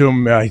pitching to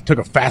him. He took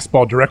a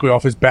fastball directly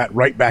off his bat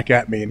right back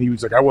at me, and he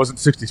was like, I wasn't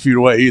 60 feet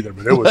away either,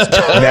 but it was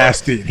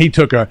nasty. He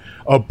took a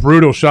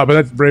brutal shot,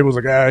 but Vrabel was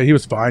like, he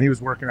was fine. He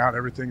was working out.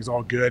 Everything's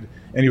all good,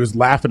 and he was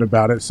laughing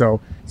about it. So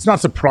it's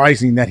not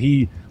surprising that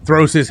he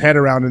throws his head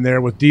around in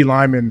there with D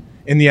linemen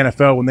in the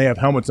NFL when they have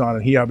helmets on,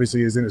 and he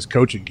obviously is in his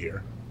coaching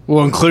gear.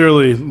 Well, and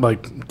clearly,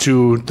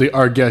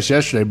 our guest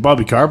yesterday,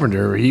 Bubby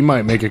Carpenter, he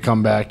might make a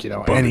comeback,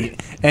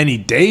 any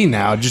day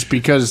now, just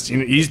because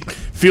he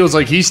feels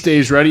like he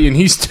stays ready, and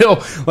he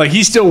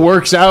still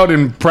works out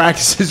and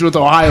practices with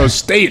Ohio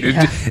State.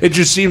 It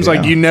just seems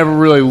like you never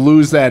really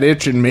lose that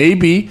itch, and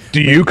maybe.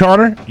 Do you,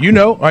 Connor?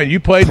 You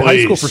played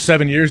high school for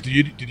 7 years.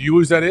 Did you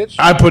lose that itch?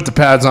 I put the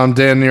pads on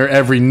damn near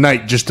every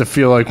night just to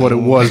feel like what it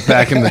was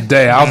back in the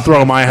day. I'll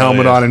throw my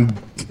helmet on and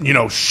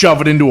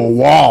shove it into a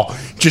wall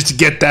just to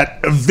get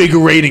that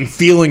invigorating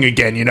feeling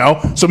again,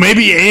 So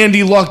maybe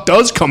Andy Luck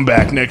does come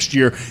back next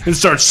year and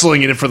start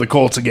slinging it for the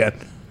Colts again.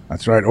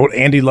 That's right. Old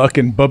Andy Luck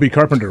and Bubby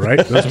Carpenter, right?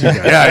 Those 2 guys.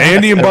 Yeah,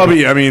 Andy and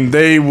Bubby,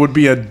 they would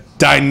be a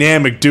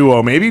dynamic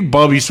duo. Maybe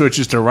Bubby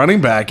switches to running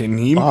back and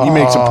he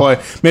makes a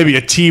play. Maybe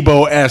a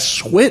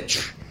Tebow-esque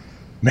switch.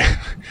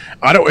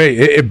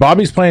 If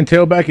Bobby's playing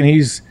tailback and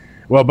he's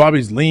Well,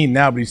 Bobby's lean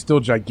now, but he's still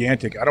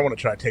gigantic. I don't want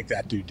to try to take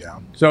that dude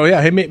down. So,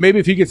 yeah, maybe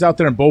if he gets out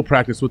there in bowl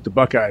practice with the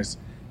Buckeyes,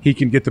 he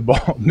can get the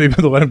ball. Maybe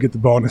they'll let him get the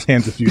ball in his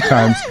hands a few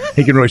times.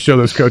 He can really show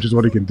those coaches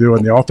what he can do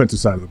on the offensive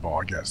side of the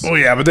ball, I guess. Oh,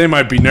 yeah, but they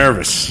might be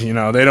nervous. They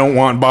don't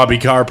want Bobby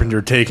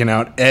Carpenter taking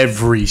out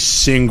every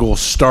single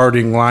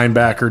starting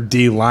linebacker,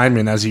 D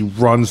lineman as he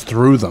runs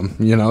through them.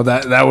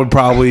 That would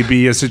probably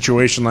be a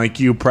situation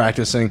like you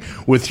practicing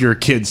with your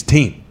kid's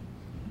team.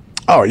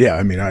 Oh, yeah.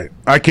 I mean, I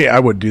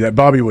wouldn't do that.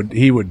 Bobby would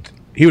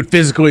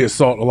physically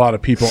assault a lot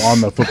of people on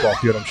the football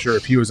field, I'm sure,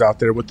 if he was out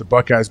there with the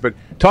Buckeyes. But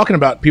talking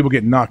about people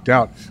getting knocked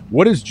out,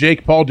 what is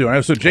Jake Paul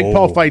doing? So Jake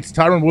Paul fights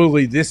Tyron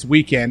Woodley this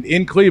weekend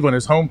in Cleveland,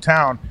 his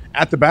hometown,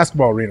 at the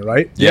basketball arena,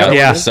 right?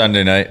 Yeah.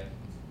 Sunday night.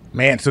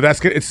 Man, so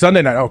it's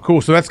Sunday night. Oh,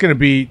 cool. So that's going to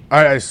be,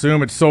 I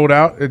assume it's sold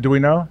out. Do we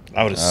know?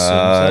 I would assume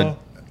so.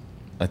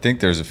 I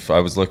think I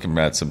was looking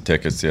at some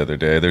tickets the other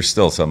day. There's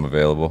still some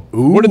available.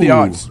 Ooh. What are the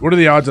odds? What are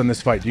the odds on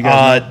this fight? Do you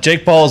guys know?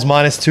 Jake Paul is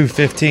minus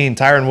 215.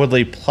 Tyron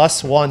Woodley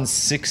plus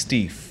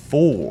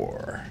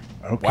 164.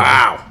 Okay.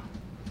 Wow.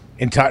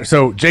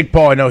 So Jake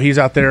Paul, I know he's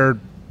out there.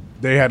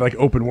 They had like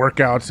open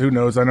workouts. Who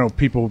knows? I know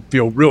people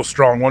feel real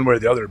strong one way or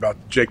the other about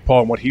Jake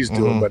Paul and what he's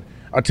doing. But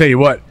I'll tell you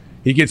what,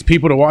 he gets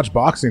people to watch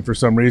boxing for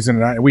some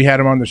reason. And we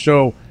had him on the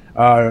show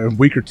a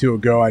week or two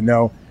ago, I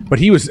know. But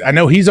I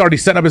know he's already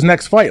setting up his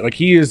next fight. Like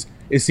Is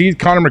he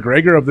Conor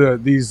McGregor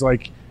of these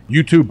like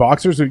YouTube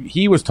boxers?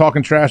 He was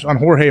talking trash on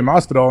Jorge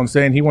Masvidal and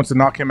saying he wants to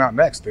knock him out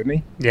next, didn't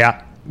he?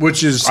 Yeah.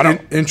 Which is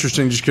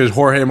interesting just because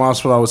Jorge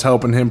Masvidal was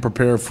helping him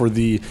prepare for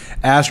the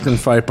Askren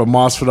fight, but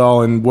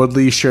Masvidal and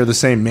Woodley share the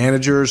same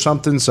manager or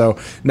something, so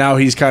now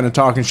he's kind of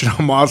talking shit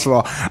on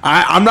Masvidal.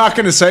 I'm not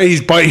going to say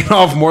he's biting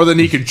off more than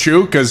he can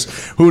chew because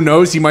who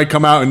knows, he might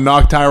come out and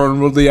knock Tyron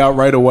Woodley out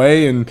right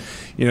away, and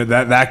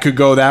that could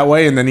go that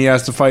way, and then he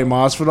has to fight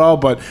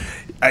Masvidal, but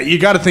you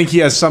got to think he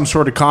has some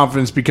sort of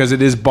confidence because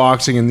it is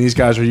boxing and these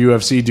guys are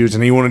UFC dudes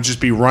and he wouldn't just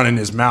be running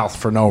his mouth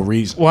for no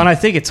reason. Well, and I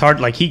think it's hard.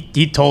 Like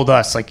he told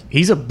us, like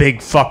he's a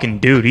big fucking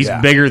dude. He's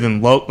bigger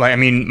than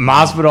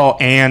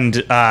Masvidal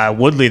and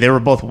Woodley. They were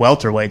both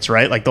welterweights,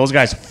 right? Like those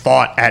guys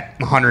fought at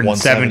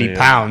 170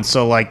 pounds.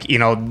 So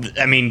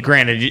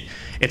granted,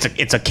 it's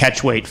a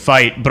catchweight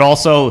fight, but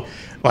also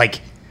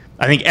like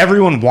I think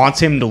everyone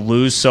wants him to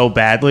lose so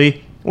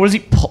badly. What is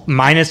he,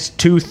 minus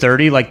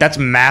 230? Like that's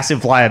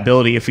massive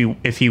liability if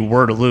he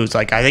were to lose.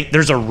 Like I think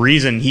there's a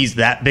reason he's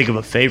that big of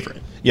a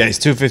favorite. Yeah, he's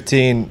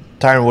 215.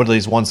 Tyron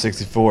Woodley's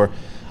 164.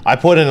 I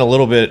put in a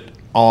little bit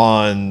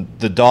on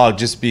the dog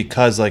just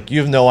because like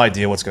you have no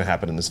idea what's going to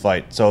happen in this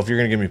fight. So if you're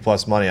going to give me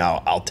plus money,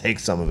 I'll take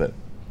some of it.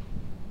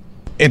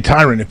 And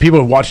Tyron, if people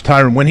have watched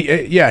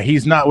Tyron,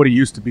 he's not what he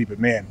used to be, but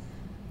man,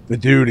 the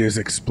dude is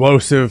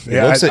explosive.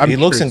 He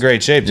looks in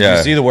great shape. Did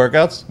you see the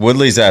workouts?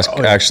 Woodley's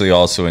actually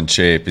also in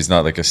shape. He's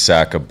not like a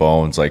sack of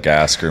bones like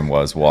Askren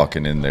was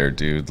walking in there,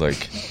 dude.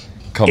 Like,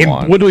 come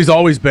on. Woodley's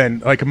always been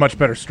like a much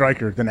better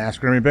striker than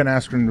Askren. I mean, Ben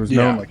Askren was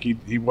known like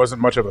he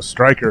wasn't much of a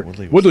striker.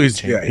 Woodley's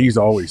he's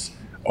always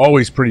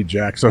pretty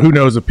jacked. So who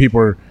knows if people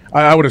are.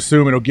 I would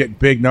assume it'll get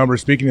big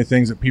numbers. Speaking of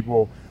things that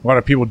a lot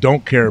of people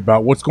don't care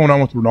about, what's going on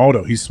with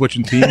Ronaldo? He's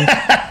switching teams.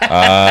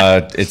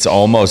 It's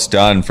almost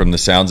done from the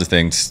sounds of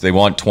things. They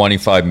want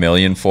 $25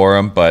 million for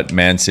him, but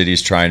Man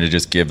City's trying to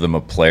just give them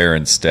a player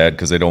instead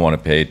because they don't want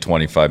to pay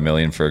 $25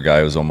 million for a guy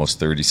who's almost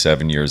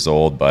 37 years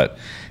old. But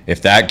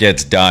if that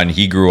gets done,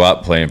 he grew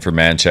up playing for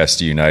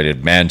Manchester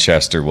United.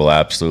 Manchester will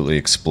absolutely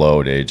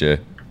explode, AJ.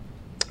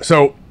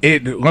 So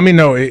let me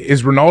know,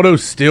 is Ronaldo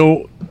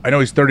still, I know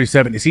he's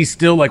 37, is he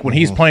still, like when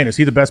he's playing, is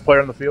he the best player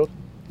on the field?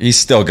 He's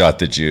still got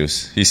the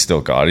juice. He's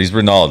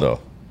Ronaldo.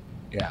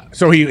 Yeah.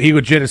 So he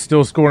legit is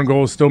still scoring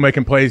goals, still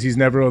making plays, he's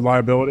never a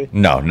liability?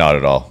 No, not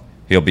at all.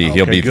 He'll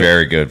be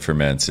very good for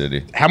Man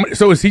City.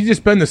 So has he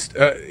just been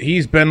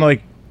he's been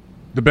like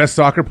the best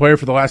soccer player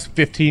for the last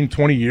 15,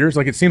 20 years?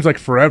 Like it seems like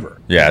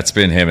forever. Yeah, it's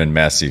been him and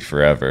Messi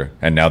forever.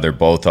 And now they're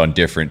both on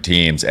different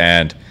teams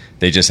and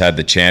they just had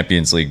the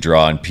Champions League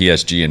draw, and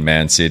PSG and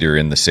Man City are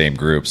in the same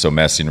group. So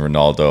Messi and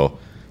Ronaldo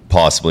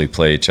possibly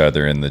play each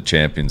other in the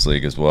Champions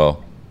League as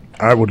well.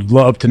 I would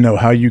love to know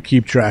how you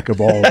keep track of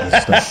all of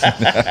this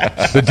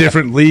stuff. The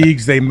different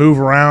leagues, they move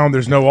around.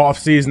 There's no off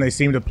season. They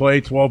seem to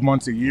play 12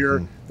 months a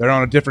year. They're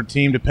on a different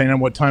team depending on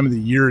what time of the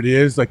year it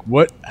is. Like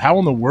how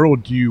in the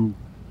world do you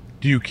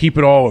keep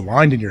it all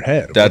aligned in your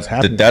head?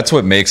 That's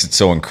what makes it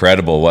so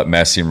incredible what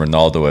Messi and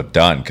Ronaldo have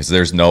done because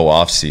there's no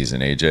off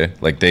season,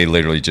 AJ. Like they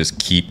literally just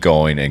keep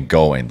going and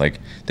going. Like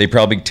they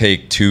probably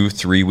take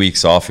 2-3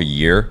 weeks off a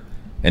year,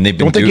 and they've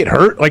been. Don't they get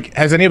hurt? Like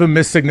has any of them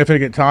missed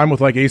significant time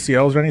with like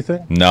ACLs or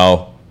anything?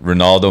 No,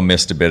 Ronaldo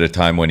missed a bit of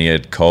time when he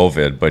had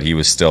COVID, but he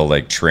was still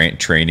like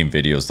training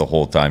videos the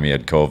whole time he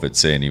had COVID,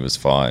 saying he was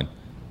fine.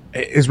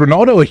 Is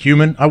Ronaldo a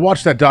human? I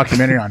watched that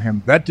documentary on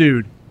him. That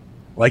dude.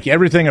 Like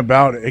everything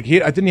about it,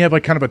 didn't he have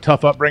like kind of a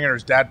tough upbringing? Or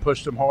his dad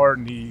pushed him hard,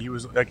 and he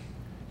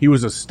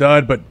was a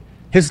stud. But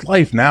his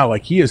life now,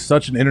 like he is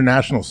such an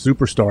international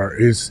superstar.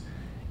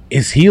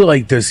 Is he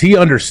like? Does he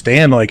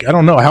understand? Like I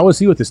don't know. How is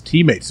he with his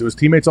teammates? Do his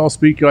teammates all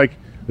speak like?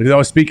 Do they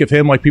always speak of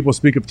him like people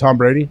speak of Tom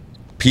Brady?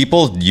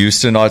 people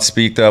used to not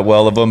speak that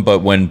well of him, but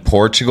when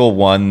Portugal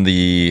won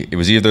it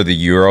was either the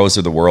Euros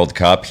or the World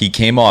Cup, he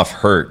came off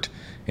hurt,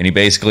 and he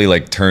basically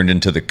like turned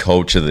into the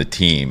coach of the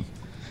team.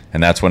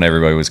 And that's when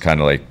everybody was kind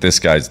of like, this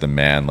guy's the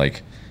man.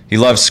 Like, he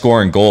loves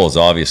scoring goals,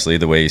 obviously,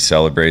 the way he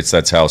celebrates.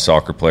 That's how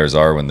soccer players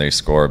are when they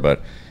score.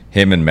 But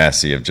him and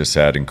Messi have just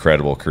had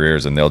incredible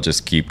careers, and they'll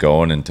just keep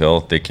going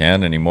until they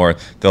can't anymore.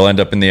 They'll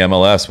end up in the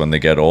MLS when they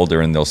get older,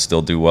 and they'll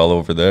still do well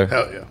over there.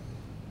 Hell yeah.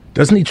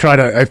 Doesn't he try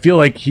to? I feel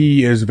like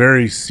he is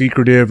very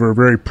secretive or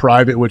very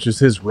private, which is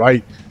his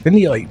right. Didn't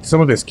he, like,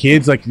 some of his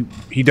kids, like,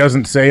 he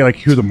doesn't say, like,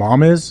 who the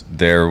mom is?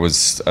 There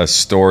was a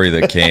story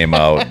that came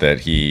out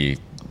that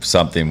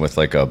something with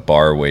like a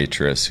bar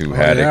waitress who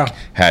had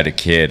a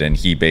kid, and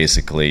he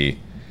basically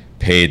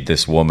paid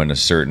this woman a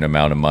certain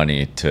amount of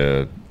money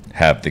to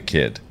have the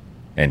kid,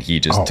 and he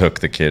just took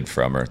the kid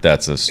from her.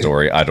 That's a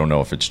story. I don't know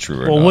if it's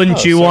true or not. Well,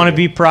 wouldn't you want to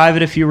be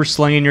private if you were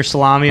slinging your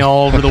salami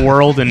all over the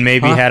world and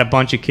maybe had a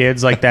bunch of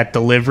kids like that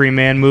Delivery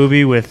Man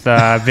movie with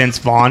Vince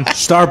Vaughn?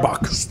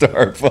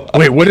 Starbucks.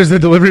 Wait, what is the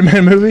Delivery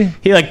Man movie?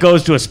 He like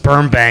goes to a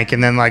sperm bank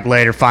and then like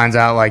later finds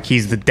out like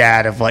he's the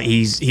dad of like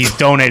he's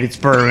donated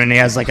sperm and he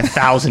has like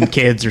 1,000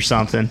 kids or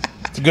something.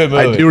 It's a good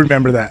movie. I do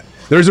remember that.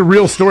 There's a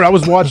real story. I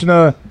was watching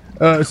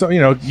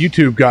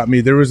YouTube got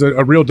me. There was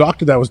a real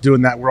doctor that was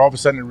doing that, where all of a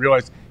sudden I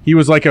realized he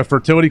was like a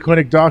fertility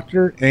clinic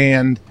doctor,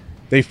 and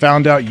they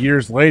found out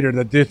years later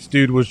that this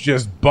dude was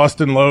just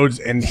busting loads,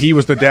 and he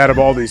was the dad of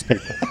all these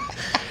people.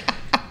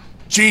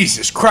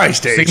 Jesus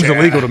Christ, AJ. Seems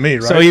illegal to me,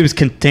 right? So he was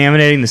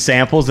contaminating the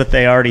samples that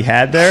they already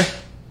had there?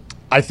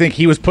 I think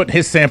he was putting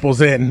his samples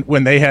in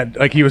when they had,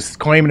 like, he was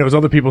claiming it was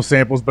other people's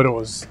samples, but it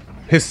was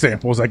his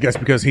samples, I guess,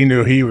 because he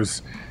knew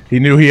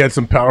he had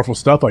some powerful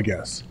stuff, I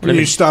guess. Can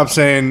you stop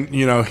saying,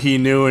 he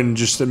knew, and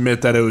just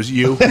admit that it was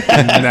you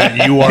and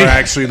that you are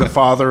actually the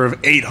father of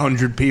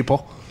 800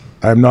 people?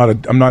 I'm not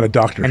a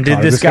doctor. And did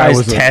Connor. this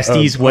guy's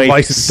testes weigh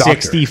licensed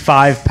doctor.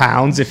 65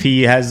 pounds if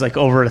he has like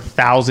over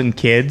 1,000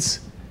 kids?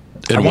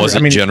 It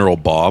wasn't General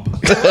Bob.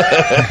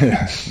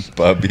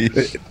 Bubby.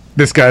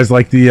 This guy's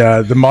like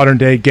the modern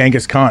day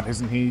Genghis Khan,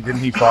 isn't he? Didn't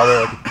he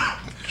father like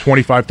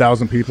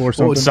 25,000 people or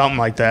something? Something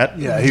like that.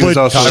 Yeah, he was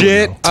also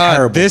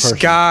terrible this person.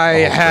 guy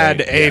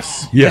had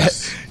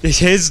Yes.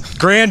 his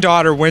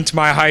granddaughter went to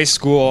my high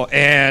school,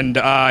 and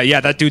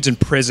that dude's in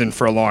prison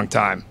for a long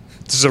time.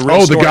 This is a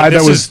real story. The guy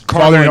This that is was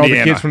Carmel, fathering all the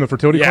Indiana. kids from the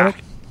fertility clinic?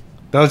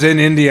 That was in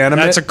Indiana.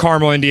 That's a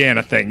Carmel,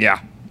 Indiana thing, yeah.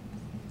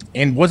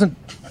 And wasn't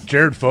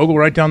Jared Fogle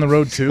right down the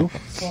road too?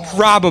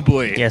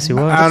 Probably. Yes, he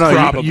was. I don't know.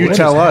 Probably. You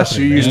tell us.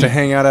 You happening, used man? to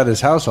hang out at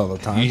his house all the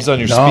time. He's on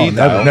your No, speed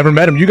dial. never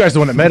met him. You guys the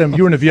one that met him.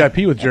 You were in a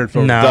VIP with Jared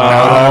Fogle.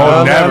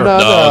 No. Never.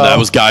 No, that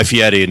was Guy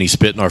Fieri, and he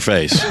spit in our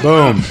face.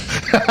 Boom.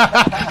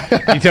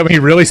 You tell me he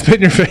really spit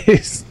in your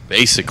face?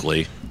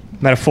 Basically.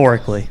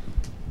 Metaphorically.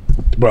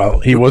 Well,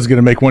 he was going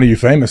to make one of you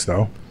famous,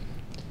 though.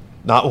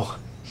 Not.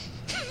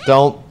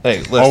 Don't. Hey,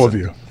 listen. All of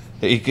you.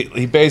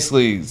 He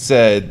basically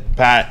said,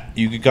 Pat,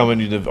 you could come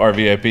into our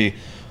VIP.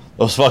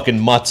 Those fucking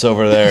mutts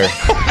over there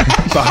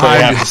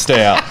behind have to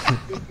stay out.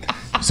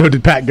 So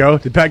did Pat go?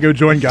 Did Pat go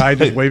join Guy and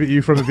just wave at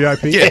you from the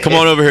VIP? Yeah, come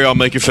on over here. I'll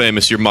make you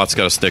famous. Your mutt's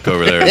got a stick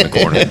over there in the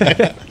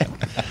corner.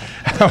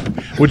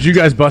 Would you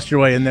guys bust your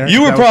way in there?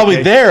 You were That was probably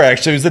the- there,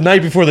 actually. It was the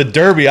night before the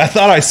Derby. I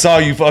thought I saw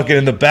you fucking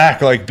in the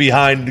back, like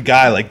behind the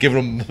guy, like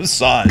giving him a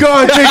massage.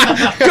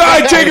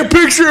 Guy, take a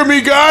picture of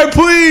me, Guy,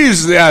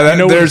 please. Yeah,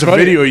 know there's a what's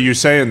funny? video of you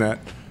saying that.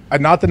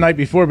 Not the night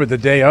before, but the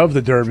day of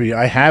the Derby.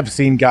 I have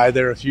seen Guy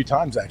there a few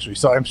times, actually.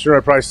 So I'm sure I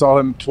probably saw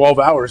him 12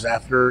 hours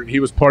after he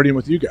was partying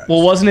with you guys.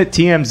 Well, wasn't it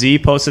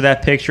TMZ posted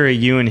that picture of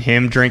you and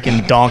him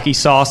drinking donkey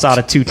sauce out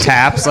of 2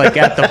 taps, like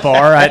at the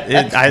bar?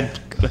 I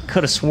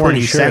could have sworn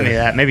Pretty you sure. sent me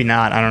that. Maybe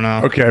not. I don't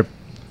know. Okay.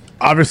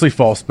 Obviously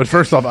false. But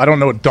first off, I don't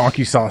know what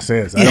donkey sauce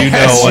is. I, You don't,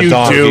 know what you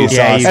donkey do. sauce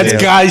Yeah, you That's do.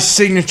 Guy's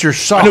signature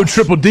sauce. I know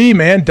Triple D,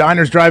 man.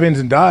 Diners, drive-ins,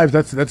 and dives.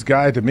 That's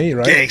Guy to me,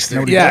 right? Gangster.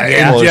 Know what he Yeah, does?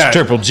 and- Well, yeah. it's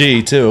Triple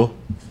G, too.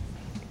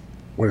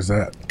 What is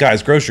that?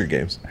 Guys, grocery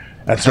games.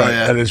 That's right.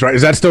 yeah. That is right.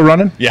 Is that still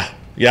running? Yeah.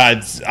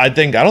 Yeah,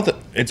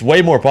 it's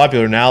way more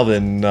popular now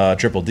than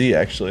Triple D,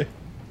 actually.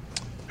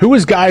 Who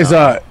is Guy's?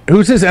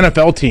 Who's his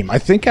NFL team? I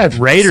think I've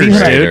Raiders, seen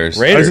him at- Raiders.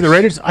 Oh, is it the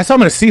Raiders? I saw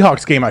him in a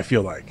Seahawks game. I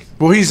feel like.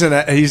 Well, he's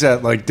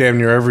at like damn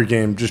near every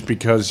game just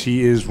because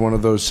he is one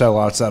of those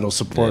sellouts that'll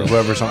support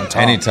whoever's on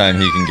top. Anytime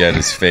he can get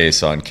his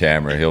face on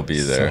camera, he'll be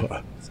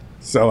there.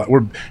 So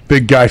we're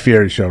big Guy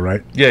Fieri show,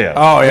 right? Yeah.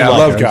 Oh yeah, Love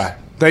love guys. Guy.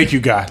 Thank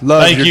you, Guy.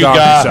 Love Thank your you, donkey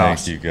Guy.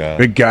 sauce. Thank you, God.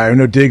 Big guy. I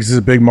know Diggs is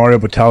a big Mario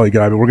Batali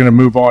guy, but we're going to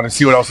move on and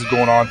see what else is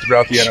going on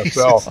throughout the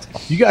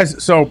NFL. You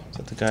guys, so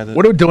The guy that-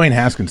 what did Dwayne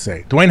Haskins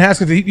say? Dwayne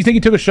Haskins, you think he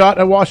took a shot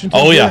at Washington?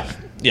 Oh, today?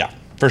 yeah,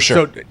 for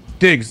sure. So,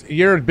 Diggs,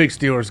 you're a big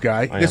Steelers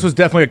guy. I This am. was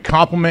definitely a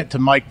compliment to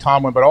Mike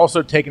Tomlin, but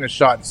also taking a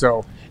shot.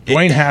 So,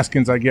 Dwayne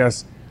Haskins, I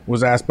guess,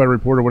 was asked by a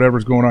reporter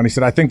whatever's going on. He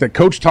said, I think that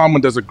Coach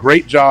Tomlin does a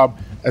great job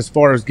as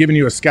far as giving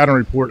you a scouting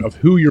report of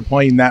who you're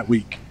playing that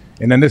week.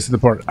 And then this is the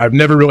part. I've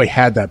never really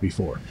had that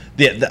before.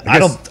 Yeah, I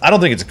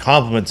don't think it's a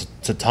compliment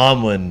to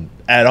Tomlin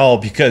at all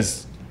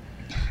because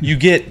you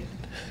get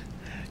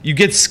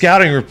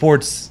scouting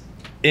reports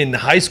in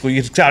high school.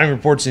 You get scouting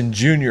reports in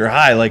junior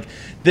high. Like,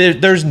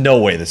 there's no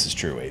way this is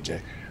true,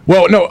 AJ.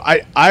 Well, no,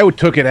 I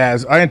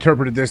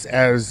interpreted this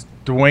as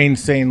Dwayne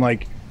saying,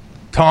 like,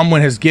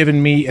 Tomlin has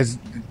given me, as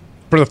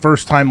for the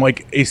first time,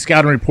 like, a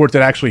scouting report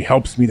that actually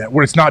helps me, that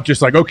where it's not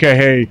just like, okay,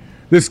 hey,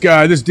 this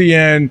guy, this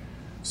DN,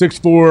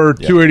 6'4",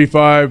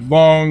 285,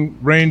 long,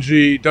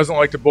 rangy, doesn't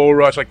like to bull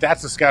rush. Like,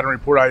 that's the scouting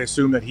report I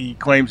assume that he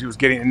claims he was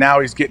getting, and now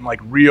he's getting, like,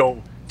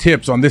 real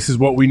tips on this is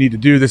what we need to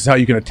do, this is how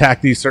you can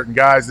attack these certain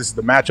guys, this is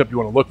the matchup you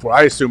want to look for.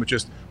 I assume it's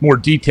just more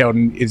detailed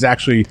and is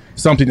actually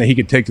something that he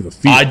could take to the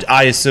field.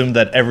 I assume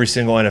that every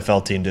single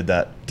NFL team did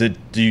that. Do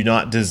you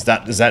not? Is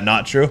that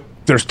not true?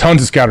 There's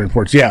tons of scouting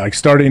reports. Yeah, like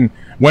starting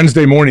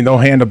Wednesday morning, they'll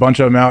hand a bunch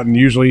of them out, and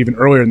usually even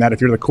earlier than that, if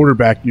you're the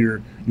quarterback,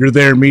 you're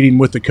there meeting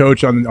with the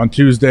coach on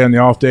Tuesday on the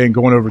off day and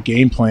going over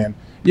game plan.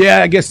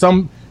 Yeah, I guess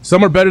some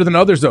are better than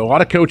others, though. A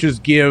lot of coaches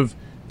give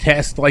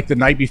tests like the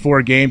night before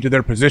a game to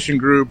their position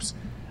groups.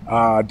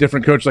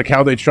 Different coaches, like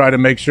how they try to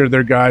make sure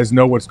their guys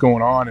know what's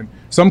going on. And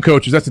some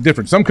coaches, that's the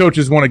difference. Some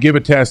coaches want to give a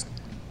test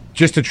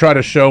just to try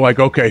to show, like,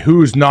 okay,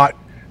 who's not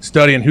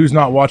studying, who's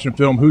not watching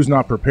film, who's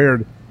not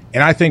prepared.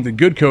 And I think the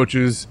good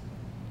coaches,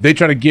 they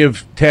try to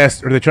give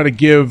tests, or they try to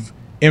give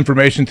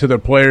information to their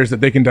players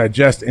that they can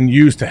digest and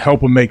use to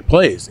help them make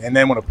plays. And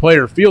then when a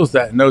player feels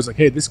that and knows, like,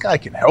 hey, this guy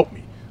can help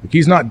me. Like,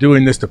 he's not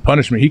doing this to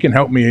punish me. He can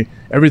help me.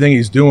 Everything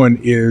he's doing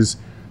is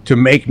to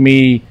make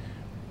me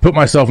put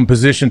myself in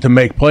position to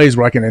make plays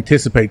where I can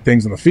anticipate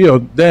things on the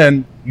field.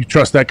 Then you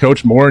trust that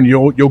coach more, and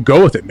you'll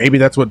go with it. Maybe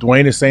that's what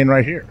Dwayne is saying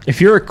right here. If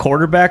you're a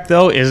quarterback,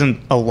 though,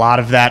 isn't a lot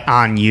of that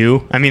on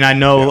you? I mean, I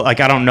know, like,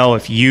 I don't know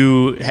if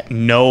you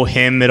know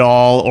him at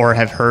all or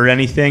have heard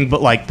anything,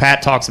 but, like,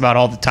 Pat talks about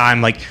all the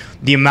time, like,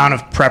 the amount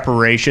of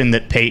preparation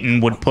that Peyton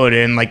would put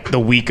in, like, the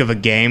week of a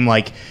game,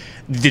 like,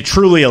 the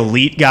truly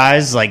elite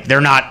guys, like,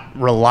 they're not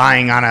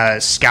relying on a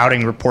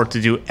scouting report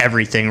to do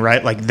everything,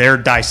 right? Like, they're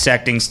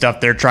dissecting stuff,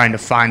 they're trying to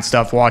find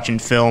stuff, watching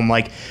film.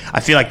 Like,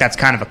 I feel like that's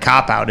kind of a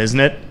cop-out, isn't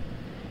it?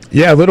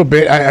 Yeah, a little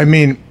bit. I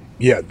mean,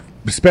 yeah,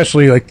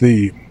 especially like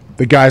the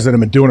guys that have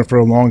been doing it for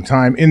a long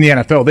time in the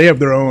NFL. They have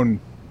their own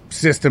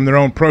system, their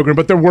own program,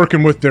 but they're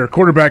working with their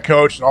quarterback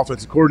coach,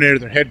 offensive coordinator,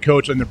 their head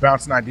coach, and they're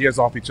bouncing ideas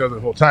off each other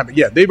the whole time. But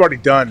yeah, they've already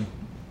done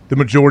the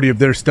majority of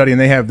their study,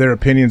 and they have their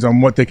opinions on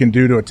what they can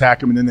do to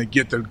attack them, and then they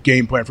get the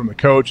game plan from the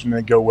coach, and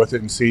then go with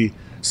it and see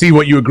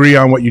what you agree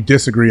on, what you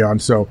disagree on.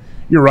 So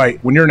you're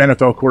right. When you're an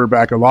NFL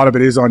quarterback, a lot of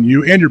it is on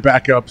you and your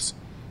backups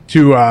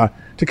to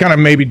kind of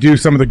maybe do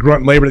some of the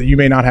grunt labor that you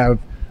may not have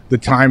the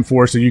time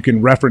for, so you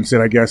can reference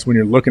it, I guess, when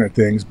you're looking at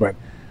things. But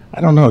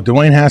I don't know.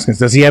 Dwayne Haskins,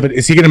 does he have it?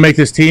 Is he going to make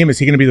this team? Is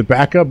he going to be the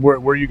backup? Where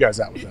are you guys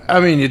at with that? I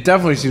mean, it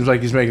definitely seems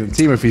like he's making the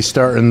team if he's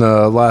starting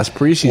the last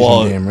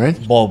preseason game, right?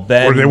 Well,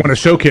 Ben, or they want to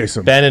showcase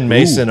him. Ben and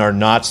Mason are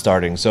not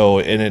starting. So,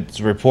 and it's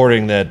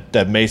reporting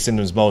that Mason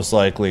is most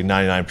likely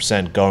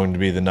 99% going to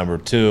be the number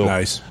 2.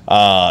 Nice.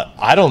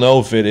 I don't know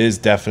if it is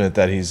definite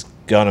that he's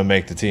going to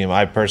make the team.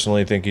 I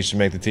personally think he should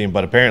make the team,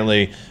 but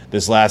apparently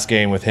this last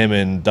game with him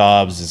and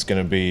Dobbs is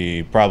going to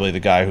be probably the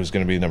guy who's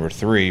going to be number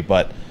 3,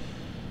 but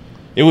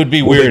it would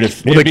be weird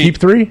if... Will they keep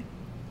 3?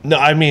 No,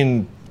 I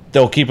mean,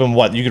 they'll keep him,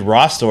 what? You could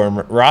roster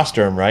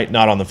him, right?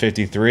 Not on the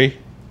 53.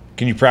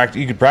 You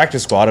could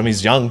practice squad him.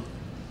 He's young.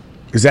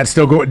 Is that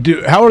still going?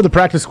 How are the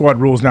practice squad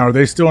rules now? Are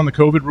they still on the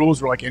COVID rules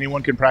where, like,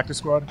 anyone can practice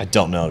squad? I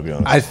don't know, to be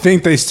honest. I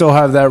think they still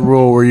have that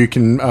rule where you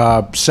can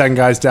send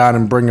guys down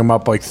and bring them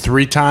up like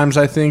 3 times,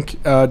 I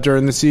think,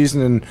 during the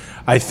season. And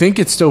I think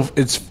it's still –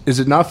 is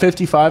it not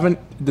 55? And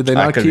did they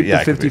not keep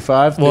the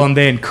 55? Well, and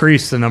they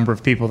increased the number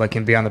of people that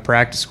can be on the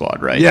practice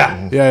squad, right?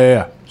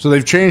 Yeah. So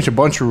they've changed a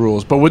bunch of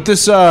rules. But with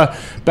this,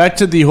 back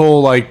to the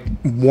whole, like,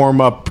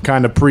 warm-up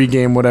kind of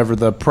pregame, whatever,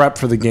 the prep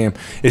for the game,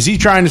 is he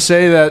trying to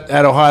say that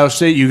at Ohio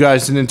State you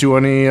guys didn't do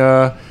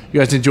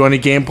any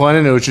game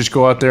planning? It was just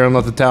go out there and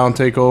let the talent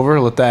take over,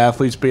 let the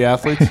athletes be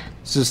athletes?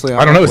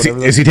 I don't know.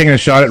 Is he taking a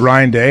shot at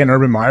Ryan Day and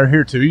Urban Meyer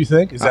here too, you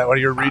think? Is that what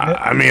you're reading it?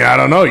 I mean, I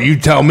don't know. You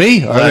tell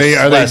me. Are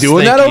they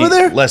doing that over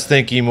there? Less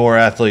thinky, more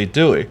athlete,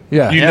 Dewey.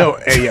 Yeah.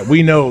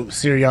 We know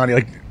Sirianni.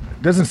 Like,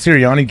 doesn't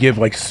Sirianni give,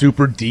 like,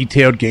 super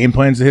detailed game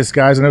plans to his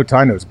guys? I know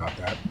Ty knows about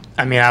that.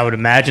 I mean, I would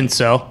imagine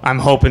so. I'm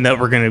hoping that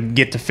we're going to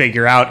get to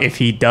figure out if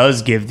he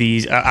does give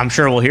these. I'm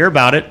sure we'll hear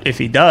about it if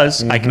he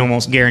does. I can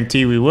almost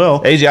guarantee we will.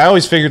 AJ, I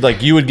always figured,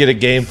 like, you would get a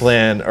game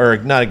plan, or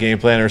not a game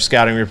plan, or a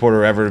scouting report or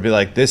whatever, to be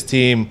like, this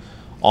team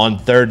on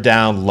third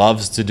down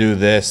loves to do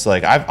this.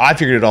 Like, I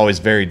figured it always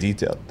very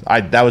detailed.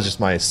 That was just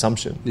my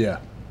assumption. Yeah,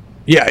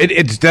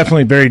 it's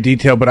definitely very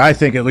detailed, but I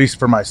think, at least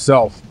for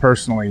myself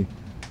personally,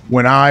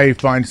 when I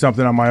find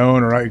something on my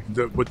own, or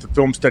with the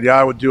film study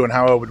I would do and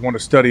how I would want to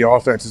study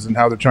offenses and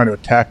how they're trying to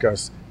attack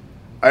us,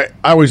 I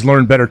always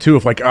learn better too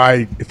if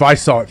I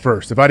saw it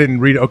first. If I didn't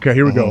read it, okay,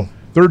 here we go.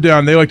 Third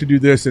down, they like to do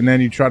this, and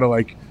then you try to,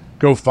 like,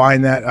 go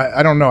find that.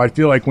 I don't know. I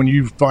feel like when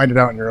you find it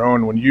out on your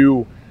own, when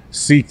you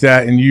seek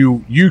that and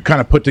you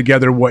kind of put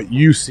together what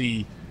you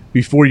see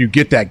before you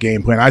get that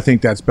game plan. I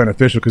think that's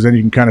beneficial because then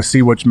you can kind of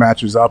see which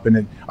matches up. And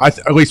then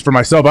at least for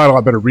myself, I had a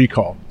lot better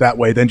recall that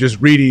way than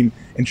just reading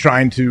and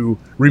trying to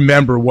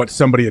remember what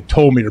somebody had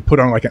told me or put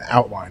on like an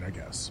outline, I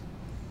guess.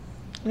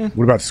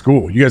 What about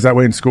school? You guys that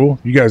way in school?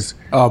 You guys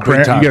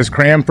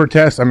cram for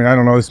tests? I mean, I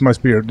don't know. This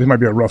might be a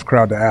rough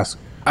crowd to ask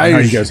how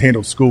you guys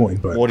handled schooling.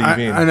 But what do you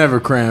mean? I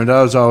never crammed.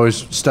 I was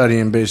always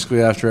studying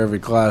basically after every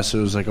class. It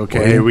was like,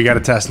 okay, hey, we got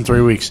a test in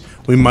 3 weeks.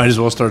 We might as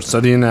well start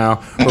studying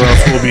now, or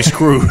else we'll be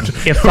screwed.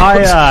 If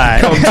I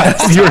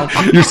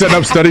you're setting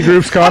up study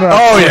groups, Connor.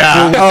 Oh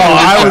yeah.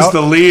 I was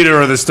the leader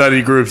of the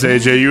study groups.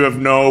 AJ, you have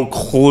no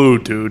clue,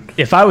 dude.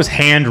 If I was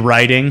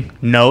handwriting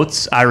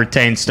notes, I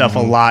retain stuff a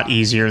lot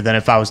easier than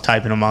if I was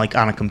typing them like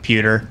on a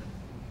computer.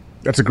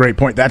 That's a great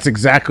point. That's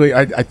exactly,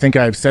 I think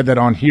I've said that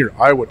on here.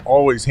 I would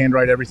always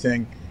handwrite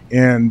everything,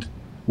 and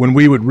when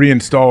we would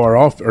reinstall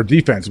our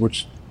defense,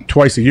 which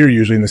twice a year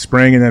usually in the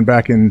spring and then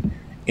back in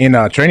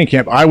training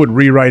camp, I would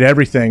rewrite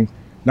everything,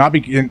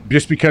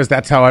 just because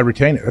that's how I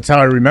retain it. That's how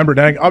I remember it.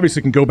 And I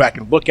obviously can go back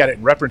and look at it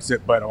and reference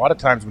it, but a lot of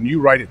times when you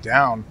write it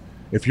down,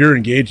 if you're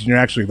engaged and you're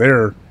actually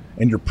there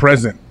and you're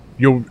present,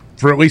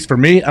 at least for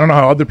me, I don't know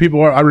how other people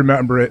are, I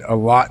remember it a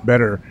lot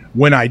better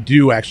when I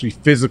do actually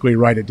physically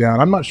write it down.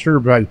 I'm not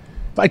sure, but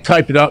if I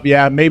typed it up,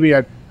 yeah, maybe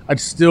I'd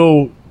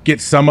still get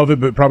some of it,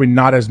 but probably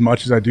not as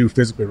much as I do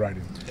physically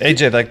writing.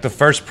 AJ, like the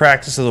first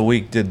practice of the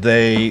week, did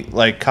they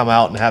like come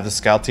out and have the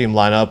scout team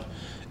line up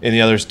in the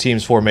other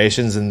team's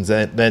formations and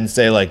then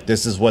say like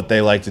this is what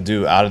they like to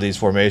do out of these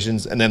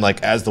formations? And then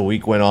like as the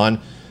week went on,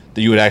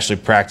 that you would actually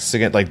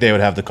practicing it, like they would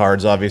have the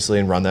cards obviously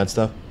and run that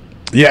stuff?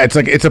 Yeah,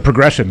 it's a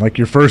progression. Like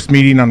your first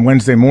meeting on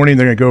Wednesday morning,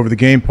 they're going to go over the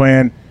game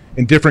plan,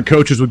 and different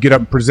coaches would get up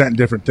and present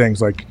different things.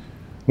 Like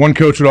one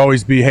coach would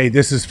always be, hey,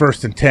 this is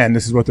 1st and 10.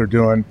 This is what they're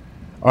doing.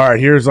 All right,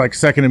 here's like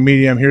 2nd and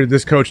medium. Here,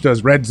 this coach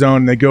does red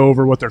zone. And they go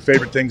over what their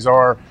favorite things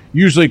are.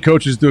 Usually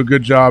coaches do a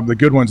good job, the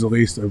good ones at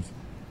least, of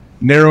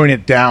narrowing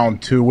it down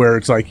to where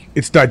it's like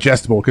it's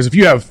digestible. Because if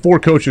you have 4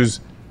 coaches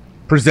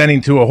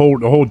presenting to a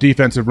whole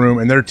defensive room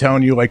and they're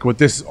telling you like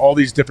all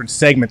these different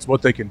segments,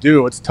 what they can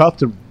do, it's tough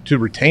to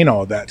retain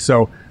all of that.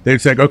 So they'd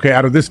say, okay,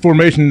 out of this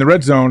formation in the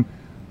red zone,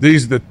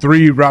 these are the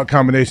 3 route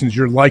combinations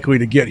you're likely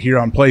to get here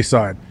on play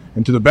side.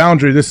 And to the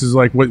boundary, this is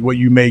like what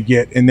you may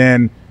get. And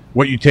then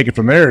what you take it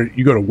from there,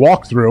 you go to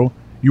walkthrough.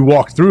 You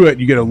walk through it,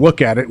 you get a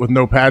look at it with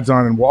no pads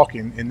on and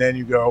walking. And then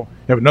you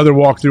have another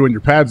walkthrough and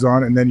your pads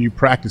on, and then you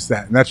practice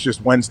that. And that's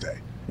just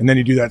Wednesday. And then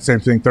you do that same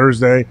thing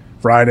Thursday,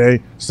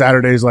 Friday.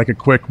 Saturday's like a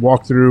quick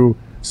walkthrough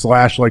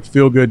 / like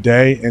feel good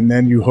day. And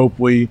then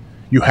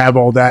you have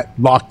all that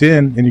locked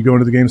in and you go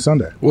into the game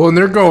Sunday. Well, and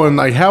they're going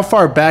like, how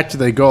far back do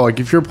they go? Like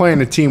if you're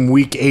playing a team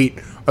week 8,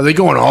 are they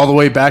going all the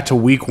way back to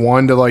week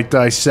 1 to like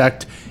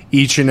dissect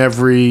each and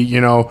every,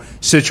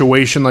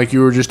 situation like you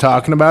were just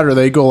talking about? Or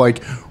they go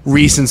like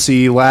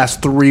recency,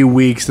 last 3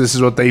 weeks, this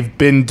is what they've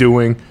been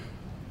doing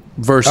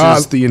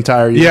versus the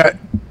entire year?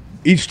 Yeah,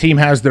 each team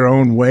has their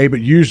own way, but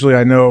usually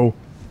I know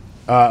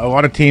a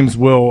lot of teams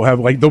will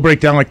have they'll break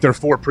down like their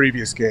 4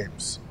 previous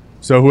games.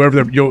 So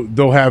whoever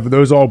they'll have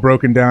those all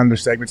broken down, their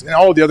segments, and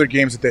all the other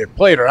games that they have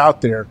played are out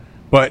there.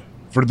 But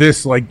for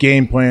this like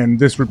game plan,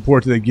 this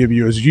report that they give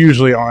you is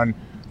usually on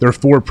their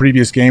 4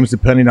 previous games,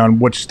 depending on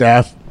which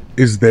staff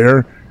is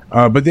there.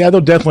 But yeah,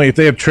 they'll definitely, if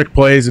they have trick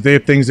plays, if they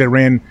have things they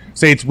ran,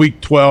 say it's week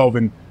 12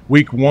 and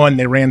week 1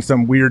 they ran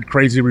some weird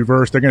crazy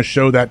reverse, they're going to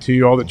show that to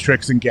you, all the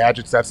tricks and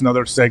gadgets. That's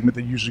another segment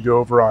they usually go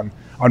over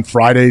on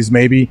Fridays.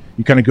 Maybe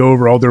you kind of go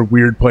over all their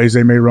weird plays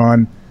they may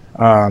run.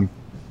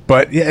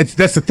 But yeah,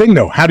 that's the thing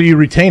though, how do you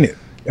retain it?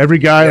 Every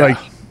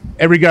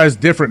guy's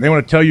different. They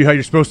want to tell you how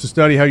you're supposed to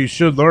study, how you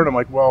should learn. I'm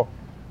like, well,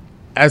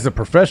 as a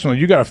professional,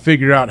 you got to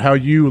figure out how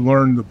you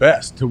learn the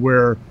best to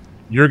where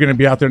you're going to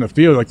be out there in the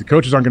field. Like the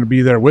coaches aren't going to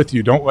be there with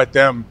you. Don't let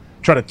them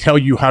try to tell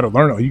you how to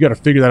learn it. You got to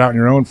figure that out on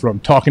your own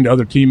from talking to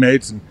other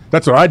teammates. And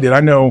that's what I did.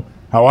 I know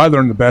how I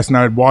learned the best, and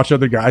I'd watch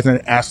other guys and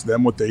I'd ask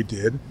them what they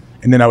did.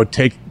 And then I would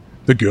take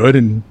the good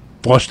and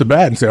flush the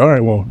bad and say, all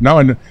right, well, now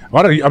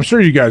I'm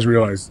sure you guys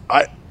realize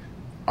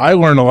I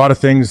learned a lot of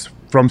things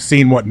from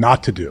seeing what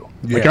not to do.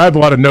 Yeah. Like I have a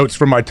lot of notes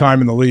from my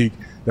time in the league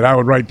that I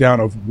would write down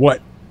of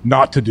what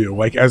not to do,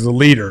 like as a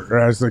leader or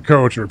as the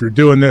coach, or if you're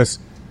doing this.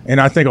 And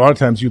I think a lot of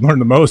times you learn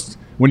the most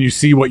when you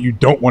see what you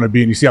don't want to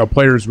be and you see how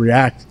players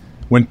react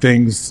when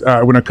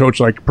when a coach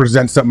like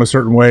presents something a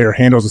certain way or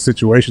handles a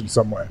situation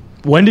some way.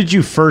 When did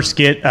you first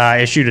get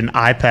issued an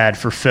iPad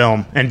for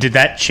film? And did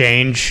that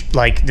change,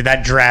 did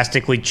that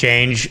drastically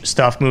change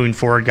stuff moving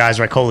forward? Guys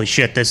are like, holy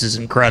shit, this is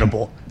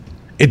incredible.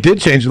 It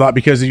did change a lot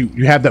because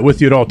you have that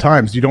with you at all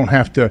times. You don't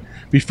have to,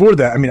 before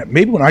that, I mean,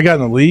 maybe when I got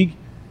in the league,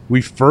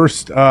 we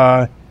first,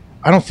 I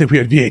don't think we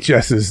had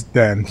VHSs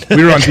then.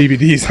 We were on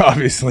DVDs,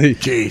 obviously.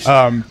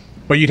 Jeez.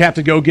 But you'd have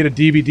to go get a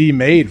DVD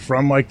made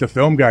from like the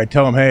film guy.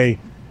 Tell him, hey,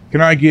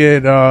 can I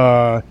get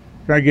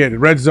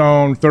red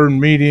zone, 3rd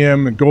and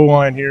medium, and goal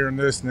line here and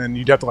this? And then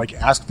you'd have to like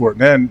ask for it.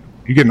 And then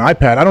you get an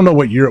iPad. I don't know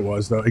what year it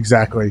was though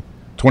exactly.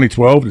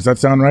 2012. Does that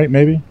sound right?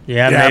 Maybe.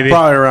 Yeah, Yeah, maybe.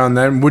 probably around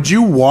then. Would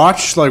you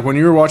watch, like, when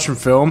you were watching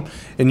film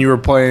and you were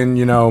playing,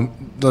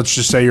 let's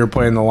just say you were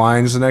playing the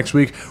Lions the next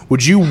week,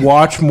 would you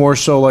watch more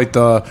so like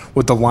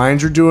what the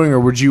Lions are doing,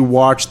 or would you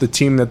watch the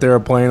team that they were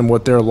playing and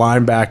what their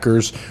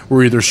linebackers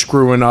were either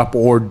screwing up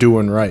or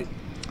doing right?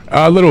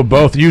 A little of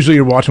both. Usually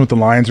you're watching what the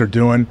Lions are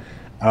doing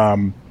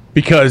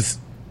because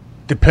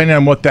depending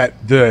on what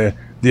the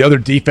other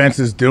defense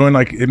is doing,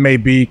 like it may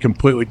be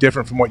completely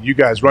different from what you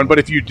guys run. But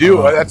if you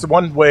do, that's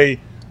one way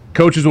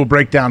coaches will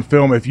break down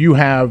film. If you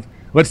have,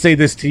 let's say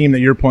this team that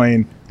you're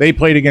playing, they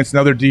played against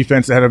another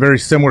defense that had a very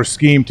similar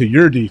scheme to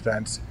your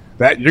defense,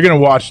 that you're going to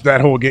watch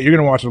that whole game. You're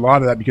going to watch a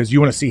lot of that because you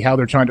want to see how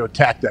they're trying to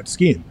attack that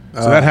scheme.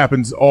 So that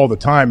happens all the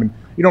time. And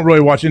you don't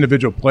really watch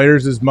individual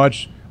players as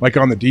much, like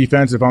on the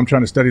defense, if I'm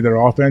trying to study their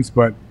offense,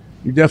 but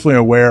you're definitely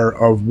aware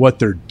of what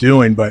they're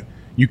doing. But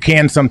you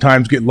can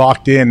sometimes get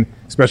locked in,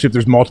 especially if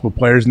there's multiple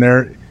players in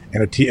there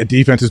and a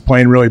defense is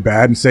playing really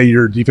bad, and say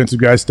your defensive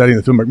guys studying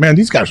the film, like, man,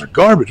 these guys are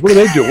garbage. What are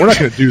they doing? We're not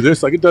going to do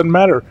this. Like, it doesn't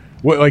matter.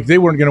 Like, they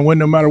weren't going to win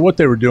no matter what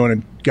they were doing,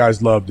 and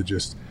guys love to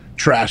just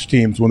trash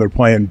teams when they're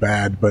playing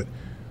bad, but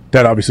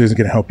that obviously isn't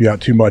going to help you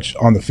out too much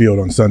on the field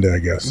on Sunday, I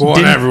guess. Well,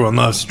 and everyone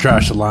loves to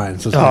trash the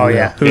Lions. Who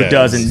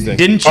doesn't?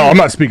 Didn't you? I'm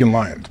not speaking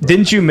Lions.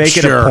 Didn't you make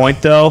it a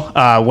point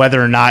though,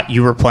 whether or not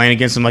you were playing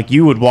against them? Like,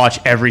 you would watch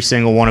every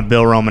single one of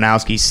Bill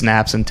Romanowski's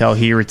snaps until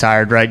he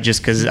retired, right?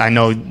 Just because I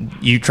know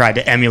you tried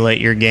to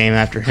emulate your game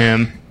after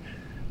him.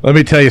 Let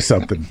me tell you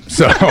something.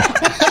 So,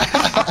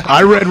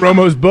 I read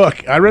Romo's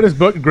book. I read his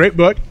book. Great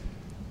book.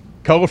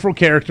 Colorful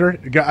character.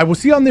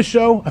 Was he on this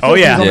show?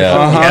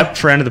 Yep,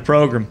 friend of the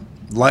program.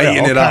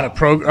 Lighting it up.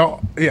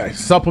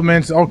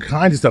 Supplements, all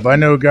kinds of stuff. I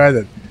know a guy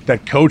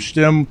that coached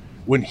him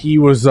when he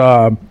was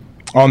on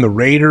the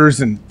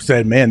Raiders and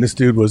said, man, this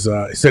dude was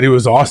said he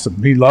was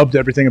awesome. He loved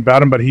everything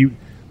about him, but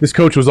this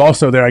coach was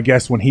also there, I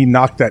guess, when he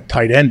knocked that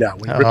tight end out.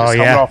 When he ripped his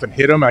helmet off and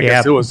hit him, I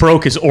guess it was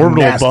broke his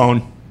orbital nasty.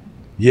 bone.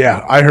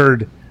 Yeah,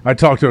 I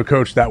talked to a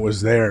coach that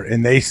was there,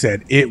 and they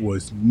said it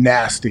was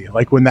nasty.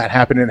 Like when that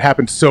happened, and it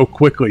happened so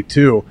quickly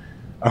too.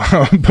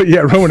 But yeah,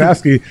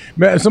 Romanowski,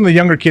 some of the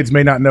younger kids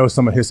may not know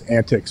some of his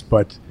antics,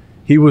 but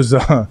he was,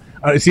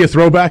 is he a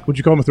throwback? Would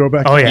you call him a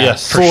throwback? Oh, yeah.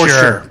 Yes, for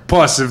sure.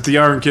 Plus, if the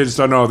younger kids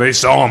don't know, they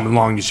saw him in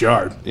Longest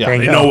Yard. Yeah,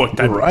 they know what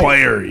type of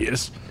player he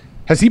is.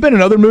 Has he been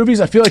in other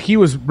movies? I feel like he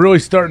was really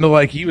starting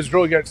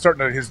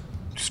to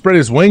spread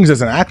his wings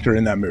as an actor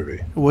in that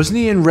movie. Wasn't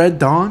he in Red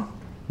Dawn?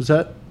 Was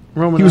that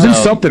Roman? He was in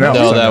something else.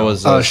 No, that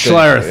was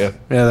Schlereth.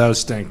 Yeah, that was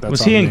Stink.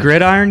 Was he in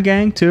Gridiron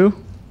Gang too?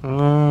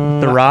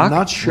 The Rock?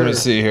 Not sure. Let me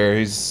see here.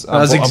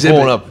 I'm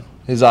pulling up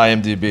his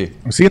IMDb.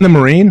 Was he in The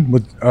Marine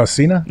with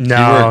Cena? He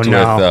worked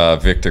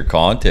with Victor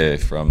Conte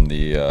from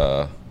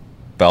the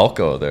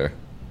Balco there.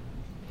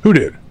 Who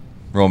did?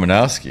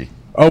 Romanowski.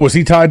 Oh, was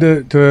he tied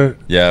to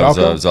Yeah, it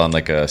was on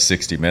like a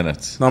 60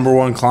 Minutes. Number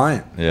one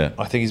client. Yeah.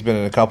 I think he's been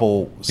in a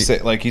couple,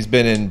 he's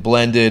been in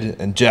Blended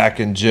and Jack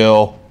and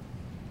Jill.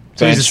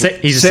 So he's a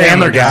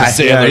Sandler guy.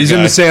 He's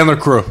in the Sandler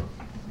crew.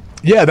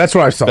 Yeah, that's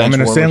what I saw. I'm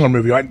in a Sandler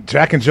movie.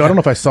 Jack and Jill, I don't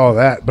know if I saw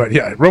that, but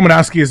yeah,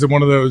 Romanowski is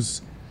one of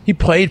those. He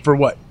played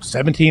for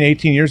 17,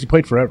 18 years? He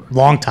played forever.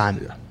 Long time.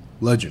 Yeah.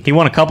 Legend. He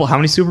won a couple. How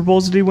many Super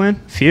Bowls did he win?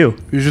 Few.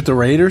 He was with the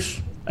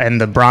Raiders? And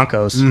the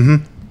Broncos.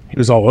 Mm-hmm. He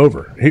was all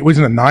over. He was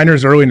in the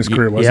Niners early in his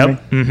career, wasn't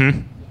he?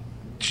 Mm-hmm.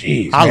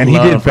 Jeez, man, he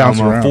did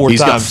bounce around. He's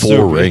got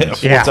 4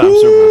 rings. Yeah. 4-time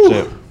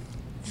Super Bowl.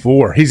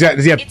 4.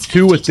 Does he have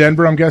 2 with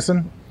Denver, I'm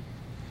guessing?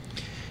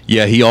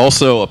 Yeah, he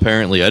also,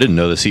 apparently, I didn't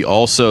know this, he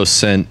also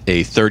sent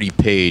a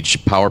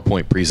 30-page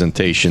PowerPoint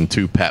presentation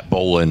to Pat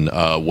Bowlen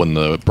when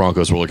the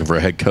Broncos were looking for a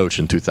head coach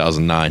in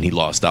 2009. He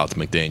lost out to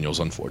McDaniels,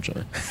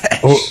 unfortunately.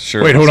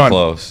 Wait, hold on.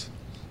 Close.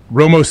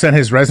 Romo sent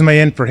his resume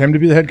in for him to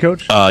be the head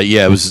coach?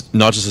 Yeah, it was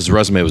not just his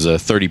resume, it was a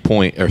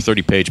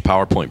 30-page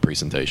PowerPoint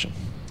presentation.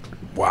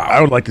 Wow.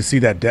 I would like to see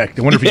that deck.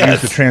 I wonder if he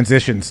used the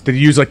transitions. Did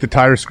he use like the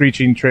tire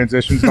screeching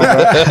transitions and all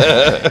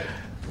that?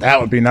 That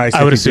would be nice.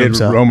 I would assume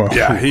so. Romo.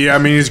 Yeah,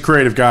 he's a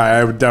creative guy.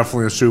 I would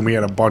definitely assume he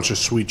had a bunch of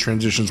sweet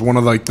transitions. One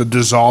of like the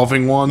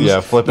dissolving ones.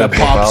 Yeah, flip that it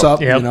pops out.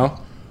 up. Yep. You know,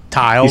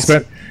 Tiles.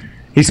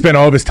 He spent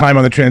all of his time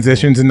on the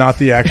transitions and not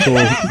the actual,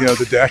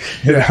 the deck.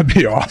 Yeah, that'd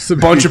be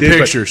awesome. Bunch of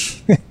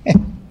pictures.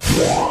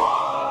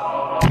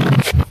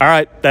 All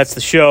right, that's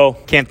the show.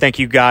 Can't thank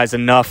you guys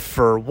enough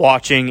for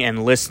watching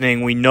and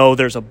listening. We know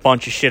there's a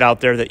bunch of shit out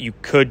there that you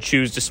could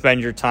choose to spend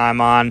your time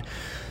on.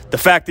 The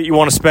fact that you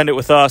want to spend it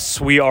with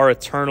us, we are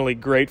eternally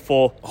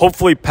grateful.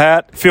 Hopefully,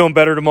 Pat, feeling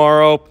better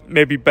tomorrow,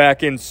 maybe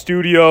back in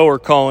studio or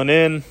calling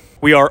in.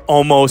 We are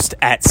almost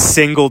at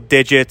single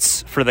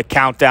digits for the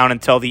countdown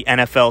until the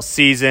NFL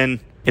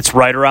season. It's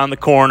right around the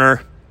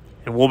corner,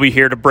 and we'll be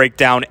here to break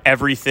down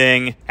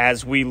everything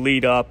as we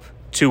lead up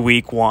to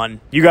week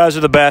 1. You guys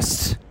are the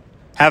best.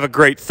 Have a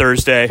great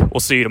Thursday. We'll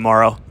see you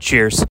tomorrow.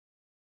 Cheers.